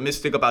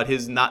optimistic about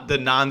the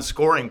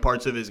non-scoring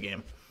parts of his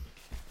game.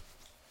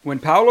 When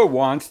Paolo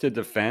wants to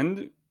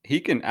defend,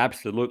 he can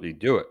absolutely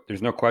do it.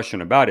 There's no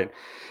question about it.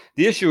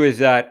 The issue is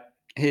that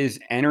his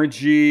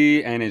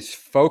energy and his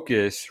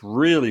focus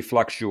really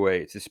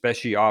fluctuates,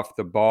 especially off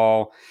the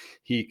ball.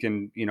 He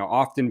can,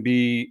 often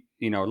be,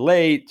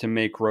 late to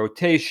make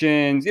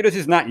rotations. This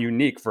is not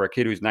unique for a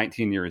kid who's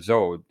 19 years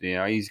old.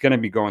 He's going to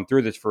be going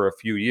through this for a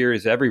few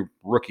years. Every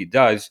rookie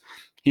does.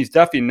 He's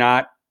definitely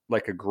not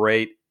like a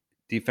great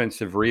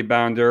defensive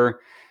rebounder.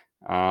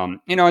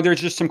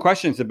 There's just some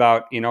questions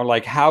about,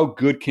 like how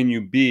good can you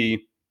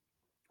be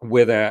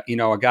with a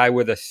guy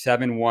with a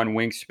 7'1"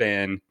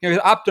 wingspan.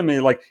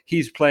 Optimally, like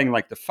he's playing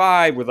like the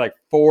 5 with like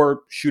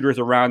 4 shooters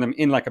around him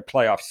in like a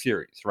playoff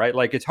series, right?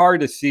 Like it's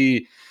hard to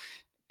see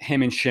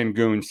him and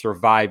Şengün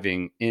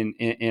surviving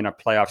in a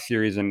playoff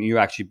series and you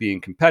actually being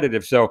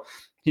competitive. So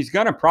he's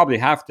going to probably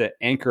have to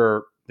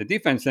anchor the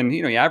defense. And,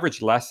 he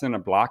averaged less than a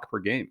block per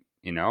game,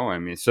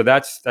 so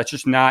that's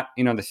just not,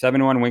 the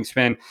 7'1"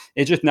 wingspan.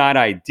 It's just not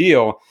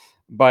ideal.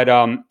 But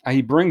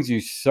he brings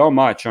you so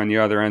much on the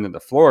other end of the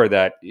floor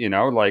that,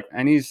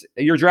 and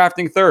you're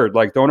drafting third.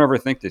 Like, don't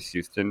overthink this,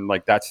 Houston.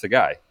 Like, that's the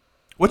guy.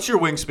 What's your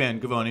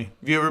wingspan, Givony?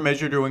 Have you ever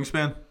measured your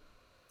wingspan?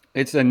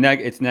 It's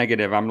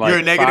negative. I'm like you're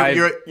a negative.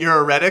 5.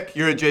 You're a Redick.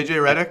 You're a JJ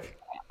Redick.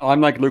 I'm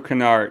like Luke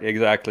Kennard.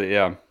 Exactly.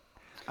 Yeah.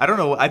 I don't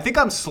know. I think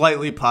I'm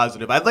slightly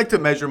positive. I'd like to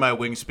measure my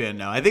wingspan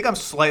now. I think I'm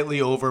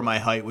slightly over my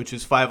height, which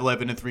is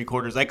 5'11" and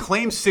 3/4. I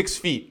claim 6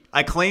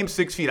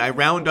 feet. I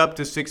round up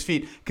to 6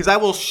 feet because I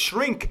will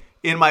shrink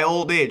in my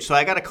old age. So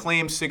I got to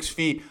claim 6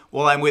 feet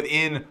while I'm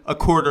within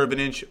 1/4 of an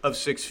inch of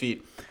 6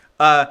 feet.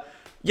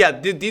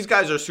 These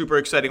guys are super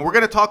exciting. We're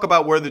going to talk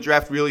about where the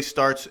draft really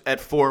starts at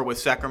 4 with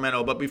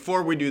Sacramento. But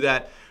before we do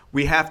that,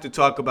 we have to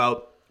talk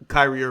about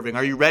Kyrie Irving.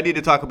 Are you ready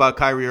to talk about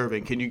Kyrie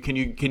Irving? Can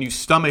you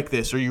stomach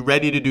this? Are you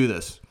ready to do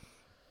this?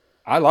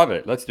 I love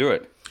it. Let's do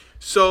it.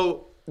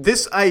 So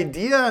this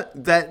idea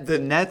that the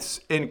Nets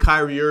and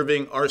Kyrie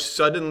Irving are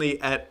suddenly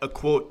at a,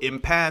 quote,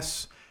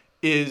 impasse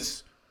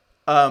is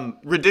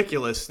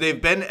ridiculous.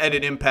 They've been at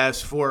an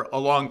impasse for a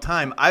long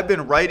time. I've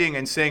been writing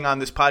and saying on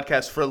this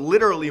podcast for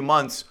literally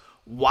months,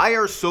 why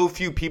are so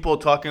few people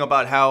talking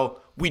about how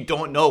we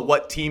don't know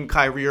what team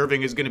Kyrie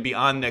Irving is going to be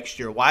on next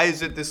year? Why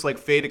is it this like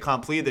fait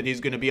accompli that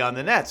he's going to be on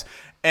the Nets?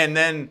 And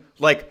then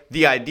like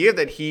the idea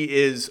that he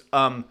is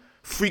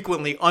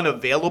frequently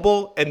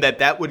unavailable and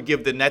that would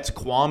give the Nets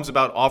qualms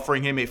about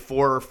offering him a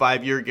 4 or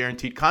 5 year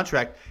guaranteed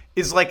contract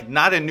is like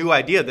not a new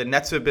idea. The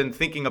Nets have been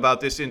thinking about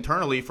this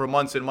internally for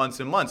months and months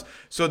and months.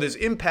 So this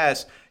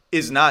impasse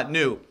is not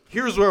new.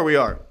 Here's where we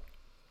are.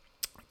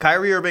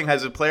 Kyrie Irving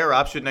has a player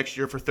option next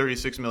year for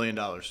 $36 million.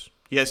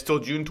 He has till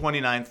June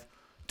 29th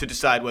to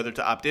decide whether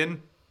to opt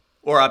in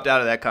or opt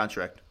out of that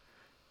contract.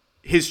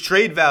 His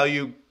trade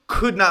value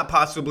could not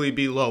possibly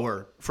be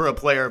lower for a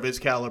player of his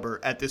caliber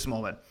at this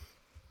moment.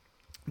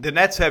 The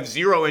Nets have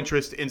zero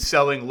interest in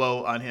selling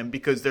low on him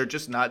because they're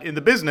just not in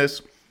the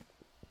business,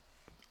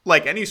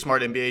 like any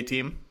smart NBA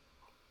team,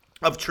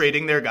 of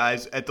trading their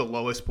guys at the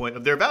lowest point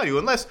of their value,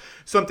 unless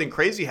something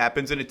crazy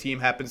happens and a team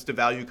happens to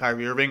value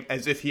Kyrie Irving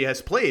as if he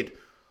has played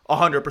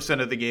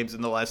 100% of the games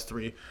in the last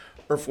 3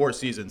 or 4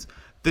 seasons.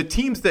 The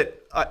teams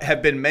that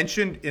have been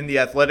mentioned in the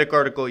Athletic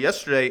article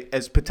yesterday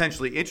as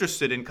potentially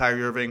interested in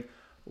Kyrie Irving,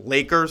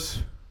 Lakers,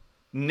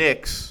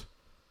 Knicks,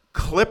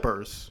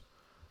 Clippers.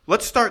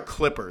 Let's start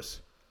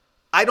Clippers.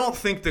 I don't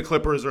think the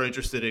Clippers are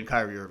interested in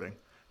Kyrie Irving.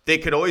 They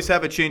could always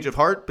have a change of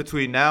heart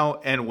between now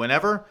and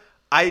whenever.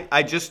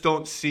 I just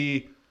don't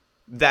see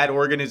that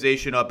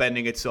organization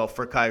upending itself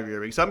for Kyrie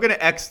Irving. So I'm going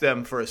to X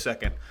them for a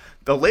second.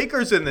 The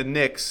Lakers and the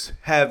Knicks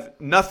have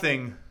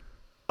nothing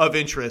of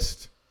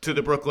interest to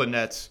the Brooklyn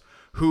Nets,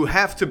 who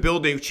have to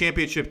build a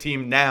championship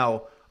team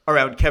now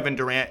around Kevin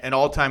Durant, an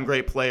all-time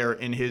great player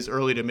in his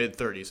early to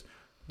mid-30s.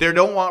 They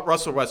don't want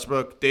Russell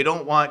Westbrook. They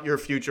don't want your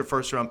future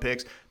first-round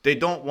picks. They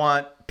don't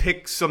want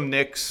pick some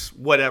Knicks,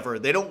 whatever.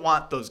 They don't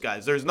want those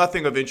guys. There's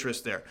nothing of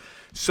interest there.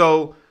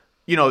 So,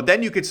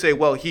 then you could say,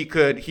 well, he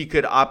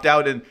could opt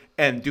out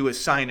and do a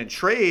sign and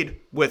trade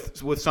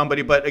with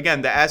somebody. But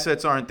again, the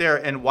assets aren't there.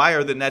 And why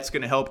are the Nets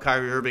going to help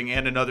Kyrie Irving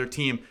and another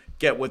team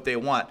get what they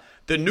want?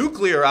 The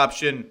nuclear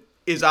option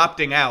is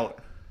opting out.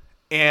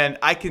 And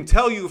I can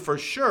tell you for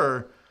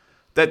sure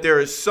that there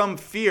is some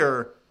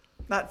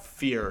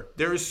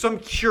there is some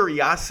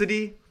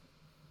curiosity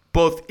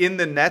both in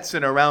the Nets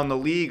and around the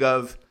league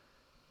of,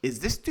 is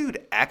this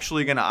dude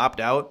actually going to opt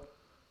out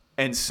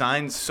and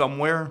sign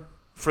somewhere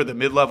for the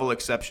mid-level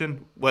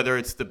exception, whether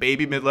it's the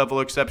baby mid-level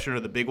exception or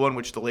the big one,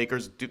 which the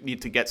Lakers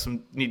need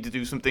to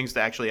do some things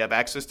to actually have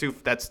access to.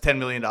 That's $10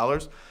 million.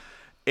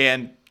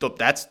 And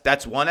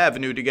that's one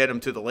avenue to get him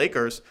to the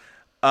Lakers.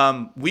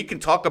 We can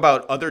talk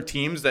about other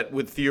teams that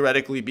would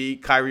theoretically be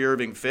Kyrie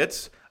Irving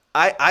fits.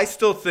 I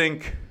still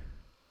think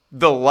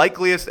the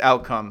likeliest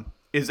outcome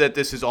is that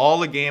this is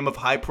all a game of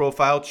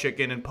high-profile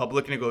chicken and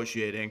public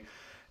negotiating,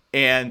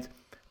 and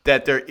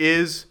that there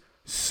is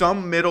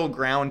some middle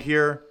ground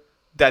here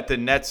that the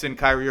Nets and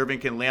Kyrie Irving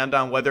can land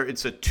on, whether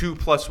it's a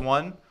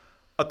 2+1.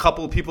 A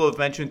couple of people have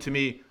mentioned to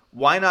me,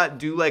 why not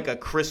do like a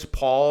Chris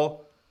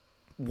Paul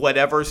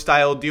whatever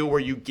style deal where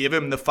you give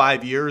him the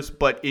 5 years,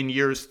 but in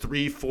years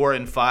 3, 4,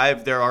 and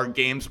 5, there are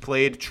games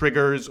played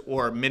triggers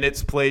or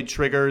minutes played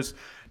triggers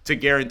to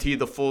guarantee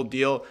the full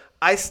deal.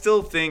 I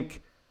still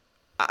think,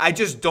 I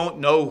just don't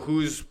know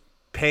who's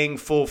paying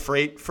full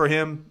freight for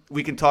him.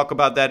 We can talk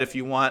about that if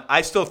you want.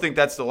 I still think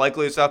that's the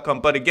likeliest outcome.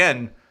 But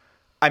again,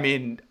 I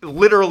mean,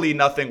 literally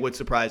nothing would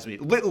surprise me.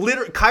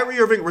 Kyrie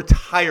Irving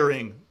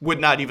retiring would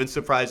not even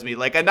surprise me.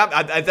 Like,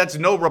 that's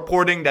no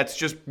reporting. That's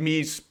just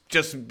me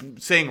just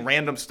saying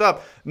random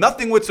stuff.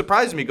 Nothing would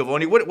surprise me,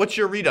 Givony. What's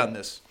your read on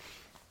this?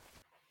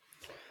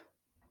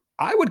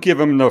 I would give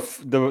him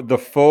the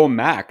full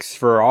max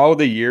for all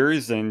the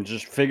years and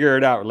just figure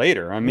it out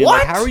later. I mean,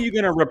 like, how are you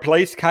going to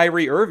replace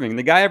Kyrie Irving?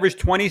 The guy averaged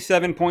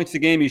 27 points a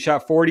game. He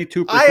shot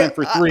 42%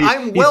 for three.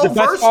 He's the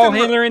best ball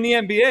handler in the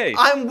NBA.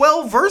 I'm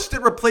well versed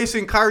at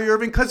replacing Kyrie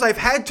Irving because I've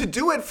had to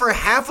do it for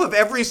half of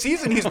every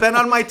season he's been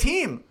on my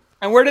team.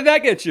 And where did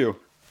that get you?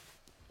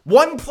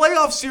 One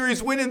playoff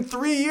series win in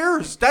 3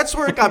 years. That's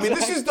where it got me.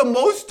 This is the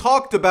most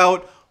talked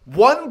about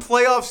one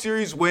playoff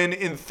series win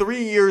in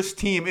 3 years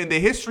team in the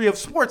history of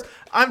sports.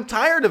 I'm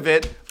tired of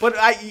it, but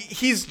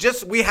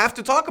we have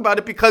to talk about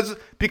it because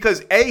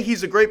A,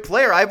 he's a great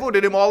player. I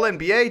voted him all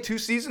NBA 2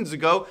 seasons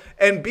ago.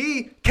 And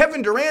B,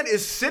 Kevin Durant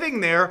is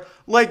sitting there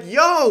like,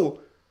 yo,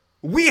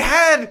 we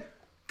had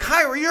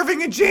Kyrie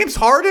Irving and James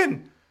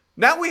Harden.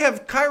 Now we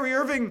have Kyrie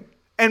Irving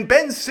and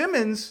Ben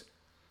Simmons.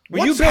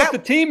 Well, you built the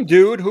team,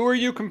 dude. Who are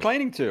you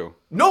complaining to?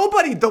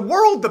 Nobody. The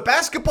world, the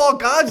basketball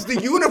gods,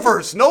 the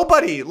universe.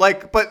 Nobody.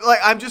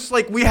 I'm just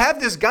like, we have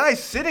this guy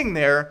sitting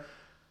there,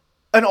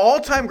 an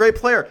all-time great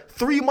player.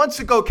 3 months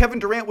ago, Kevin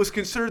Durant was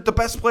considered the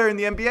best player in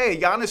the NBA.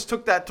 Giannis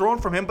took that throne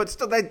from him, but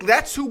still,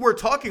 that's who we're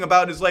talking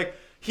about. Is like,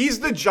 he's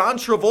the John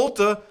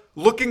Travolta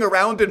looking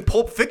around in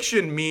Pulp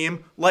Fiction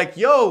meme. Like,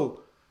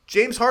 yo,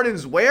 James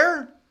Harden's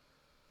where?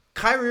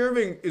 Kyrie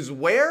Irving is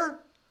where?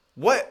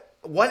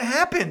 What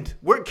happened?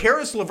 Where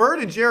Karis LeVert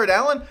and Jared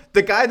Allen,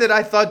 the guy that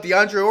I thought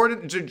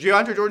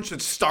DeAndre Jordan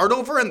should start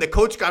over and the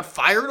coach got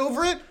fired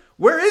over it?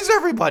 Where is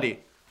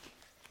everybody?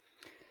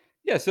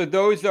 Yeah, so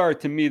those are,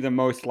 to me, the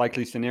most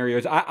likely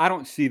scenarios. I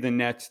don't see the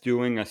Nets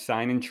doing a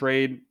sign and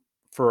trade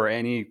for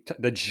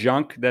the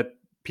junk that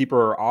people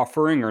are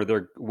offering or they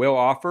will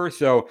offer.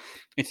 So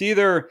it's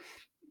either,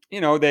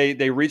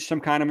 they reach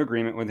some kind of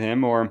agreement with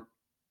him, or,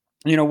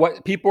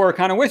 what people are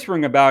kind of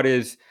whispering about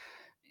is,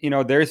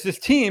 there's this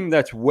team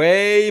that's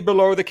way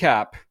below the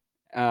cap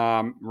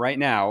right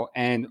now.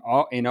 And,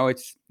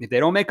 it's if they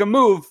don't make a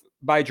move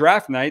by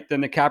draft night,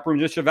 then the cap room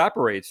just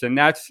evaporates. And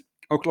that's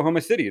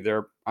Oklahoma City.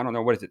 They're, I don't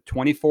know, what is it,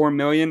 24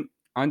 million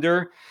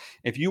under?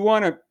 If you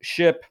want to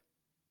ship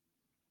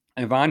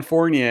Evan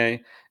Fournier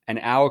and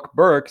Alec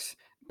Burks,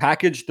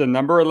 package the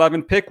number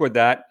 11 pick with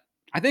that,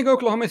 I think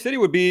Oklahoma City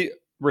would be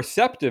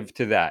receptive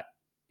to that.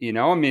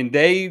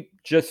 They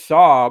just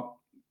saw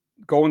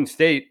Golden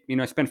State,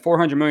 spend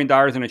 $400 million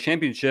in a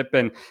championship.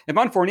 And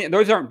Evan Fournier,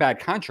 those aren't bad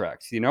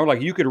contracts,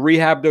 like you could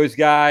rehab those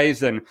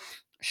guys and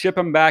ship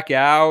them back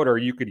out, or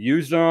you could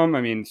use them.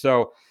 I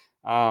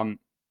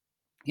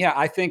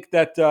think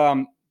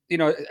that,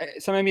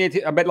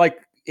 but like,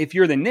 if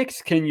you're the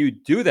Knicks, can you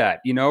do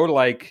that?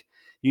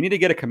 You need to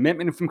get a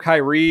commitment from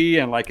Kyrie,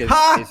 and like, is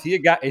he a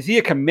guy? Is he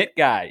a commit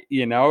guy?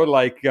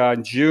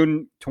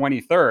 June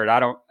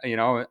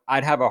 23rd.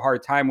 I'd have a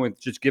hard time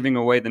with just giving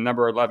away the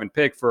number 11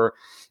 pick for,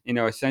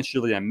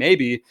 essentially a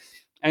maybe.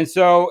 And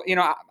so,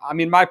 I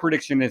mean, my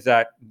prediction is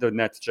that the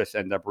Nets just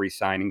end up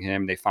re-signing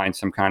him. They find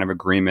some kind of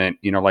agreement,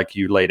 like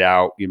you laid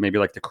out, maybe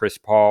like the Chris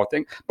Paul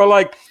thing. But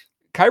like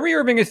Kyrie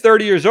Irving is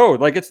 30 years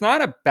old. Like, it's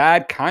not a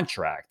bad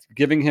contract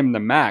giving him the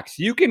max.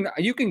 You can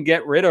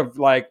get rid of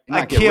I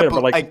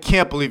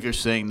can't believe you're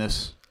saying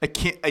this.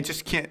 I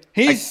just can't.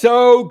 He's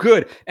so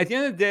good. At the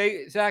end of the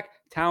day, Zach,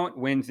 talent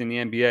wins in the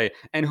NBA.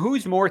 And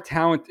who's more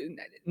talented?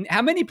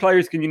 How many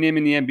players can you name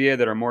in the NBA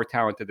that are more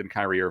talented than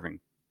Kyrie Irving?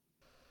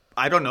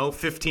 I don't know,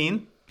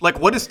 15? Like,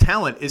 what is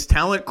talent? Is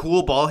talent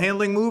cool ball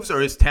handling moves,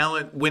 or is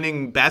talent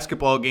winning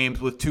basketball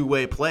games with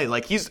two-way play?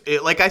 Like,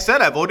 like I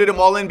said, I voted him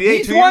all NBA 2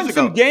 years ago. He's won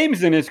some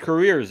games in his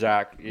career,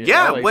 Zach.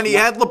 When he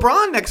had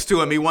LeBron next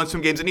to him, he won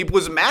some games, and he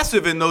was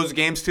massive in those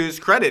games to his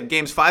credit.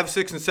 Games 5,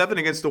 6, and 7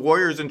 against the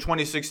Warriors in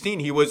 2016,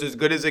 he was as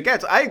good as it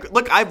gets. I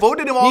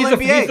voted him all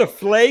NBA.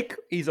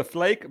 He's a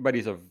flake, but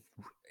he's a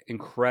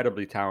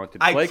incredibly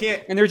talented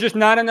flake. And there's just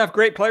not enough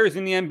great players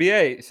in the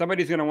NBA.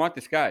 Somebody's going to want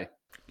this guy.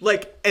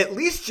 Like, at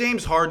least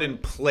James Harden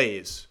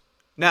plays.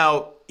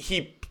 Now,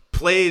 he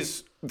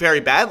plays very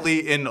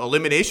badly in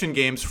elimination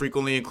games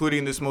frequently,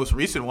 including this most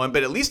recent one,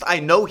 but at least I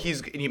know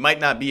he might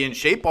not be in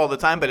shape all the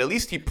time, but at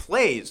least he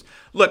plays.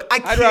 Look,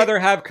 I'd rather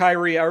have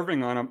Kyrie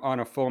Irving on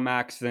a full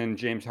max than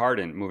James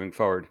Harden moving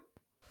forward.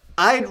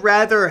 I'd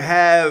rather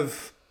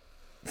have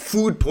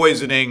food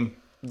poisoning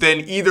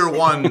than either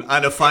one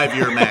on a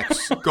 5-year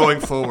max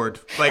going forward.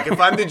 Like, if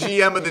I'm the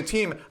GM of the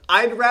team,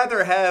 I'd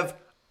rather have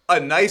a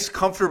nice,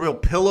 comfortable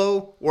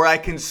pillow where I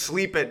can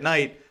sleep at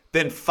night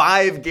than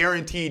 5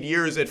 guaranteed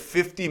years at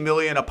 $50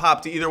 million a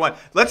pop to either one.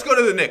 Let's go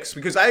to the Knicks,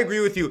 because I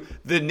agree with you.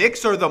 The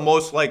Knicks are the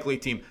most likely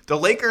team. The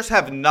Lakers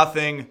have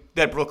nothing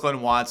that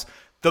Brooklyn wants.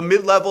 The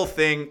mid-level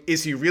thing,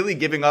 is he really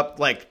giving up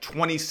like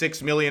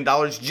 $26 million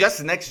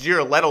just next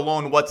year, let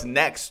alone what's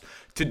next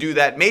to do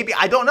that? Maybe.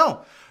 I don't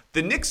know.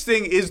 The Knicks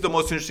thing is the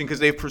most interesting because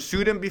they've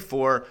pursued him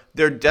before.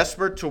 They're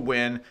desperate to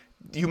win.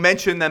 You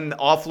mentioned them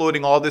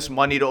offloading all this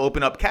money to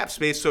open up cap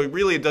space. So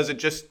really, does it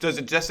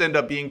just end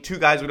up being 2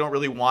 guys we don't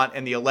really want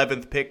and the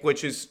 11th pick,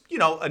 which is,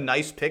 a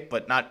nice pick,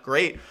 but not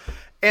great.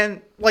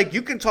 And like,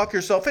 you can talk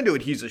yourself into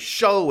it. He's a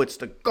show. It's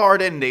the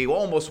Garden. They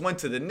almost went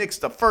to the Knicks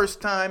the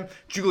first time.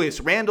 Julius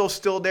Randle's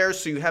still there.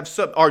 So you have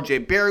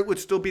RJ Barrett would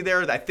still be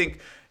there. I think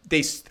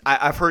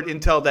I've heard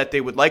intel that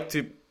they would like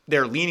to,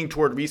 they're leaning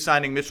toward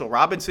re-signing Mitchell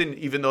Robinson,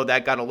 even though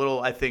that got a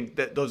little, I think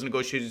that those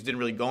negotiations didn't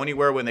really go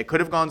anywhere when they could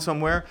have gone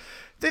somewhere.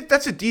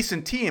 That's a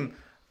decent team.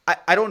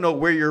 I don't know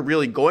where you're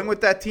really going with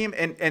that team.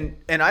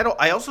 And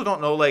I also don't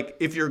know, like,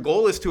 if your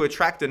goal is to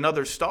attract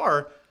another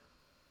star,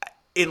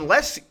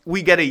 unless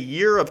we get a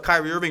year of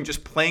Kyrie Irving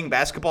just playing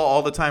basketball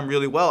all the time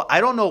really well, I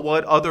don't know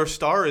what other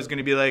star is going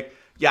to be like,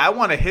 yeah, I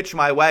want to hitch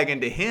my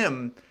wagon to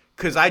him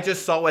because I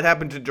just saw what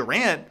happened to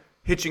Durant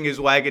hitching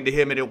his wagon to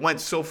him, and it went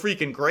so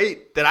freaking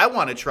great that I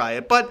want to try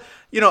it. But,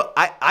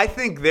 I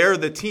think they're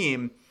the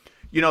team.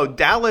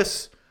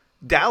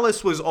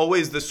 Dallas was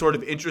always the sort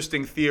of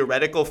interesting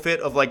theoretical fit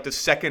of like the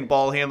second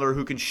ball handler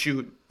who can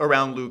shoot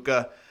around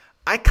Luka.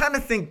 I kind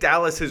of think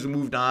Dallas has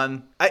moved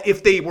on.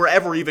 If they were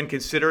ever even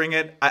considering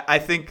it, I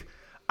think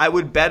I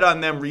would bet on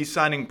them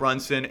re-signing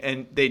Brunson,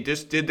 and they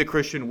just did the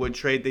Christian Wood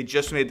trade. They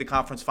just made the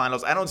conference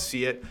finals. I don't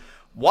see it.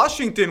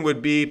 Washington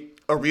would be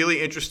a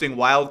really interesting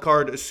wild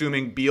card,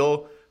 assuming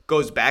Beal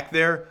goes back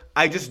there.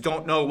 I just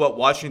don't know what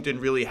Washington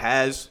really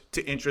has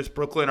to interest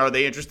Brooklyn. Are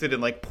they interested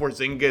in like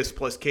Porzingis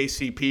plus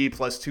KCP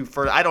plus 2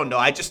 first? I don't know.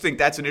 I just think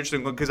that's an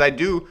interesting one because I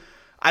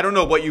don't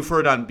know what you've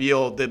heard on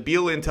Beal. The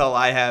Beal intel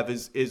I have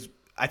is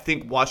I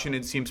think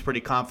Washington seems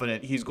pretty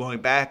confident he's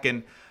going back,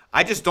 and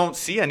I just don't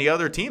see any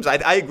other teams.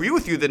 I agree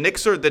with you. The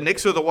Knicks are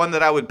the one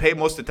that I would pay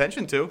most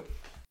attention to.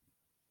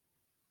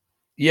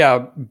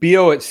 Yeah,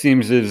 Beal, it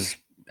seems,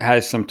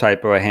 has some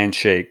type of a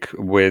handshake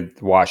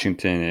with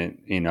Washington,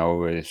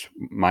 is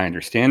my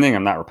understanding.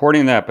 I'm not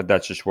reporting that, but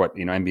that's just what,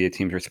 NBA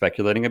teams are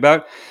speculating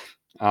about.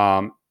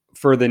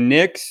 For the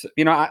Knicks,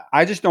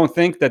 I just don't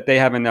think that they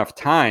have enough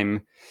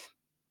time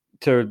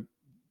to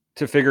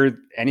figure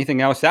anything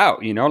else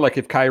out. Like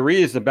if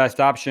Kyrie is the best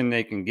option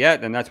they can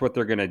get, then that's what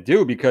they're going to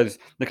do because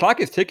the clock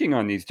is ticking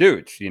on these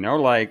dudes,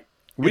 like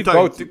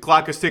the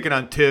clock is ticking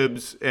on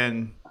Tibbs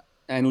and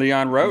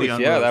Leon Rose. Rose.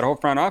 That whole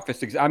front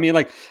office. I mean,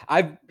 like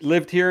I've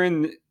lived here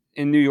in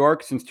New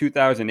York since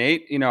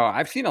 2008.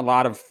 I've seen a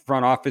lot of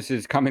front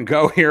offices come and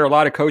go here, a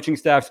lot of coaching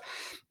staffs.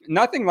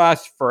 Nothing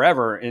lasts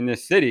forever in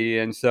this city.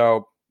 And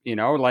so,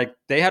 like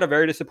they had a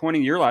very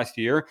disappointing year last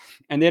year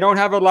and they don't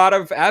have a lot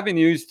of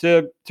avenues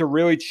to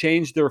really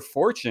change their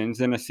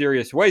fortunes in a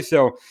serious way.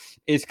 So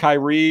is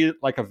Kyrie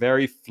like a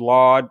very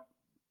flawed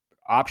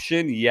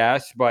option?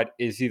 Yes. But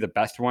is he the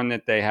best one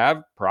that they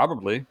have?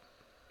 Probably.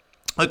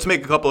 Let's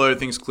make a couple other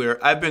things clear.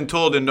 I've been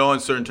told in no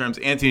uncertain terms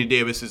Anthony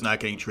Davis is not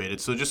getting traded.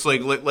 So just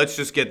like let's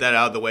just get that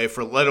out of the way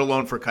let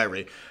alone for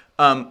Kyrie.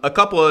 A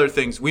couple other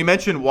things. We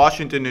mentioned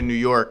Washington and New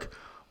York.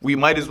 We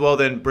might as well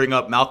then bring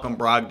up Malcolm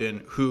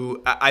Brogdon,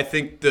 who I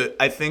think the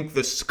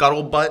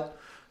scuttlebutt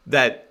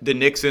that the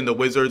Knicks and the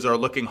Wizards are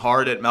looking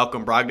hard at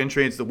Malcolm Brogdon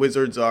trades. The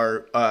Wizards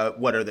are,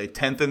 what are they,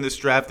 10th in this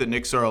draft? The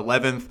Knicks are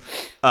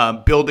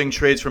 11th. Building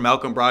trades for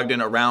Malcolm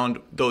Brogdon around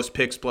those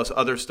picks plus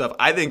other stuff.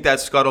 I think that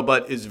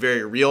scuttlebutt is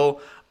very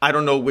real. I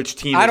don't know which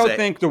team. I don't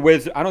think the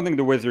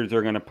Wizards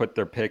are going to put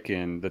their pick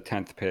in the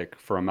 10th pick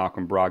for a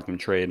Malcolm Brogdon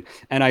trade,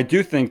 and I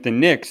do think the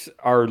Knicks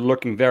are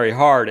looking very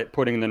hard at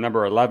putting the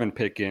number 11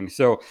 pick in.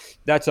 So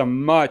that's a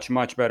much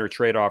better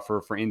trade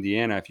offer for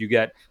Indiana. If you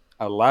get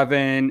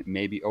 11,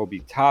 maybe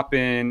Obi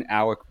Toppin,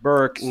 Alec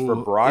Burks for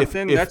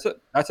Brogdon,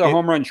 that's a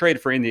home run trade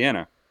for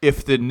Indiana.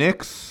 If the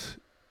Knicks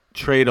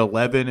trade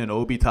 11 and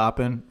Obi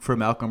Toppin for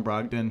Malcolm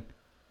Brogdon,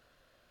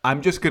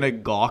 I'm just going to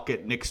gawk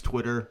at Knicks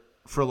Twitter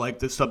for like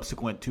the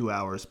subsequent 2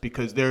 hours,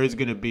 because there is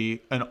going to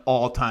be an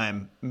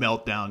all-time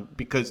meltdown,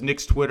 because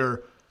Knicks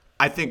Twitter,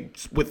 I think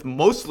with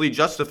mostly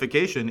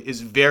justification, is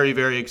very,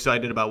 very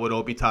excited about what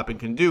Obi Toppin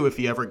can do if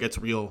he ever gets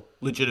real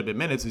legitimate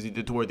minutes, as he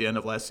did toward the end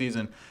of last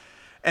season.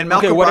 And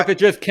Malcolm what if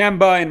it's just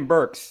Kemba and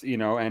Burks,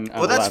 and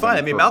well, that's fine.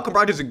 I mean, Malcolm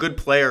Brogdon is a good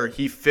player.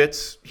 He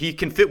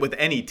can fit with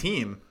any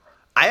team.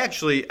 I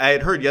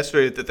had heard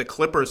yesterday that the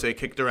Clippers had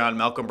kicked around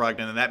Malcolm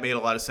Brogdon, and that made a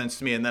lot of sense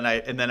to me. And then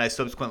I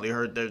subsequently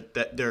heard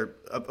that they're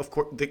of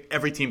course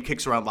every team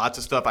kicks around lots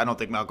of stuff. I don't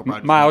think Malcolm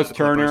Brogdon. Miles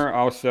Turner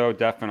also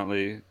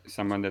definitely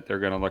someone that they're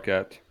going to look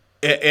at.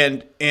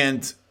 And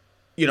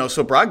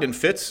so Brogdon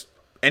fits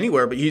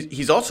anywhere, but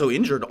he's also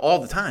injured all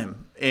the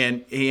time,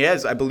 and he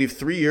has, I believe,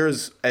 3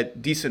 years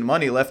at decent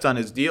money left on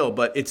his deal.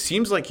 But it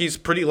seems like he's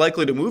pretty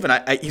likely to move,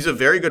 and he's a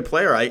very good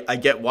player. I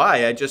get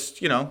why. I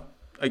just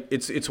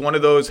It's one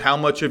of those, how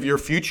much of your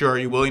future are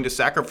you willing to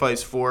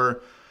sacrifice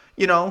for,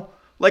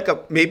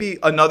 like maybe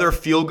another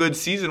feel-good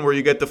season where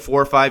you get the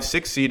 4, 5,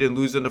 6 seed and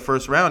lose in the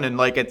first round. And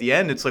like at the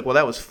end, it's like, well,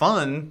 that was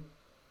fun.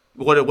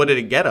 What did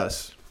it get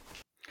us?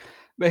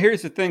 But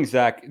here's the thing,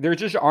 Zach. There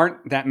just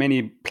aren't that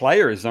many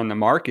players on the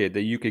market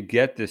that you could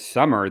get this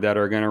summer that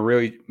are going to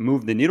really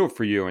move the needle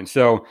for you. And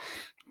so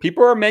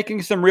people are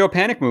making some real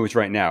panic moves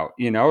right now.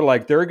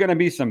 Like there are going to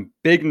be some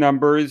big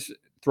numbers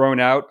thrown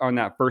out on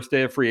that first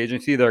day of free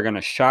agency. They're going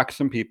to shock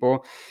some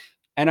people.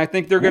 And I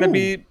think there are going to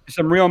be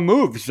some real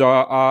moves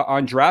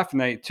on draft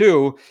night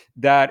too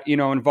that,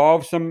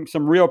 involve some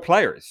real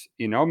players.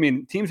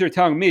 Teams are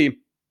telling me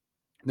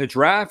the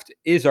draft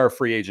is our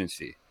free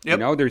agency.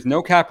 Yep. There's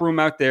no cap room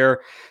out there.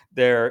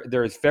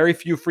 There's very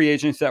few free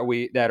agents that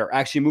are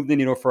actually moving the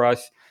needle for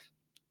us.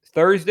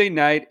 Thursday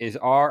night is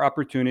our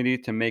opportunity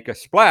to make a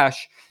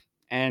splash.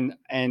 And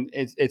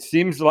it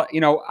seems like,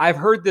 I've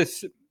heard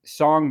this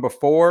song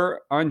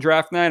before on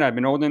draft night. I've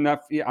been old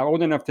enough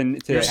to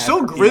You're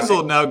so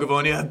grizzled now,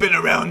 Givony. I've been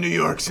around New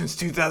York since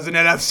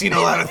 2008. I've seen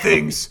a lot of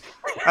things.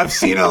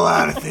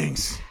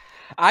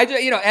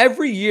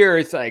 Every year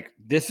it's like,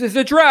 this is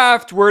a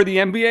draft where the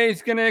NBA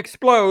is going to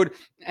explode.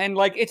 And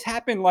like, it's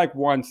happened like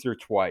once or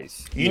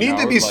twice. You need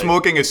to be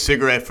smoking a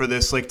cigarette for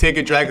this. Like, take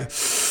a drag. I've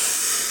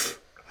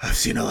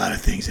seen a lot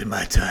of things in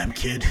my time,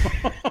 kid.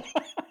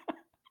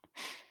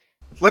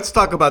 Let's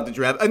talk about the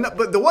draft.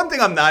 But the one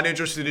thing I'm not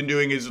interested in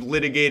doing is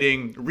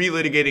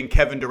relitigating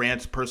Kevin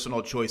Durant's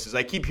personal choices.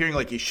 I keep hearing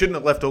like he shouldn't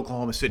have left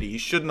Oklahoma City. He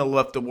shouldn't have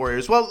left the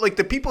Warriors. Well, like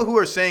the people who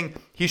are saying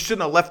he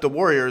shouldn't have left the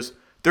Warriors,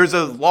 there's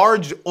a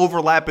large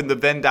overlap in the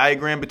Venn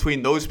diagram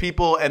between those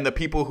people and the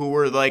people who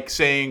were like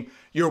saying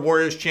your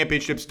Warriors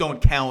championships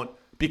don't count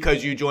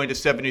because you joined a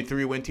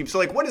 73-win team. So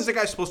like, what is the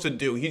guy supposed to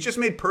do? He's just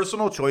made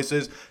personal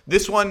choices.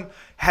 This one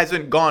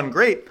hasn't gone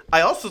great.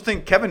 I also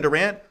think Kevin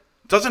Durant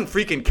doesn't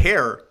freaking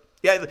care.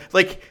 Yeah,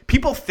 like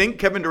people think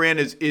Kevin Durant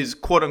is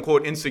quote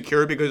unquote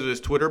insecure because of his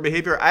Twitter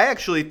behavior. I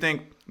actually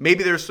think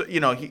maybe there's,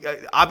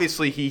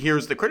 obviously he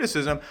hears the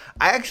criticism.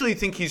 I actually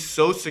think he's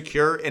so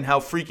secure in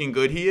how freaking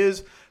good he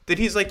is that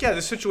he's like, yeah,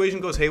 the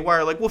situation goes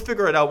haywire. Like we'll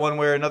figure it out one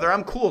way or another.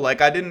 I'm cool.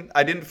 Like I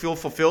didn't feel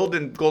fulfilled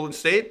in Golden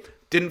State.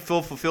 Didn't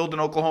feel fulfilled in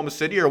Oklahoma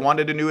City or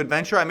wanted a new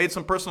adventure. I made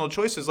some personal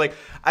choices. Like,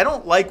 I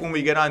don't like when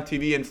we get on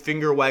TV and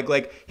finger wag.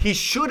 Like, he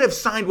should have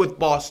signed with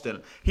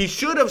Boston. He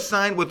should have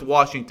signed with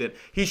Washington.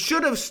 He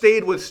should have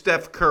stayed with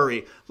Steph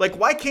Curry. Like,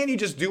 why can't he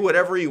just do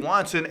whatever he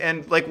wants?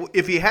 And like,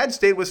 if he had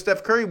stayed with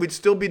Steph Curry, we'd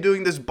still be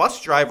doing this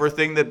bus driver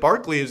thing that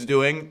Barkley is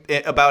doing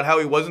about how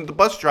he wasn't the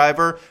bus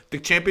driver. The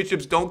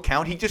championships don't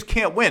count. He just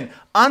can't win.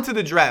 On to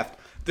the draft.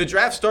 The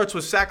draft starts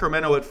with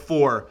Sacramento at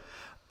 4.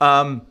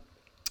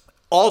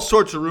 All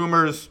sorts of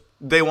rumors.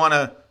 They want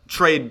to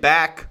trade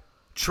back,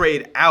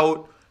 trade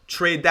out,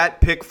 trade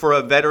that pick for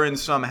a veteran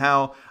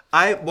somehow.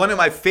 One of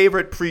my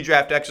favorite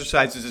pre-draft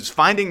exercises is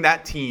finding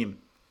that team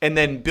and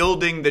then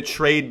building the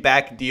trade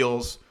back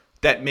deals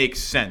that make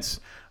sense.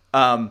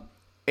 And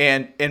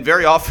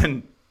very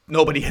often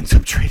nobody ends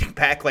up trading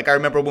back. Like I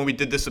remember when we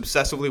did this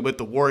obsessively with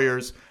the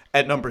Warriors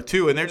at number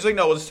 2, and they're just like,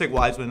 no, we'll just take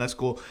Wiseman. That's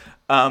cool.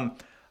 I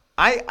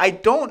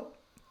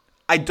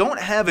don't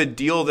have a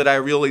deal that I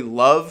really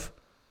love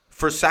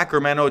for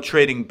Sacramento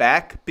trading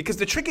back, because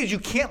the trick is you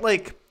can't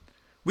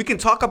we can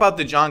talk about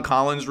the John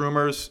Collins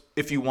rumors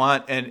if you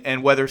want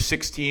and whether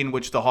 16,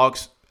 which the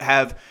Hawks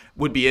have,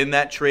 would be in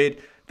that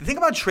trade. The thing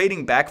about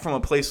trading back from a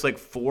place like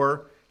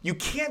 4, you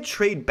can't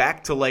trade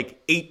back to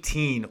like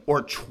 18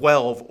 or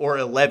 12 or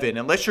 11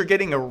 unless you're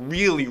getting a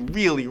really,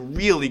 really,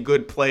 really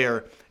good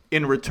player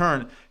in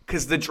return.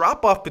 Because the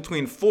drop off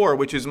between 4,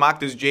 which is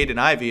mocked as Jaden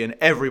Ivey, and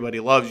everybody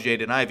loves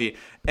Jaden Ivey,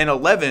 and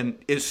 11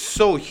 is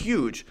so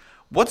huge.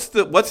 What's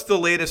the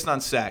latest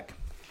on Sack?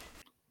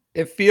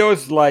 It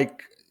feels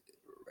like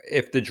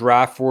if the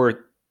draft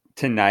were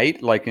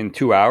tonight, like in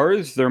 2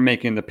 hours, they're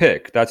making the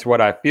pick. That's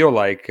what I feel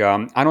like.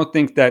 I don't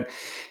think that,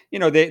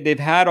 they've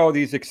had all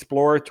these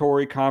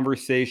exploratory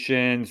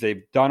conversations.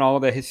 They've done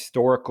all the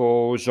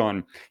historicals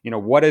on,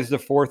 what does the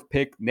 4th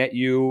pick net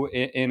you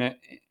in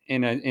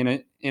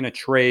a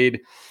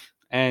trade,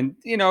 and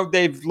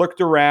they've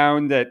looked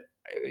around at,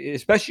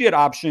 especially at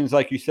options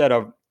like you said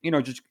of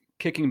just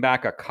kicking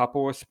back a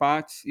couple of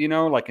spots,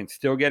 like and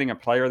still getting a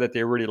player that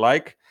they really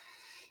like.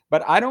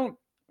 But I don't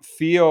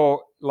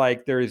feel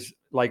like there's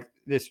like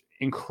this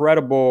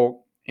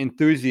incredible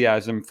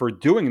enthusiasm for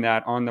doing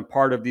that on the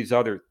part of these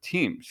other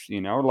teams.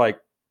 Like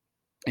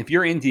if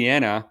you're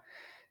Indiana,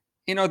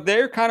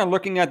 they're kind of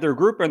looking at their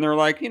group and they're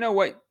like,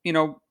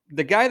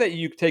 the guy that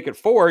you take at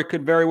 4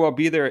 could very well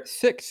be there at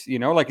 6,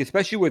 like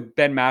especially with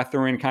Ben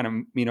Mathurin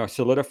kind of,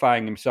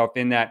 solidifying himself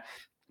in that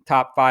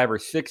top 5 or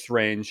 6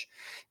 range.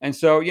 And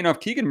so, if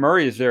Keegan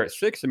Murray is there at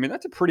 6, I mean,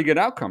 that's a pretty good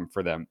outcome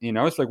for them.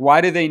 It's like,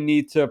 why do they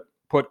need to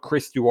put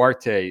Chris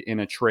Duarte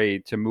in a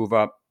trade to move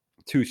up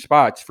 2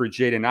 spots for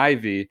Jaden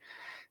Ivey?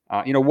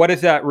 What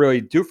does that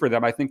really do for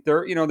them? I think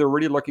they're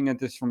really looking at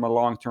this from a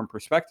long-term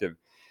perspective.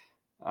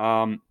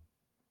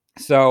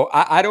 So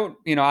I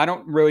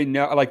don't really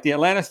know. Like the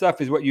Atlanta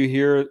stuff is what you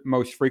hear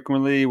most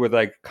frequently with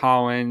like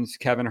Collins,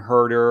 Kevin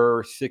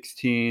Huerter,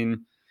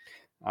 16.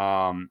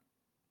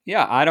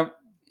 I don't,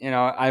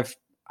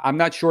 I'm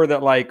not sure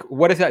that like,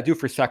 what does that do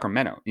for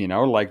Sacramento?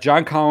 Like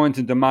John Collins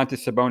and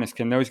Domantas Sabonis,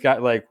 can those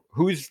guys like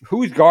who's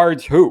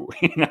guards who,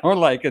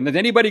 like, and does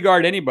anybody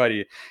guard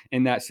anybody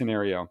in that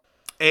scenario?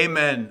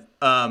 Amen.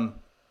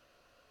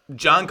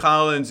 John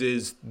Collins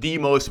is the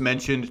most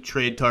mentioned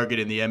trade target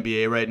in the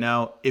NBA right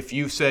now. If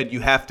you said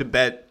you have to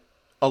bet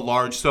a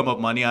large sum of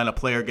money on a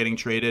player getting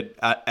traded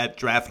at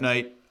draft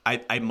night,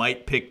 I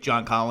might pick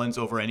John Collins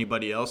over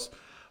anybody else.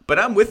 But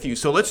I'm with you.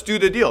 So let's do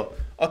the deal.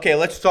 Okay,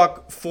 let's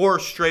talk 4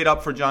 straight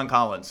up for John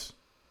Collins.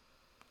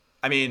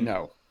 I mean,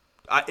 no.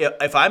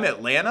 If I'm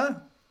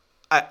Atlanta,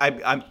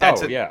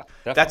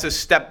 that's a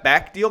step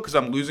back deal because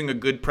I'm losing a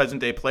good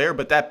present day player.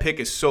 But that pick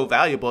is so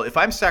valuable. If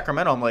I'm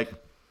Sacramento, I'm like,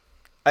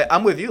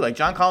 I'm with you. Like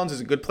John Collins is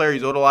a good player.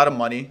 He's owed a lot of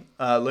money.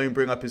 Let me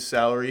bring up his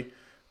salary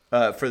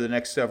for the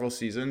next several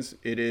seasons.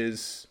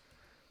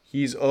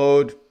 He's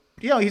owed.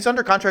 He's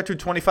under contract through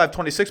 25,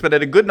 26, but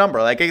at a good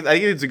number. Like I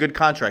think it's a good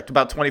contract,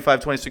 about 25,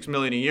 26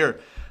 million a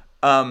year.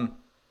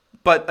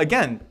 But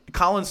again,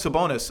 Collins,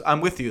 Sabonis,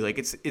 I'm with you. Like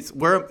it's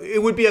where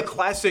it would be a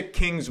classic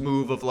Kings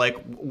move of like,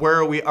 where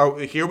are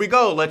we? Here we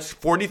go. Let's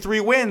 43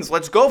 wins.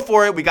 Let's go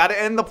for it. We got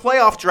to end the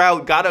playoff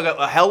drought. Got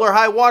a hell or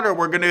high water.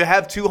 We're going to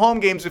have 2 home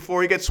games before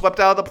we get swept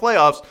out of the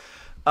playoffs.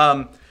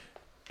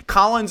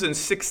 Collins and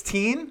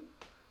 16.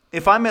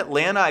 If I'm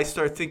Atlanta, I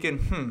start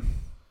thinking,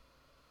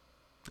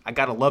 I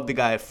got to love the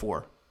guy at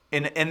 4.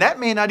 And that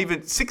may not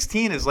even –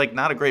 16 is like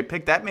not a great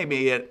pick. That may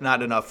be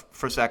not enough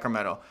for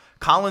Sacramento.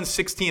 Collins,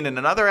 16, and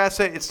another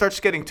asset, it starts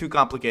getting too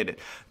complicated.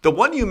 The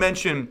one you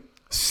mentioned,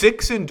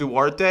 6 in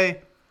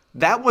Duarte,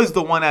 that was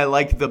the one I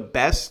liked the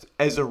best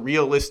as a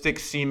realistic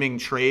seeming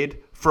trade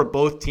for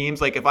both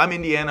teams. Like if I'm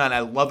Indiana and I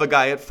love a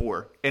guy at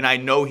 4 and I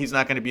know he's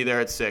not going to be there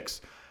at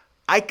 6,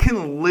 I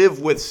can live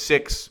with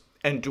 6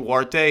 and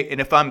Duarte. And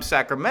if I'm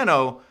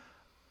Sacramento,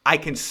 I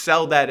can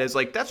sell that as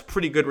like, that's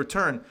pretty good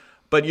return.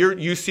 But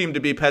you seem to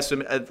be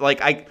pessimistic.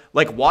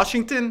 Like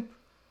Washington,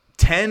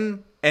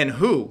 10 and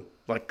who?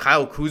 Like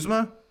Kyle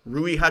Kuzma,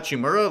 Rui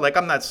Hachimura. Like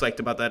I'm not psyched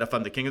about that if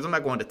I'm the Kings. I'm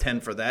not going to 10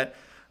 for that.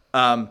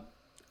 And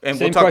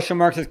same question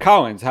marks as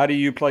Collins. How do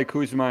you play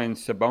Kuzma and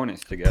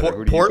Sabonis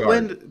together?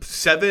 Portland,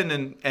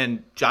 7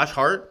 and Josh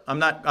Hart. I'm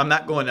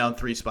not going down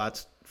 3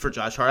 spots for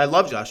Josh Hart. I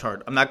love Josh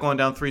Hart. I'm not going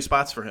down 3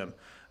 spots for him.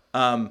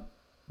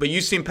 But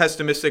you seem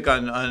pessimistic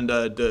on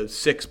the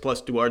 6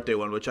 plus Duarte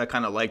one, which I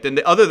kind of liked. And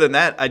other than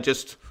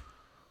that,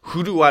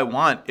 who do I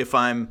want if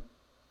I'm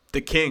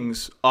the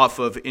Kings off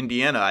of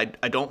Indiana?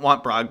 I don't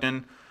want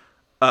Brogdon.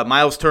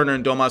 Miles Turner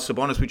and Domas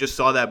Sabonis, we just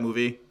saw that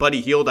movie.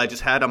 Buddy Hield, I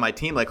just had on my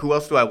team. Like, who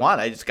else do I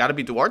want? It's got to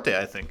be Duarte,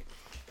 I think.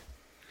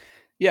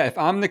 Yeah, if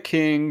I'm the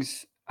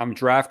Kings, I'm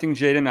drafting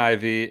Jaden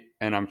Ivey,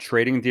 and I'm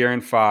trading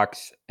De'Aaron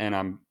Fox, and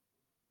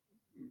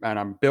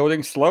I'm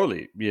building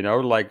slowly,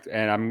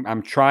 and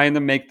I'm trying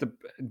to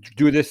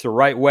do this the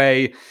right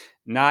way,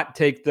 not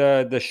take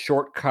the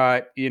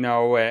shortcut,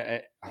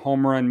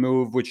 home run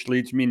move, which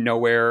leads me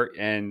nowhere.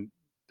 And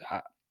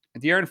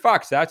De'Aaron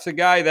Fox, that's a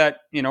guy that,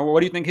 what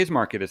do you think his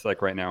market is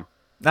like right now?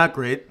 Not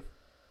great.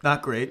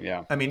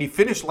 Yeah. I mean, he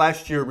finished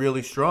last year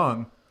really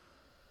strong.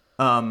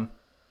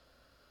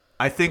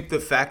 I think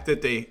the fact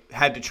that they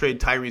had to trade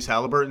Tyrese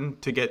Halliburton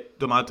to get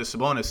Domantas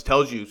Sabonis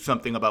tells you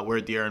something about where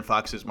De'Aaron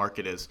Fox's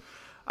market is.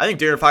 I think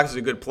De'Aaron Fox is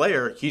a good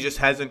player. He just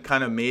hasn't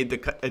kind of made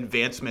the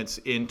advancements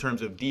in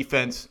terms of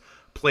defense,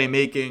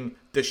 playmaking,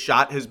 the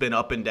shot has been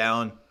up and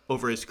down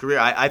over his career.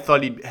 I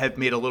thought he'd have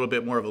made a little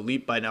bit more of a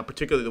leap by now,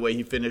 particularly the way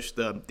he finished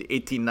the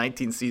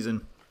 18-19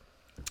 season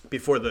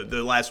before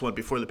the last one,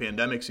 before the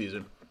pandemic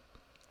season.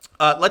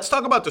 Let's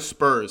talk about the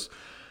Spurs,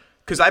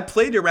 because I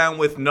played around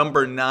with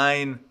number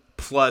 9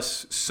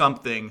 plus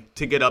something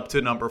to get up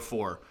to number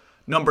 4.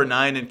 Number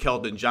 9 and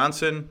Keldon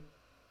Johnson.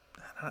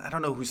 I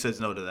don't know who says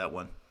no to that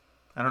one.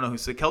 I don't know who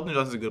said Keldon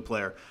Johnson's a good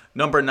player.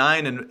 Number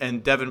 9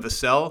 and Devin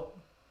Vassell.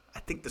 I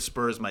think the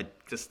Spurs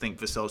might just think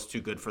Vassell's too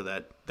good for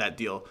that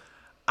deal.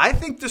 I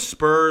think the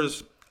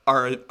Spurs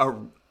are a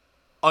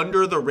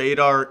under the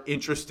radar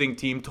interesting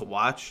team to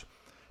watch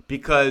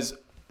because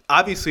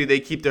obviously they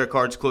keep their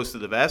cards close to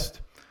the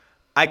vest.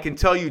 I can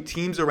tell you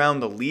teams around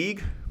the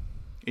league,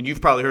 and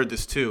you've probably heard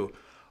this too,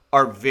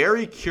 are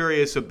very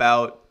curious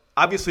about,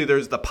 obviously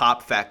there's the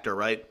Pop factor,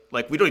 right?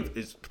 Like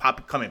is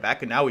Pop coming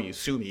back? And now we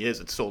assume he is.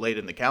 It's so late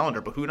in the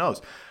calendar, but who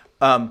knows?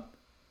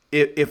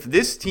 If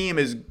this team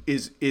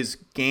is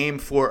game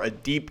for a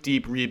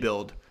deep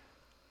rebuild,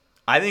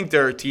 I think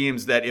there are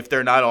teams that, if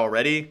they're not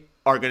already,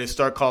 are going to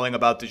start calling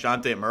about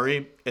DeJounte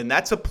Murray. And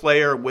that's a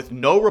player with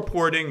no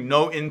reporting,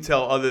 no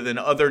intel other than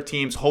other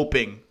teams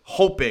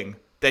hoping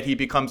that he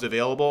becomes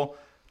available.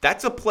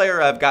 That's a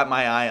player I've got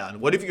my eye on.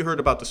 What have you heard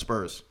about the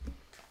Spurs?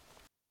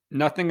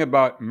 Nothing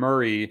about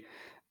Murray.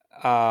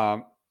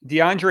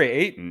 DeAndre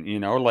Ayton,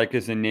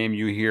 is a name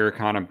you hear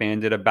kind of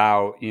bandied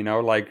about,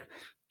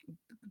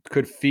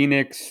 could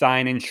Phoenix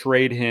sign and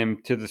trade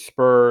him to the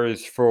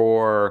Spurs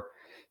for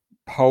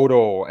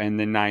Podol and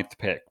the 9th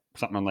pick,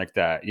 something like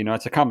that?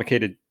 It's a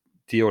complicated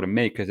deal to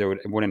make because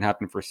it wouldn't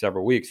happen for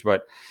several weeks.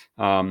 But,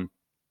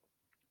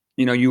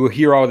 you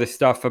hear all this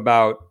stuff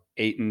about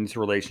Ayton's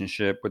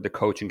relationship with the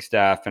coaching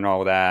staff and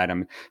all that.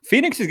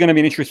 Phoenix is going to be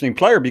an interesting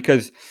player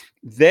because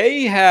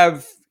they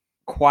have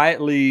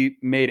quietly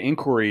made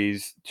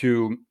inquiries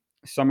to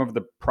some of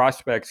the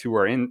prospects who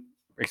are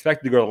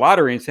expected to go to the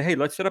lottery and say, hey,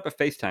 let's set up a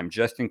FaceTime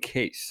just in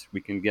case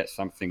we can get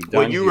something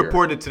done. Well, you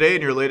reported today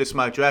in your latest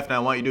mock draft, and I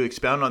want you to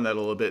expound on that a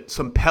little bit.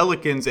 Some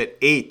Pelicans at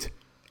 8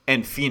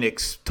 and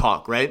Phoenix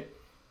talk, right?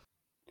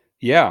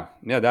 Yeah,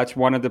 that's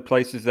one of the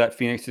places that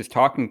Phoenix is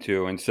talking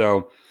to. And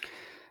so,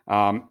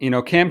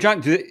 Cam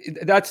Johnson,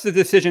 that's the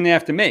decision they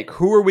have to make.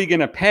 Who are we going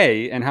to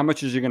pay and how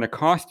much is it going to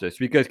cost us?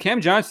 Because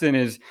Cam Johnson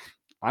is,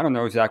 I don't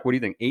know, Zach, what do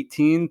you think?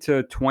 18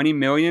 to 20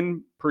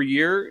 million per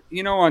year,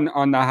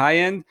 on the high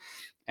end.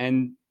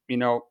 And,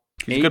 he's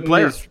a good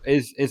player.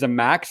 Is a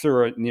max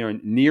or a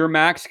near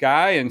max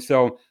guy. And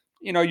so,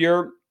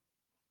 you're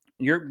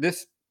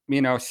this,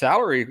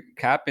 salary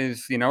cap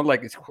is,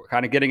 it's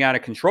kind of getting out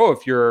of control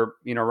if you're,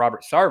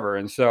 Robert Sarver.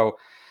 And so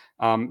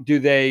do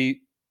they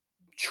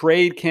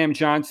trade Cam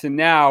Johnson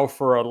now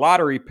for a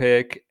lottery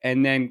pick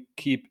and then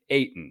keep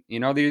Ayton?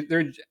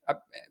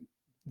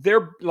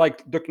 They're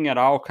like looking at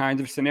all kinds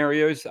of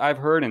scenarios I've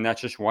heard, and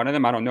that's just one of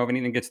them. I don't know if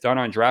anything gets done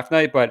on draft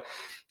night, but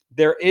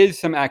there is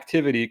some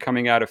activity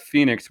coming out of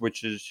Phoenix,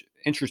 which is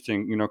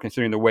interesting,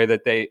 considering the way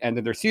that they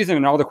ended their season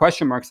and all the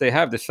question marks they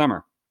have this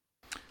summer.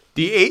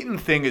 The Ayton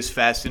thing is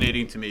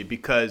fascinating to me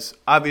because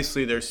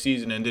obviously their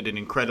season ended in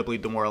incredibly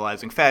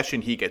demoralizing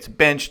fashion. He gets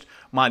benched.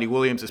 Monty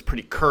Williams is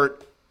pretty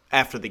curt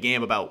after the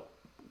game about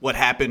what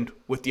happened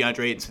with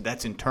DeAndre Ayton, so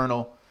that's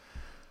internal.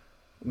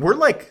 We're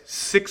like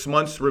 6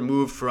 months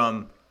removed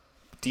from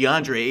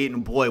DeAndre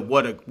Ayton. Boy,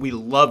 we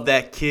love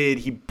that kid.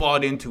 He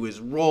bought into his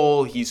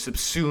role. He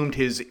subsumed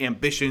his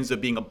ambitions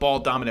of being a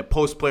ball-dominant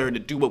post player to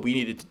do what we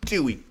needed to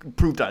do. He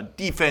improved on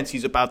defense.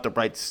 He's about the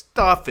right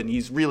stuff, and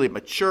he's really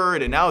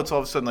matured. And now it's all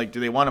of a sudden like, do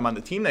they want him on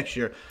the team next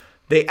year?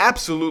 They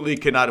absolutely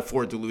cannot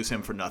afford to lose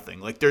him for nothing.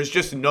 Like, there's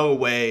just no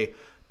way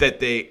that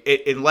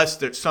unless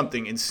there's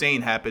something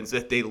insane happens,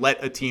 that they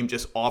let a team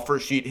just offer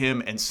sheet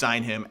him and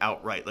sign him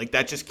outright. Like,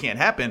 that just can't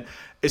happen.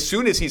 As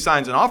soon as he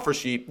signs an offer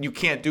sheet, you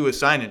can't do a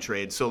sign and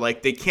trade. So,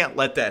 like, they can't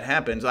let that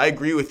happen. So I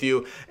agree with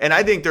you. And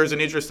I think there's an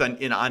interest on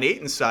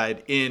Ayton's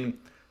side in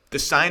the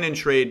sign and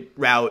trade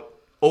route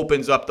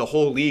opens up the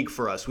whole league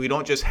for us. We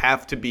don't just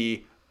have to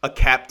be a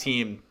cap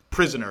team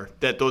prisoner,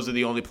 that those are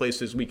the only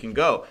places we can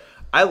go.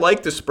 I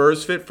like the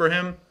Spurs fit for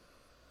him.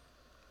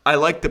 I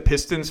like the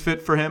Pistons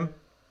fit for him.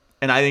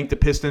 And I think the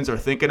Pistons are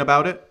thinking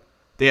about it.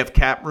 They have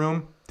cap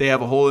room. They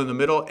have a hole in the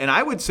middle. And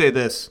I would say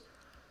this.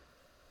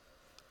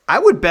 I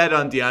would bet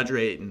on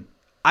DeAndre Ayton.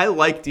 I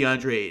like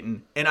DeAndre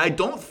Ayton. And I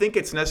don't think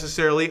it's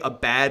necessarily a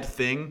bad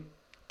thing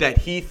that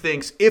he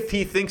thinks, if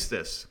he thinks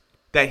this,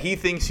 that he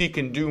thinks he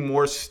can do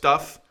more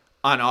stuff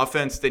on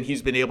offense than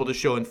he's been able to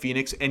show in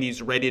Phoenix, and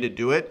he's ready to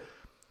do it.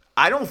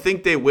 I don't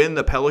think they win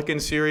the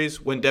Pelicans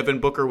series when Devin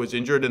Booker was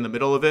injured in the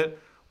middle of it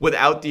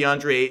without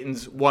DeAndre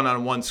Ayton's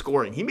one-on-one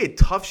scoring. He made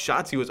tough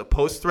shots. He was a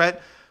post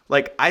threat.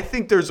 Like, I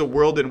think there's a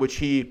world in which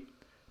he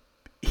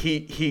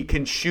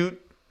can shoot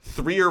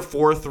 3 or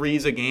 4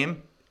 threes a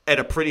game at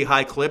a pretty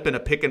high clip in a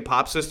pick and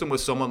pop system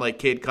with someone like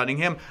Cade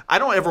Cunningham. I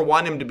don't ever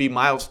want him to be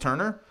Miles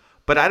Turner,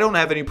 but I don't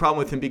have any problem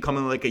with him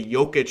becoming like a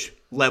Jokic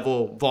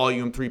level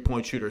volume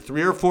 3-point shooter.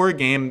 3 or 4 a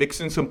game,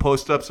 mixing some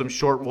post-ups, some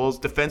short rolls.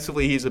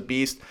 Defensively, he's a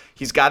beast.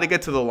 He's got to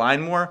get to the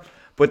line more.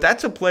 But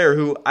that's a player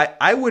who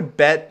I would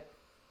bet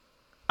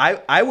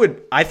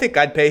I think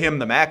I'd pay him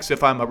the max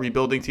if I'm a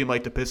rebuilding team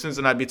like the Pistons,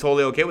 and I'd be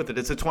totally okay with it.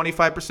 It's a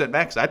 25%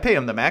 max. I'd pay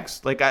him the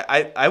max. Like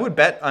I would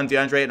bet on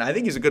DeAndre Ayton. I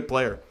think he's a good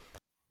player.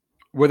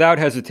 Without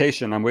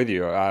hesitation, I'm with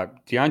you.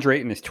 DeAndre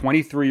Ayton is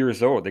 23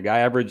 years old. The guy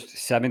averaged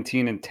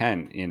 17 and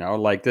 10.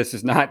 Like this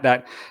is not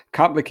that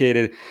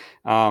complicated.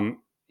 And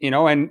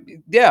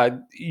yeah,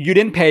 you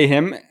didn't pay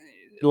him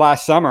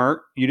last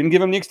summer. You didn't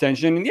give him the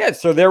extension. And yeah,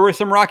 so there were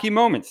some rocky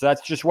moments.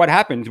 That's just what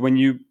happens when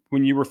you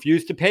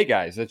refuse to pay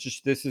guys.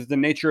 This is the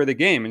nature of the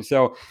game. And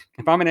so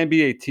if I'm an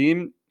NBA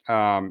team,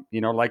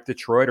 like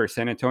Detroit or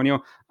San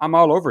Antonio, I'm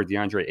all over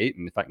DeAndre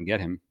Ayton if I can get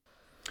him.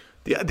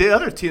 The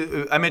other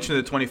team, I mentioned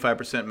the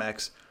 25%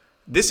 max.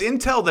 This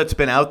intel that's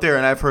been out there,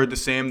 and I've heard the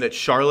same, that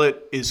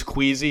Charlotte is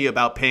queasy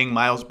about paying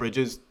Miles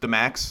Bridges the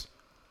max.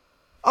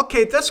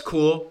 Okay, that's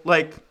cool.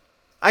 Like,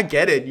 I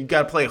get it. You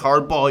got to play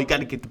hardball. You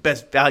got to get the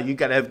best value. You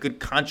got to have good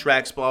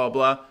contracts, blah,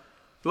 blah,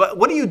 blah.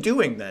 What are you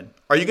doing then?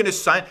 Are you going to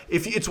sign?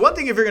 It's one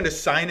thing if you're going to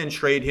sign and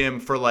trade him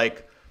for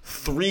like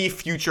 3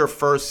 future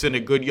firsts and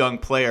a good young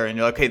player, and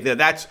you're like, okay,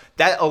 that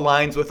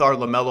aligns with our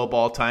LaMelo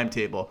Ball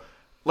timetable.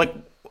 Like,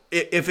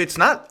 if it's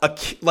not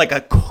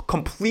a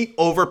complete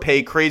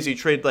overpay crazy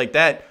trade like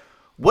that,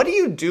 what are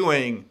you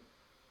doing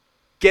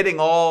getting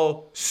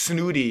all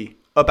snooty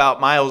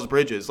about Miles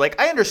Bridges? Like,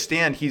 I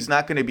understand he's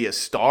not going to be a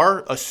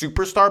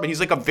superstar, but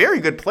he's like a very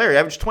good player. He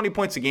averaged 20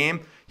 points a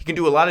game. He can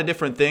do a lot of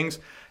different things.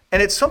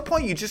 And at some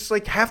point, you just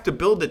like have to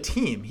build a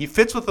team. He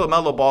fits with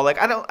LaMelo Ball. Like,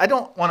 I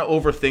don't want to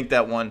overthink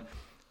that one.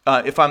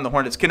 If I'm the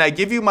Hornets, can I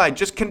give you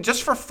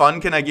just for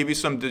fun? Can I give you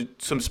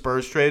some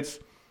Spurs trades?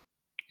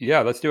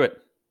 Yeah, let's do it.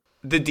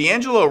 The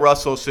D'Angelo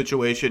Russell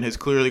situation has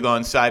clearly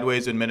gone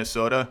sideways in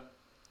Minnesota.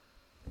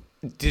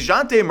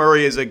 DeJounte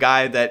Murray is a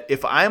guy that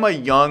if I'm a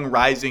young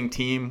rising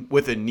team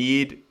with a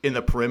need in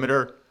the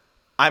perimeter,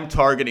 I'm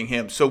targeting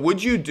him. So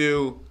if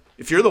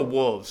you're the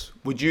Wolves,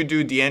 would you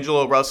do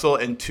D'Angelo Russell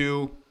and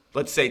 2,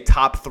 let's say,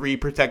 top 3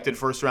 protected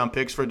first-round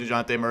picks for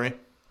DeJounte Murray?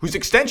 Who's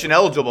extension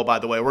eligible, by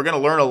the way. We're going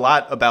to learn a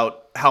lot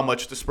about how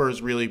much the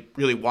Spurs really,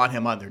 really want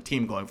him on their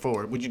team going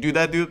forward. Would you do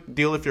that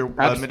deal if you're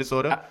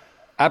Minnesota?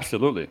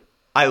 Absolutely.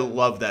 I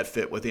love that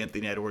fit with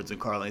Anthony Edwards and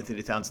Karl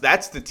Anthony Towns.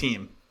 That's the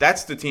team.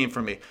 That's the team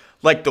for me.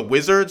 Like the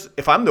Wizards,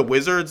 if I'm the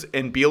Wizards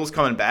and Beal's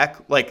coming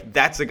back, like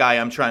that's the guy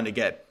I'm trying to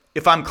get.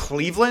 If I'm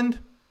Cleveland,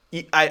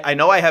 I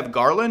know I have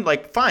Garland.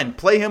 Like, fine,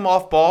 play him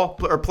off ball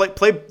or play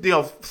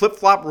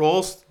flip-flop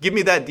roles. Give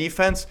me that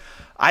defense.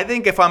 I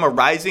think if I'm a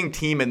rising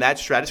team in that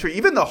stratosphere,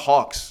 even the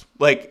Hawks,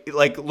 like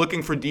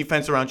looking for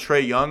defense around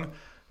Trae Young,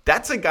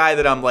 that's a guy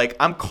that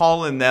I'm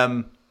calling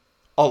them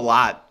a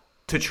lot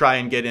to try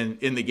and get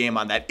in the game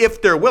on that,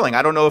 if they're willing.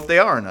 I don't know if they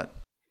are or not.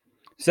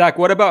 Zach,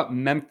 what about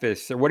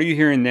Memphis? What are you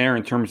hearing there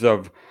in terms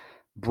of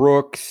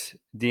Brooks,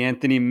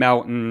 DeAnthony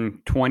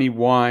Melton,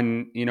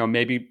 21,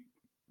 maybe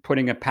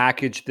putting a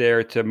package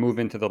there to move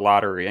into the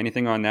lottery?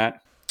 Anything on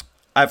that?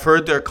 I've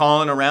heard they're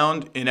calling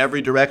around in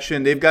every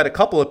direction. They've got a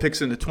couple of picks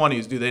in the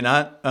 20s, do they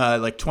not?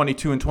 Like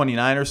 22 and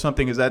 29 or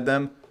something. Is that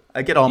them?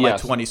 I get all my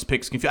 20s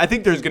picks confused. I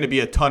think there's going to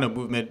be a ton of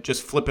movement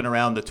just flipping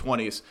around the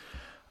 20s.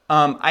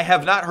 I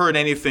have not heard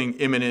anything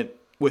imminent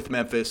with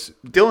Memphis.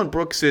 Dylan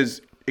Brooks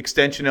is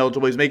extension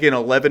eligible. He's making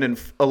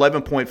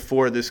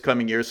 11.4 this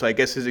coming year, so I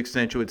guess his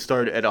extension would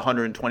start at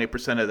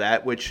 120% of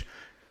that, which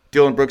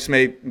Dylan Brooks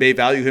may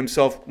value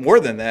himself more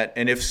than that.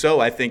 And if so,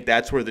 I think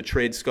that's where the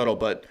trade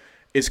scuttlebutt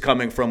is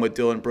coming from with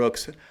Dylan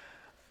Brooks.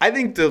 I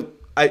think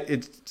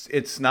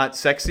it's not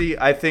sexy.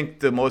 I think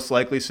the most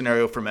likely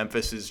scenario for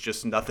Memphis is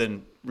just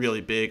nothing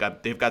really big.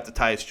 They've got the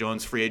Tyus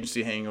Jones free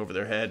agency hanging over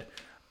their head.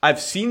 I've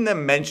seen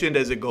them mentioned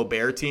as a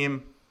Gobert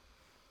team.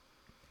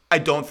 I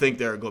don't think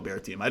they're a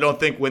Gobert team. I don't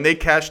think when they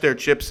cash their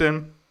chips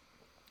in,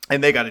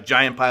 and they got a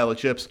giant pile of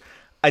chips,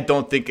 I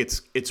don't think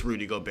it's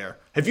Rudy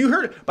Gobert. Have you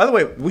heard? By the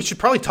way, we should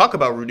probably talk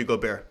about Rudy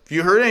Gobert. Have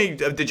you heard any?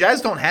 The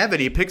Jazz don't have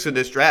any picks in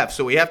this draft,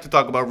 so we have to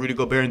talk about Rudy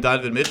Gobert and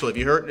Donovan Mitchell. Have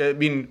you heard? I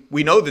mean,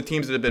 we know the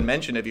teams that have been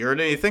mentioned. Have you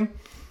heard anything?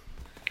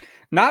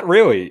 Not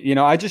really.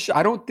 I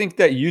don't think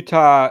that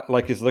Utah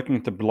is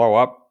looking to blow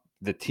up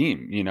the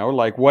team.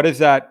 What does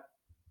that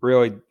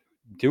really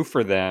do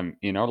for them?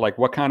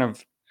 What kind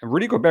of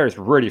Rudy Gobert is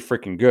really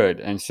freaking good.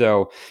 And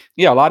so,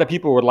 yeah, a lot of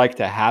people would like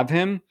to have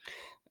him.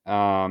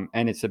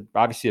 And it's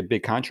obviously a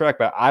big contract,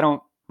 but I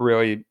don't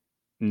really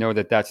know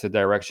that that's the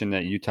direction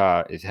that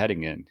Utah is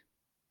heading in.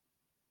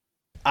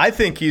 I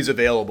think he's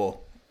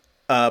available,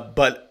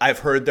 but I've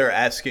heard they're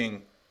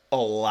asking a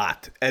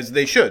lot, as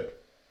they should.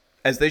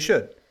 I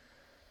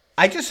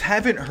just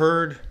haven't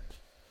heard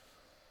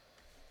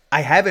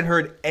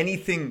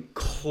anything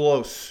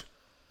close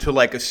to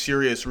like a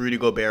serious Rudy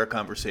Gobert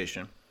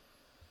conversation.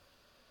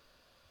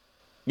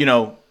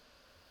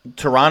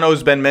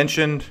 Toronto's been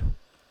mentioned.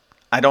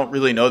 I don't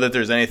really know that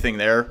there's anything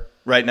there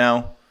right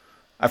now.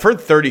 I've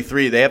heard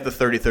 33. They have the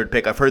 33rd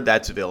pick. I've heard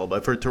that's available.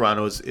 I've heard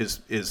Toronto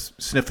is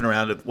sniffing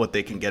around at what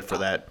they can get for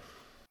that.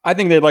 I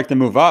think they'd like to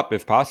move up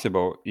if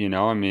possible.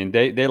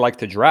 They like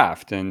to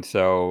draft, and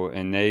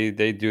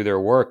they do their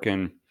work.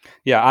 And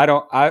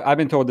yeah, I've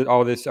been told that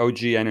all this OG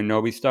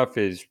Anunoby stuff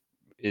is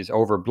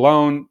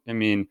overblown. I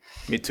mean,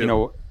 me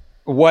too.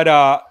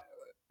 what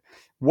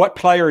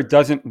player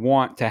doesn't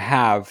want to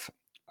have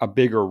a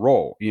bigger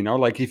role?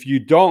 Like if you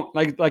don't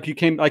like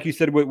you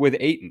said with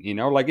Ayton,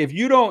 like if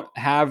you don't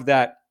have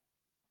that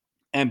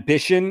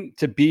ambition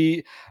to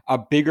be a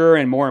bigger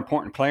and more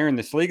important player in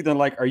this league, then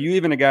like, are you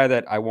even a guy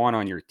that I want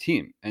on your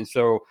team? And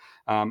so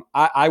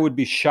I would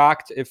be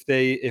shocked if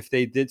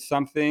they did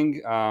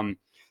something. We'll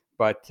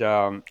get to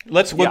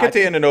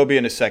Anunoby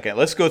in a second.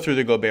 Let's go through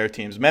the Gobert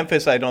teams.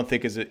 Memphis, I don't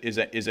think is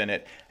in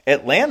it.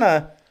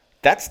 Atlanta,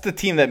 that's the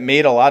team that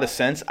made a lot of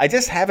sense. I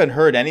just haven't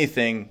heard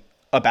anything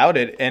about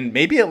it, and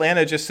maybe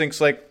Atlanta just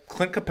thinks like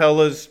Clint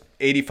Capella's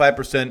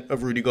 85%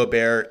 of Rudy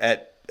Gobert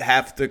at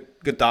half the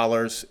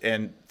dollars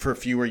and for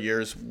fewer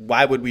years.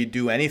 Why would we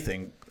do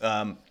anything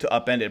to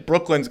upend it?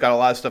 Brooklyn's got a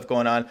lot of stuff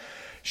going on.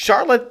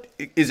 Charlotte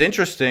is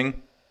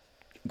interesting.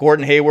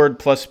 Gordon Hayward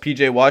plus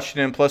PJ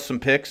Washington plus some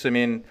picks. I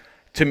mean,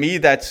 to me,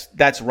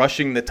 that's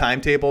rushing the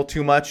timetable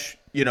too much.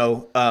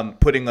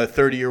 Putting a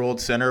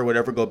 30-year-old center,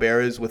 whatever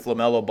Gobert is, with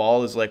LaMelo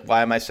Ball is like,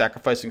 why am I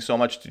sacrificing so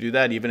much to do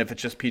that, even if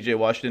it's just PJ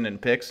Washington and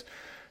picks?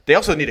 They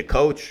also need a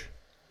coach.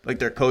 Like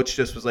their coach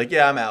just was like,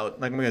 yeah, I'm out.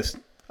 Like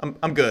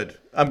I'm good.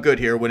 I'm good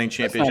here winning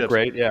championships. That's not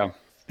great, yeah.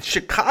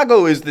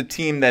 Chicago is the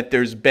team that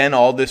there's been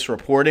all this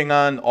reporting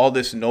on, all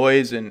this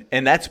noise, and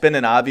that's been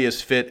an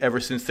obvious fit ever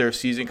since their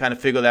season kind of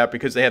figured out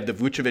because they have the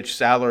Vucevic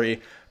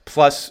salary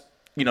plus,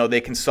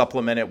 they can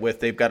supplement it with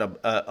they've got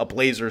a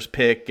Blazers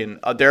pick, and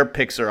their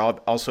picks are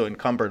also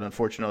encumbered,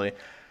 unfortunately.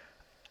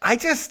 I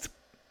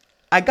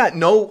got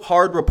no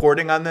hard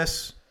reporting on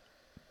this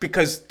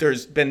because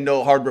there's been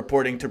no hard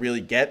reporting to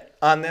really get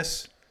on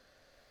this.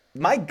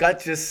 My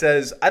gut just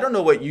says, I don't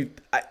know what you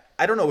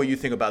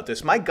think about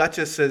this. My gut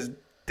just says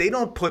they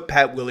don't put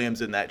Pat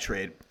Williams in that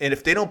trade. And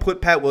if they don't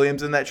put Pat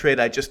Williams in that trade,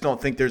 I just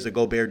don't think there's a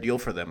Gobert deal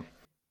for them.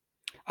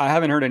 I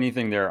haven't heard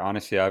anything there,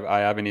 honestly. I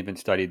haven't even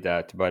studied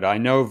that, but I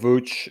know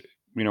Vooch,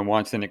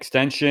 wants an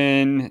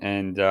extension,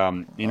 and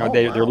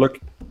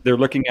they're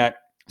looking at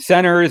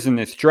centers in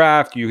this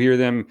draft. You hear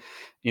them,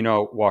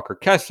 Walker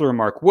Kessler,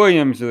 Mark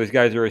Williams. Those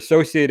guys are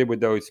associated with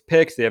those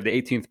picks. They have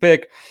the 18th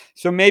pick,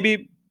 so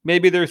maybe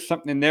there's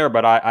something there,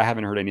 but I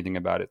haven't heard anything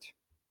about it.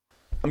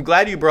 I'm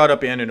glad you brought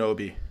up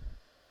Anunoby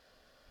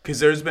because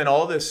there's been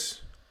all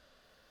this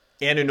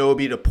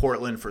Anunoby to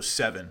Portland for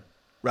 7,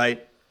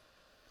 right?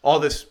 All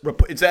this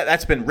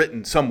that's been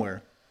written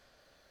somewhere.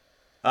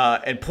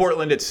 And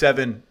Portland at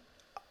 7,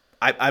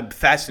 I'm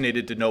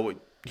fascinated to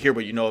hear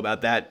what you know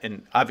about that.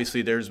 And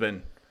obviously there's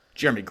been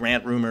Jeremy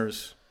Grant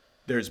rumors.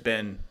 There's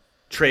been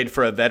trade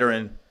for a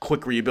veteran,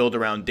 quick rebuild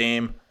around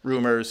Dame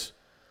rumors.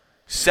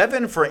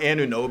 7 for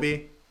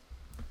Anunoby.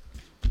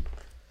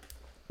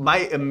 My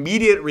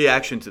immediate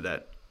reaction to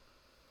that,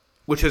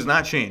 which has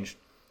not changed,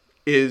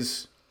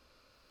 is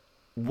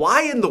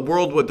why in the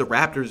world would the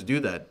Raptors do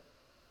that?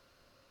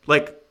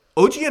 Like,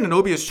 OG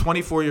Anunoby is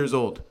 24 years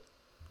old.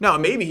 Now,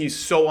 maybe he's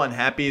so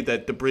unhappy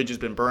that the bridge has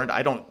been burned.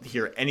 I don't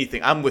hear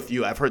anything. I'm with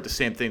you. I've heard the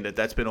same thing,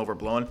 that's been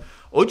overblown.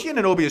 OG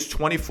Anunoby is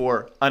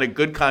 24 on a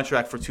good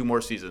contract for 2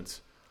 more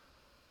seasons.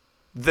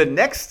 The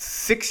next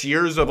 6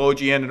 years of OG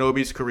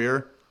Anunoby's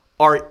career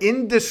are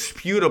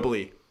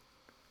indisputably,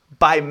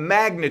 by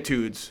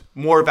magnitudes,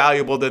 more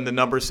valuable than the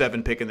number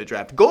 7 pick in the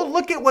draft. Go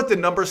look at what the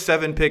number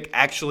 7 pick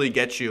actually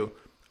gets you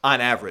on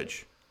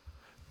average.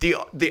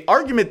 The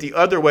argument the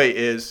other way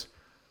is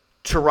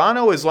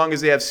Toronto, as long as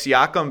they have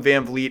Siakam,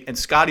 Van Vliet, and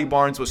Scotty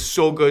Barnes was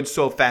so good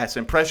so fast,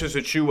 and Precious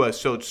Achiuwa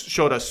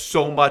showed us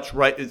so much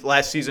right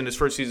last season, his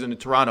first season in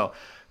Toronto,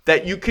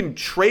 that you can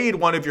trade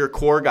one of your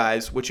core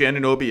guys, which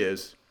Anunoby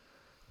is,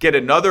 get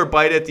another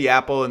bite at the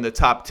apple in the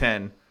top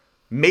 10,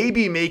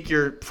 maybe make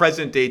your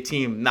present-day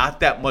team not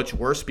that much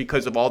worse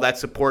because of all that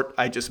support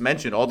I just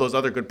mentioned, all those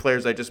other good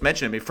players I just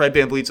mentioned. I mean, Fred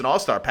VanVleet's an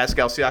all-star.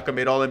 Pascal Siakam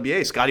made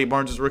All-NBA. Scotty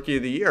Barnes is Rookie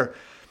of the Year.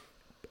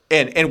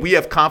 And we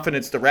have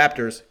confidence, the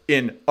Raptors,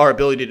 in our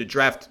ability to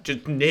draft,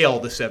 just nail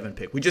the 7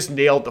 pick. We just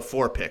nailed the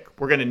 4 pick.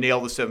 We're going to nail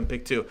the 7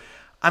 pick too.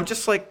 I'm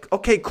just like,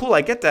 okay, cool,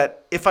 I get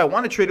that. If I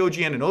want to trade OG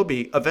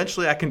Anunoby,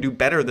 eventually I can do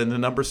better than the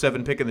number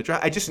 7 pick in the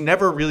draft. I just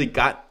never really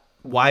got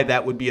why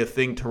that would be a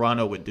thing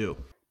Toronto would do.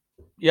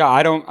 Yeah,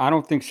 I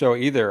don't think so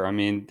either. I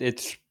mean,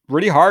 it's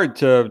really hard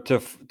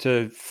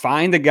to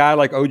find a guy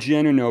like OG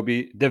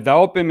Anunoby,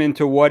 develop him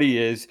into what he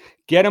is,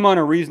 get him on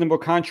a reasonable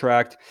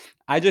contract.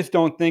 I just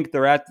don't think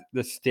they're at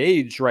the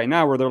stage right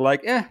now where they're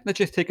like, let's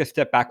just take a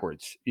step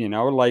backwards,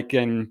 like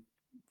in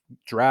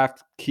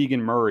draft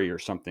Keegan Murray or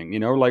something,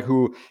 like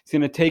who it's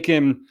going to take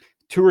him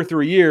 2 or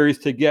 3 years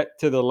to get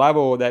to the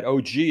level that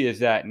OG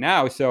is at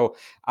now. So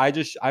I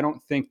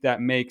don't think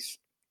that makes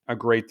a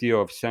great deal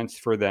of sense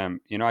for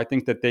them. I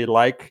think that they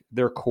like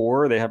their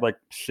core. They have like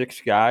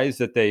 6 guys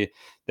that they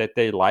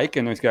like,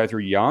 and those guys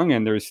are young,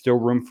 and there's still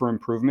room for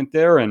improvement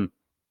there. And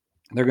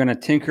they're going to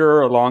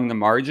tinker along the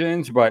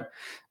margins, but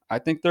I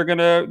think they're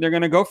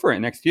gonna go for it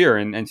next year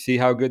and see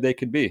how good they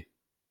could be.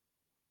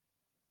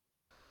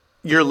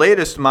 Your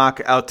latest mock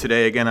out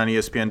today, again on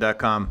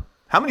ESPN.com.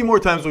 How many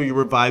more times will you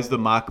revise the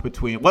mock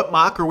between? What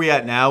mock are we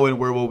at now, and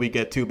where will we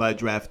get to by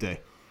draft day?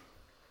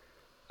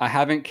 I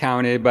haven't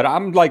counted, but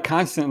I'm like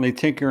constantly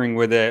tinkering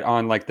with it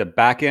on like the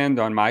back end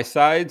on my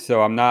side.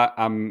 So I'm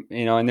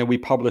and then we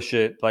publish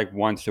it like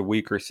once a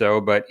week or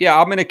so. But yeah,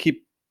 I'm going to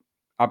keep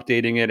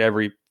updating it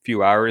every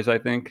few hours, I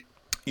think.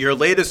 Your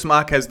latest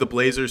mock has the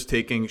Blazers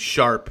taking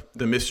Sharp,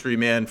 the mystery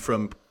man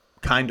from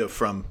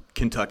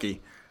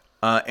Kentucky,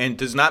 and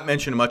does not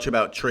mention much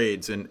about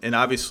trades. And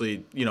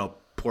obviously,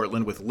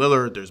 Portland with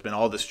Lillard, there's been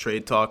all this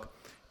trade talk.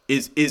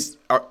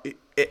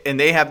 And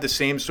they have the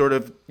same sort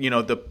of,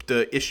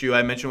 the issue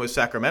I mentioned with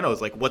Sacramento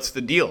is like, what's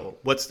the deal?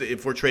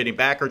 If we're trading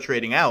back or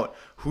trading out,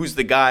 who's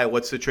the guy?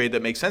 What's the trade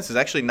that makes sense? It's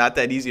actually not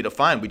that easy to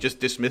find. We just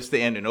dismissed the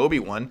Anunoby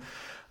one.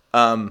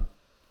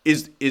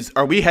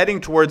 Are we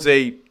heading towards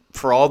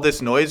for all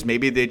this noise,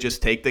 maybe they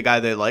just take the guy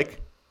they like?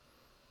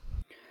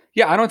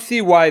 Yeah, I don't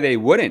see why they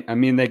wouldn't. I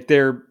mean, like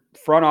their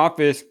front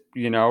office,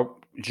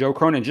 Joe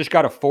Cronin just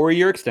got a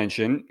 4-year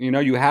extension.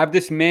 You have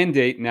this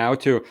mandate now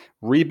to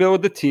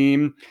rebuild the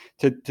team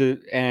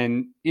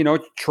and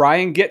try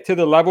and get to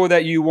the level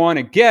that you want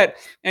to get.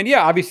 And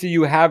yeah, obviously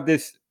you have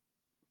this,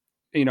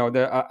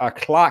 a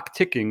clock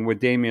ticking with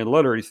Damian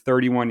Lillard. He's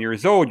 31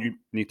 years old. You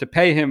need to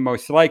pay him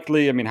most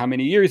likely. I mean, how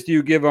many years do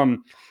you give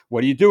him?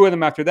 What do you do with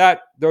him after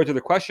that? Those are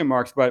the question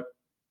marks, but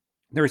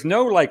there's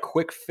no like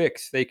quick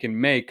fix they can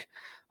make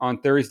on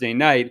Thursday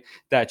night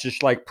that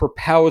just like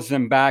propels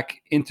them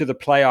back into the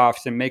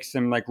playoffs and makes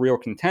them like real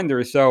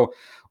contenders. So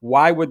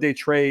why would they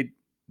trade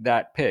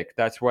that pick?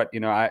 That's what,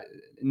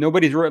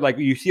 nobody's like,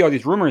 you see all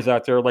these rumors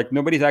out there, like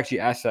nobody's actually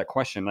asked that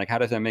question. Like, how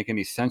does that make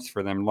any sense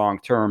for them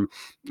long-term?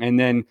 And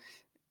then,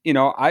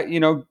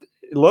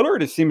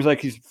 Lillard, it seems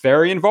like he's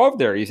very involved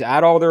there. He's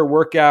at all their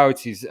workouts.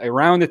 He's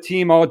around the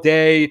team all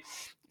day.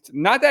 It's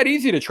not that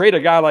easy to trade a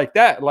guy like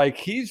that. Like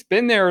he's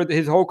been there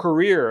his whole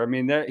career. I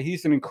mean,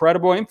 he's an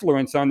incredible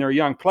influence on their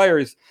young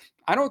players.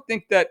 I don't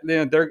think that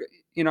they're,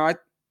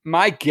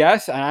 my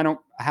guess, and I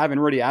haven't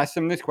really asked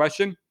them this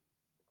question,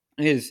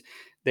 is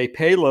they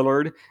pay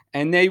Lillard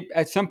and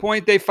at some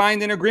point they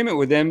find an agreement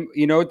with him,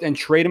 and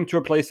trade him to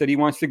a place that he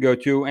wants to go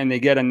to, and they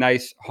get a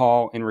nice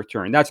haul in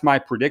return. That's my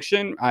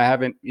prediction. I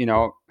haven't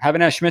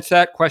asked Schmitz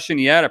that question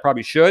yet. I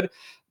probably should,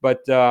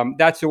 but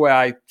that's the way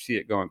I see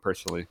it going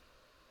personally.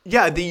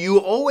 Yeah, you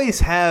always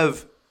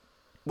have,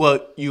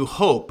 you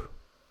hope,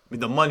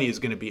 the money is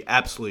going to be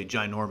absolutely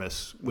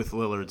ginormous with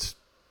Lillard's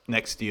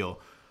next deal.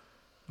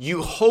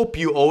 You hope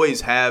you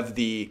always have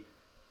the,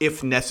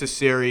 if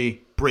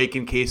necessary, break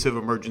in case of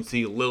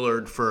emergency,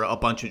 Lillard for a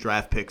bunch of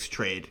draft picks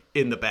trade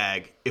in the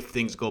bag if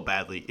things go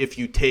badly. If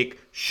you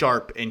take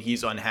Sharp and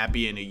he's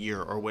unhappy in a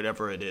year or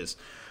whatever it is.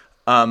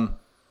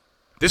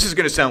 This is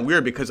going to sound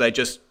weird because I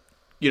just,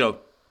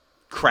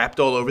 crapped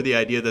all over the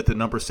idea that the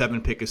number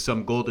 7 pick is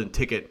some golden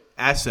ticket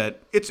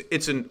asset.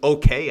 It's an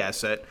okay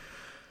asset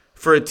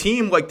for a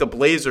team like the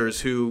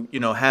Blazers, who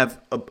have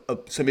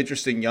some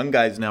interesting young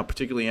guys now,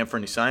 particularly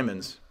Anthony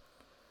Simons.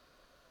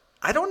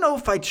 I don't know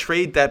if I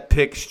trade that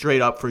pick straight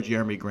up for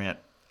Jeremy Grant.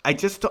 I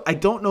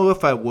don't know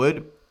if I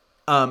would.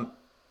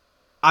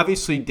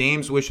 Obviously,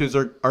 Dame's wishes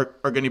are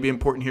going to be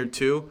important here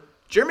too.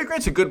 Jeremy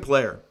Grant's a good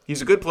player.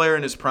 He's a good player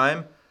in his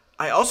prime.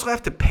 I also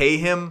have to pay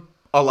him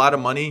a lot of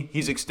money.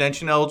 He's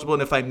extension eligible,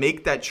 and if I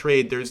make that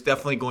trade, there's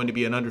definitely going to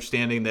be an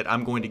understanding that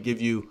I'm going to give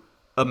you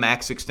a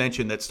max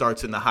extension that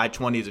starts in the high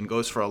 20s and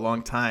goes for a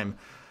long time.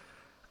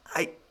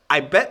 I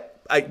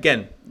bet,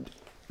 again,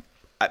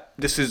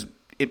 this is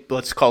it.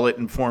 Let's call it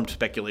informed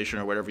speculation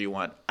or whatever you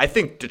want. I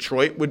think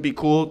Detroit would be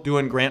cool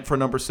doing Grant for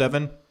number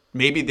 7.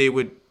 Maybe they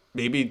would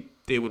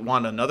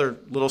want another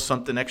little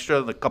something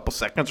extra, like a couple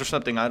seconds or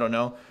something. I don't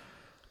know.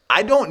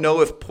 I don't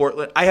know if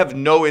Portland. I have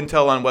no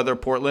intel on whether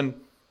Portland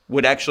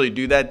would actually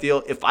do that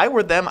deal. If I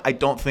were them, I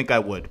don't think I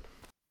would.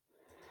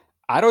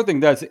 I don't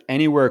think that's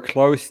anywhere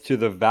close to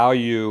the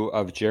value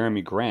of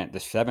Jeremy Grant, the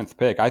 7th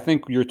pick. I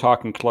think you're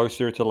talking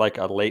closer to like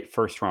a late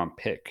first-round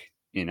pick.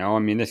 I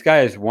mean, this guy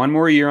has one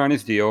more year on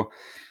his deal.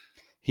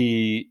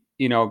 He,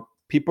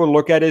 people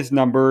look at his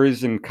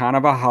numbers in kind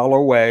of a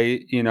hollow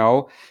way,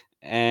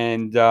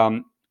 and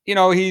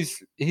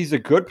he's a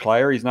good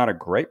player. He's not a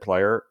great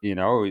player,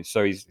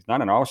 so he's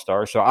not an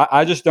all-star. So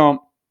I just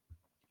don't.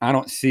 I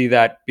don't see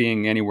that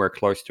being anywhere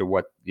close to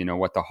what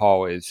the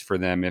haul is for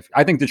them.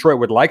 I think Detroit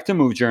would like to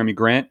move Jeremy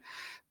Grant,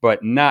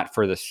 but not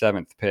for the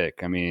 7th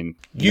pick. I mean,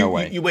 no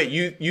way.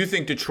 You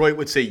think Detroit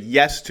would say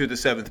yes to the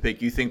 7th pick?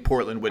 You think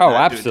Portland would? Oh,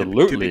 not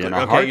absolutely. Do it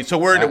okay, so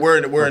we're in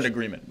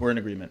agreement. We're in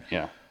agreement.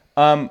 Yeah.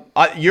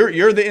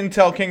 You're the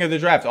intel king of the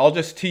draft. I'll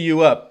just tee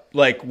you up.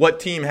 Like, what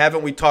team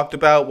haven't we talked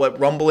about? What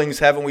rumblings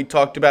haven't we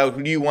talked about?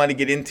 Who do you want to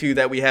get into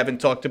that we haven't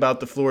talked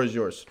about? The floor is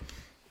yours.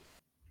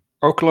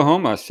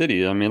 Oklahoma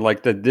City. I mean,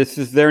 like this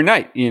is their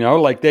night,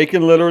 like they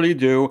can literally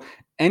do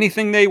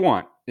anything they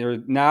want. They're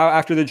now,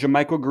 after the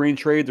JaMychal Green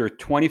trade, they're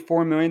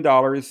 $24 million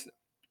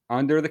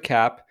under the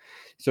cap.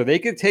 So they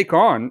could take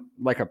on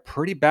like a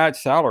pretty bad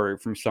salary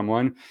from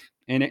someone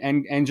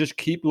and just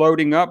keep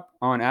loading up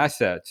on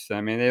assets.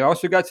 I mean, they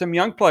also got some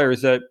young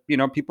players that,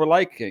 people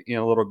like, a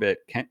little bit.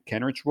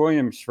 Kenrich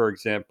Williams, for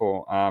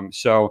example.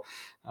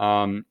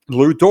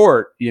 Lou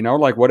Dort,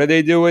 like what do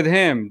they do with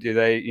him? Do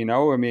they,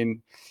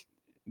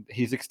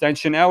 he's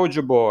extension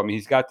eligible. I mean,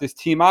 he's got this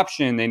team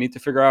option. They need to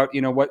figure out,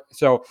 what.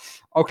 So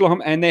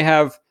Oklahoma, and they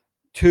have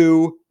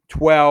 2,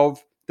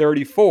 12,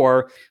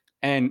 34,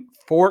 and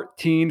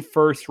 14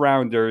 first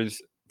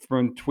rounders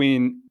from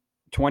between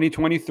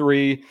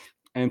 2023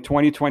 and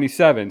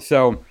 2027.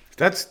 So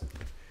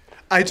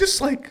I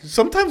just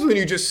sometimes when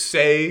you just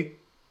say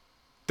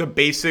the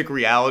basic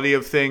reality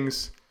of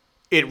things,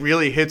 it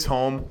really hits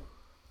home.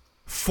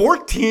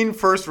 14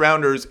 first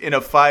rounders in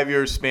a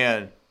 5-year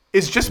span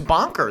is just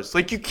bonkers.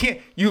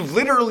 You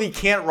literally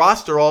can't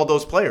roster all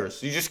those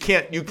players. You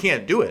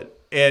can't do it.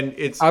 And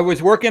I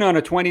was working on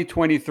a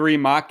 2023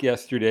 mock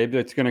yesterday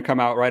that's going to come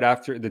out right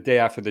after the day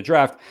after the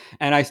draft.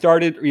 And I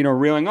started,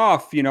 reeling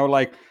off,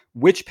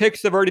 which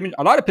picks have already been,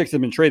 a lot of picks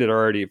have been traded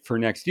already for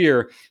next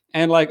year.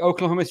 And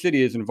Oklahoma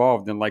City is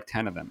involved in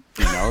 10 of them,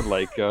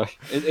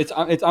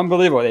 it's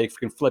unbelievable. They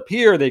can flip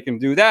here. They can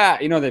do that.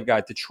 They've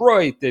got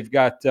Detroit. They've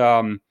got,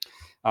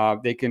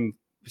 they can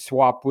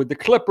swap with the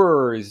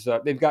Clippers.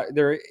 They've got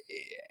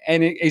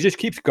and it just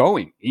keeps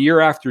going year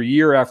after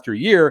year after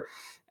year.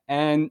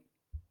 And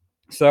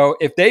so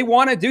if they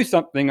want to do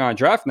something on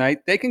draft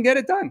night, they can get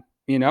it done,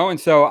 And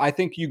so I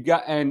think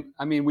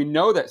we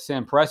know that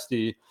Sam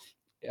Presti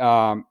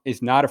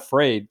is not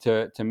afraid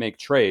to make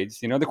trades.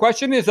 The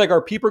question is are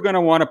people going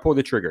to want to pull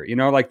the trigger?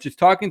 Just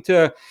talking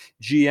to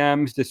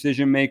GMs,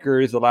 decision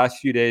makers the last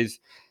few days,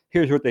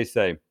 here's what they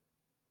say.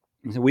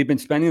 So we've been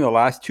spending the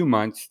last 2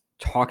 months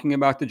talking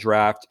about the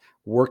draft,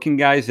 working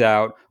guys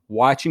out,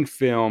 watching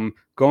film,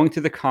 going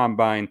to the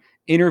combine,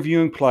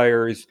 interviewing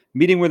players,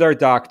 meeting with our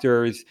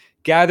doctors,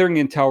 gathering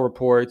intel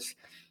reports.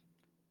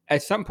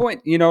 At some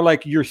point,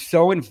 you're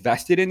so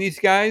invested in these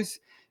guys,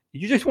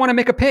 you just want to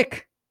make a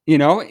pick,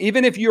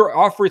 even if you're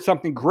offered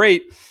something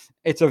great,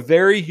 it's a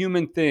very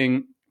human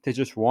thing to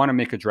just want to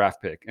make a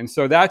draft pick. And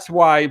so that's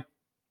why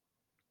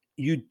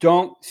you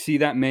don't see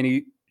that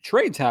many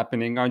trades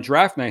happening on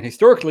draft night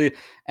historically.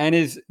 And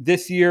is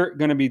this year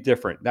going to be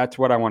different? That's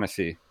what I want to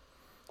see.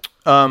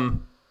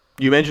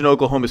 You mentioned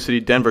Oklahoma City,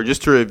 Denver.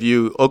 Just to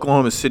review,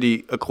 Oklahoma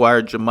City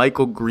acquired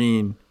JaMychal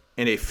Green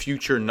and a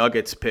future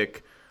Nuggets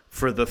pick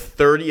for the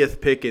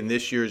 30th pick in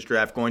this year's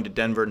draft, going to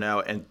Denver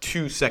now, and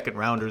 2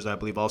 second-rounders, I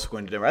believe, also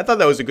going to Denver. I thought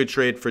that was a good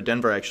trade for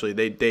Denver, actually.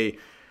 They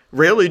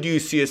rarely do you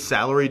see a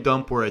salary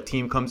dump where a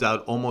team comes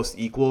out almost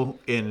equal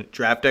in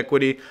draft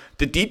equity.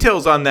 The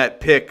details on that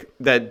pick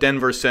that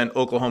Denver sent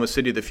Oklahoma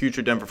City, the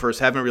future Denver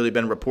first, haven't really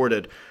been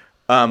reported.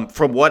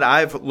 From what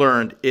I've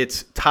learned,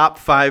 it's top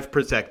 5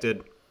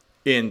 protected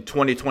in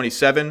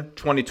 2027,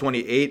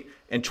 2028,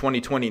 and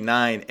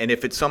 2029. And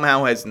if it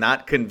somehow has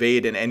not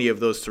conveyed in any of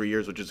those 3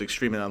 years, which is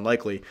extremely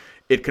unlikely,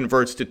 it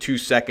converts to 2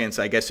 seconds,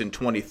 I guess, in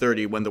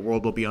 2030 when the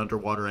world will be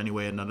underwater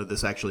anyway and none of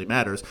this actually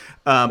matters.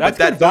 That's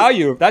good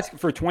value. That's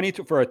for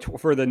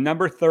for the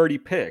number 30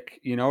 pick,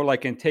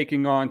 and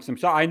taking on some.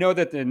 So I know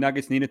that the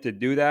Nuggets needed to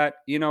do that,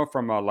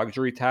 from a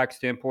luxury tax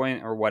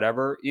standpoint or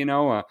whatever,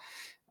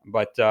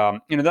 But,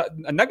 the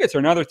Nuggets are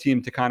another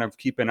team to kind of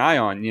keep an eye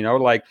on,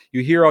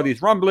 you hear all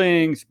these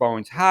rumblings,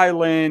 Bones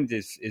Highland,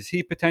 is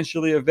he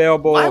potentially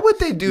available? Why would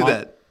they do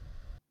that?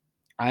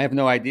 I have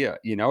no idea,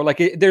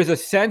 there's a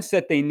sense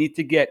that they need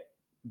to get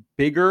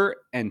bigger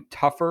and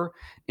tougher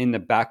in the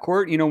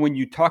backcourt. When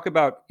you talk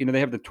about, they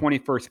have the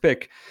 21st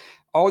pick,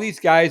 all these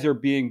guys are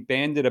being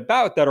banded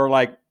about that are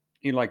like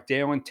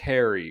Dalen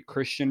Terry,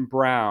 Christian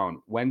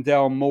Brown,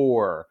 Wendell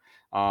Moore,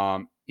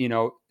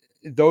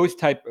 those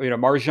type,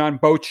 Marjan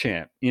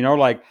Beauchamp,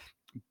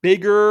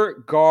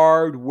 bigger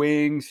guard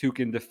wings who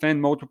can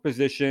defend multiple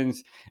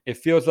positions. It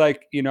feels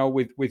like,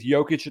 with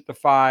Jokic at the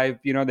 5,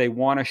 they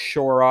want to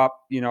shore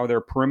up,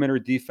 their perimeter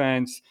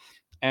defense.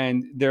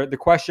 And the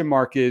question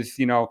mark is,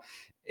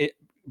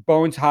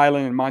 Bones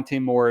Highland and Monte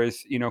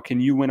Morris,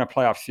 can you win a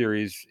playoff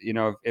series,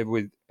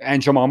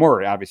 and Jamal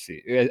Murray,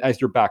 obviously, as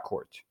your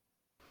backcourt?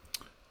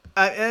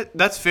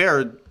 That's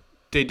fair.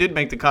 They did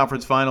make the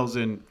conference finals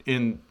in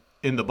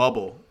the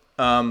bubble.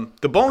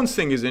 The Bones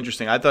thing is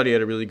interesting. I thought he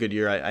had a really good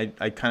year.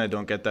 I kind of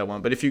don't get that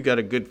one. But if you got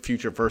a good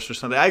future first or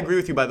something, I agree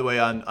with you, by the way,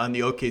 on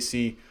the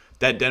OKC,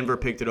 that Denver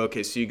pick that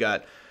OKC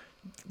got.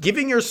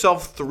 Giving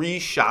yourself 3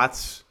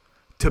 shots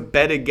to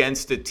bet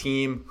against a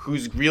team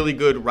who's really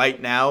good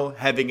right now,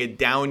 having a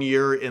down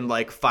year in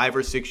 5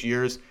 or 6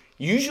 years,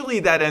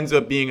 usually that ends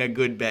up being a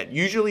good bet.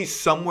 Usually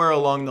somewhere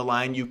along the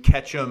line you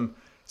catch them.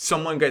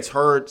 Someone gets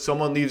hurt.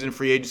 Someone leaves in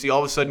free agency. All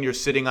of a sudden you're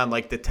sitting on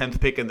the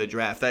 10th pick in the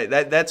draft.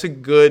 That's a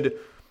good...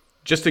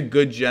 Just a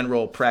good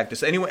general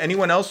practice.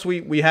 Anyone else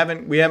we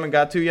haven't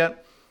got to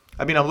yet?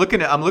 I mean, I'm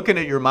looking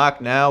at your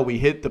mock now. We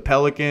hit the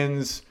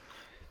Pelicans.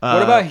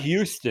 What about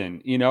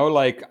Houston?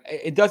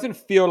 It doesn't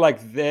feel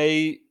like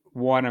they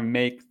want to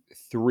make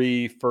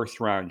 3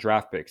 first-round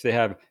draft picks. They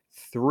have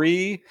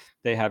 3,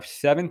 they have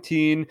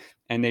 17,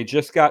 and they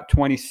just got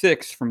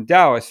 26 from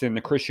Dallas in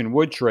the Christian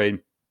Wood trade.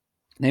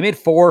 They made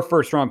 4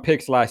 first-round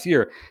picks last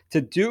year. To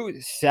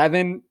do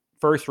 7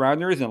 first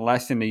rounders in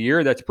less than a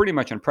year, that's pretty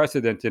much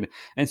unprecedented.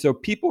 And so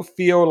people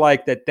feel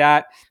like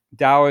that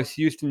Dallas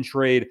Houston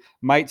trade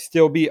might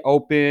still be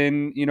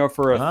open,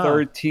 for a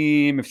third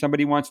team if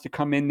somebody wants to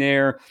come in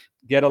there.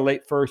 get a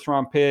late first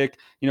round pick?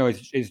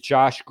 Is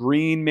Josh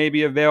Green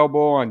maybe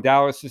available on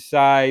Dallas's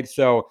side?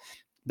 So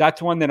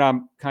that's one that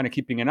I'm kind of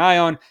keeping an eye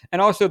on.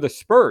 And also the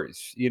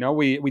Spurs,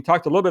 we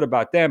talked a little bit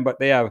about them, but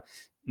they have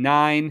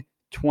 9,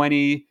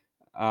 20,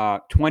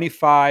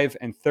 25,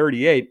 and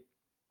 38.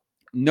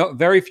 No,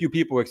 very few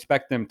people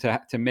expect them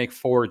to make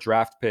 4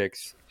 draft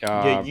picks. You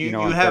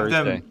have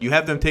Thursday. You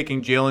have them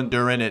taking Jalen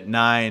Duren at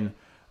 9.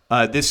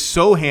 This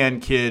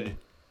Sohan kid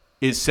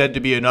is said to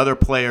be another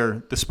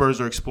player the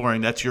Spurs are exploring.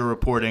 That's your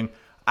reporting.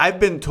 I've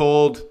been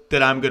told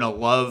that I'm going to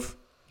love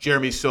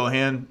Jeremy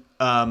Sohan.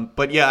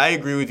 But yeah, I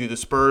agree with you. The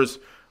Spurs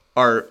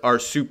are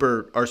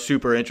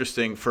super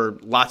interesting for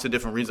lots of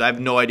different reasons. I have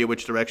no idea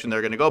which direction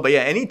they're going to go. But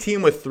yeah, any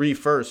team with 3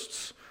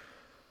 firsts,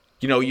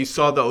 you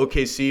saw the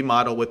OKC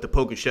model with the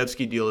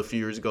Pokuševski deal a few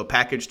years ago.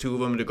 Package 2 of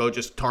them to go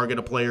just target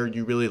a player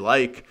you really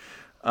like.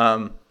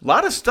 A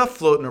lot of stuff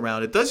floating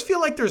around. It does feel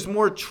like there's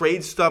more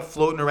trade stuff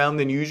floating around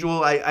than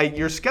usual.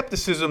 Your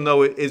skepticism,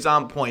 though, is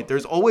on point.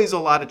 There's always a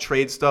lot of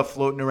trade stuff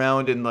floating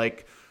around, and I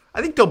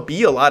think there'll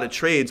be a lot of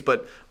trades,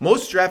 but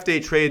most draft day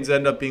trades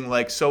end up being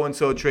like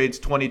so-and-so trades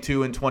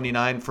 22 and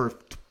 29 for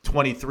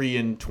 23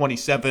 and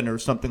 27 or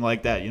something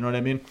like that. You know what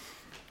I mean?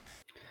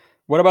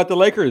 What about the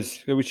Lakers?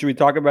 Should we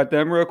talk about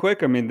them real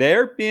quick? I mean,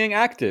 they're being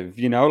active,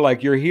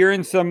 you're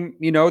hearing some,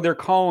 they're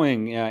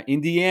calling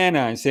Indiana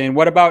and saying,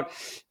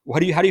 how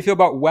do you feel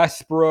about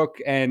Westbrook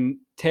and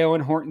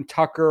Taylor Horton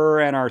Tucker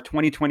and our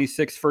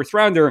 2026 first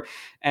rounder?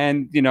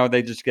 And,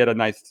 they just get a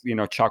nice,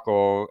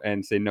 chuckle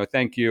and say, no,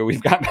 thank you.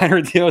 We've got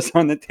better deals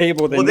on the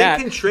table than that. Well,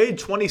 they can trade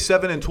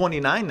 27 and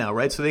 29 now,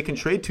 right? So they can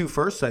trade 2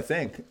 firsts, I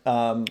think.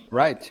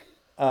 Right.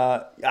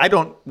 So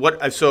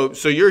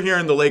you're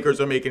hearing the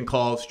Lakers are making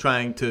calls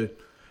trying to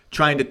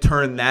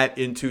turn that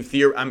into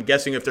theory. I'm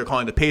guessing if they're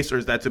calling the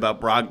Pacers, that's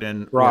about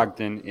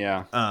Brogdon.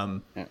 Yeah.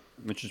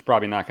 Which is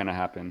probably not going to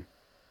happen.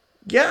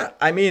 Yeah,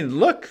 I mean,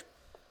 look,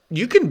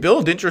 you can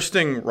build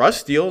interesting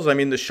Russ deals. I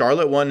mean, the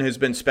Charlotte one has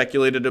been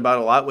speculated about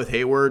a lot with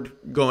Hayward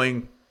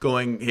going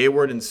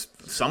Hayward and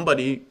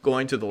somebody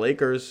going to the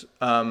Lakers.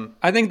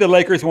 I think the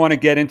Lakers want to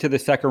get into the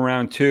second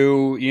round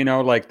too.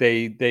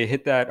 They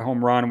hit that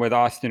home run with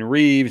Austin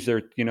Reeves.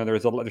 They're talking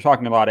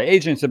to a lot of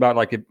agents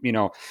about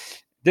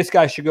this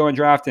guy should go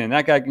undrafted and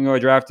that guy can go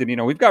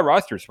undrafted. We've got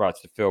roster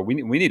spots to fill. We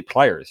need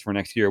players for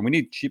next year. We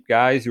need cheap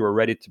guys who are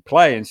ready to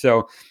play. And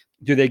so,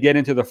 do they get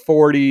into the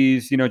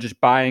 40s,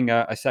 just buying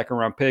a second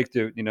round pick?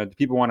 Do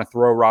people want to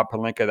throw Rob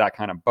Pelinka that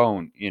kind of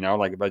bone,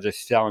 by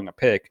just selling a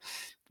pick?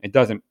 It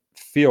doesn't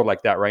feel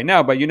like that right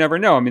now, but you never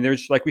know. I mean,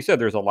 there's, like we said,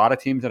 there's a lot of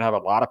teams that have a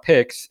lot of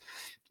picks,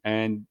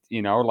 and,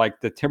 like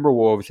the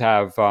Timberwolves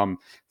have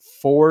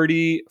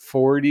 40,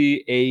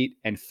 48,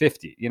 and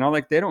 50.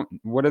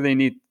 What do they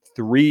need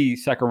 3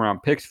 second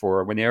round picks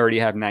for when they already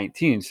have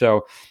 19?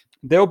 So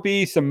there'll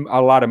be a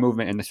lot of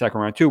movement in the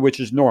second round too, which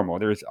is normal.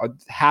 There's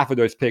half of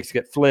those picks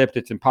get flipped.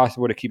 It's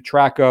impossible to keep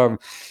track of.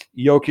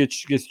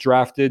 Jokic gets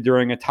drafted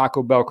during a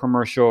Taco Bell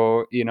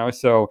commercial,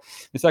 so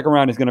the second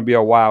round is going to be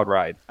a wild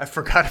ride. I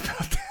forgot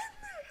about that.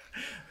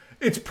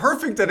 It's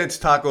perfect that it's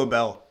Taco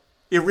Bell.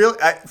 It really,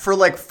 for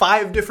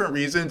 5 different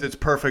reasons, it's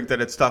perfect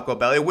that it's Taco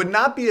Bell. It would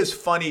not be as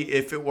funny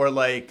if it were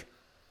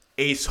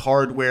Ace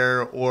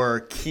Hardware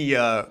or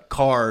Kia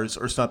cars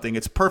or something.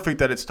 It's perfect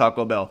that it's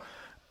Taco Bell.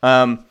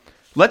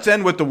 Let's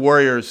end with the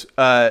Warriors,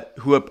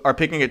 who are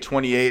picking at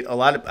 28. A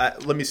lot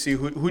of let me see,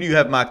 who do you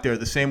have mocked there?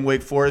 The same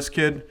Wake Forest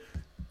kid,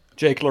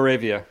 Jake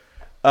LaRavia.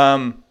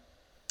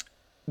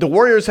 The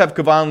Warriors have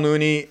Kevon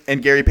Looney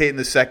and Gary Payton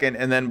II,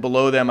 and then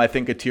below them, I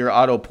think a tier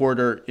Otto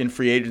Porter in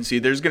free agency.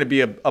 There's going to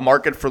be a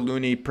market for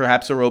Looney,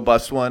 perhaps a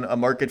robust one. A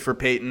market for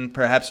Payton,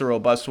 perhaps a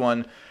robust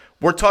one.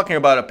 We're talking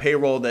about a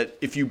payroll that,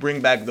 if you bring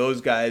back those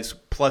guys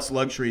plus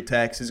luxury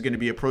tax, is going to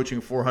be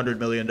approaching $400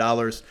 million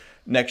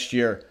next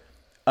year.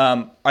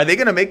 Are they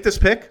going to make this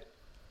pick?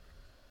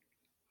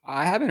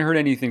 I haven't heard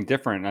anything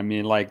different. I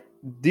mean,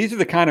 these are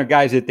the kind of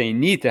guys that they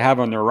need to have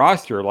on their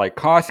roster,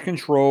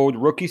 cost-controlled,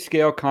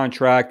 rookie-scale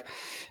contract,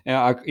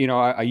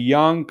 a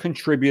young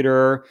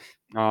contributor.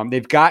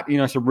 They've got,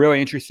 some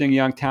really interesting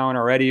young talent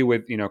already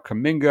with,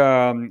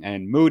 Kuminga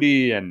and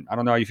Moody, and I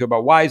don't know how you feel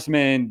about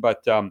Wiseman,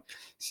 but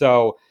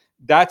so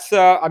that's,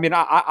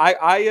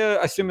 I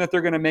assume that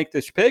they're going to make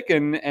this pick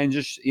and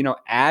just,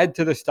 add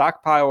to the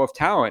stockpile of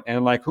talent.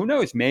 And who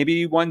knows,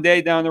 maybe one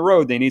day down the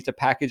road, they need to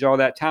package all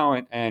that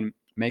talent and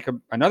make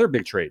another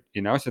big trade,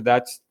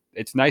 so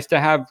it's nice to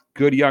have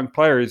good young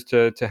players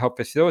to help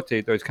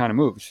facilitate those kind of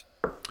moves.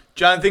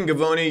 Jonathan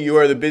Givony, you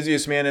are the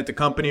busiest man at the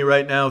company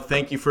right now.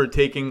 Thank you for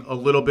taking a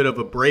little bit of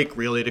a break,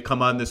 really, to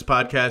come on this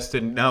podcast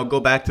and now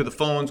go back to the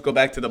phones, go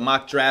back to the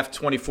mock draft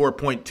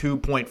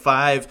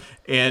 24.2.5,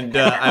 and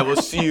I will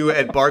see you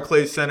at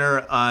Barclays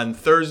Center on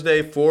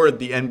Thursday for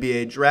the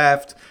NBA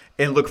draft,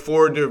 and look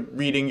forward to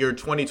reading your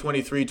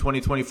 2023,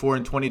 2024,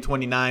 and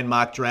 2029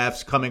 mock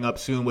drafts coming up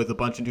soon with a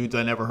bunch of dudes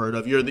I never heard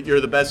of. You're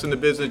the best in the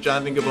business.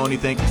 Jonathan Givony,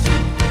 thank you.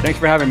 Thanks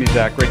for having me,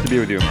 Zach. Great to be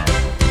with you.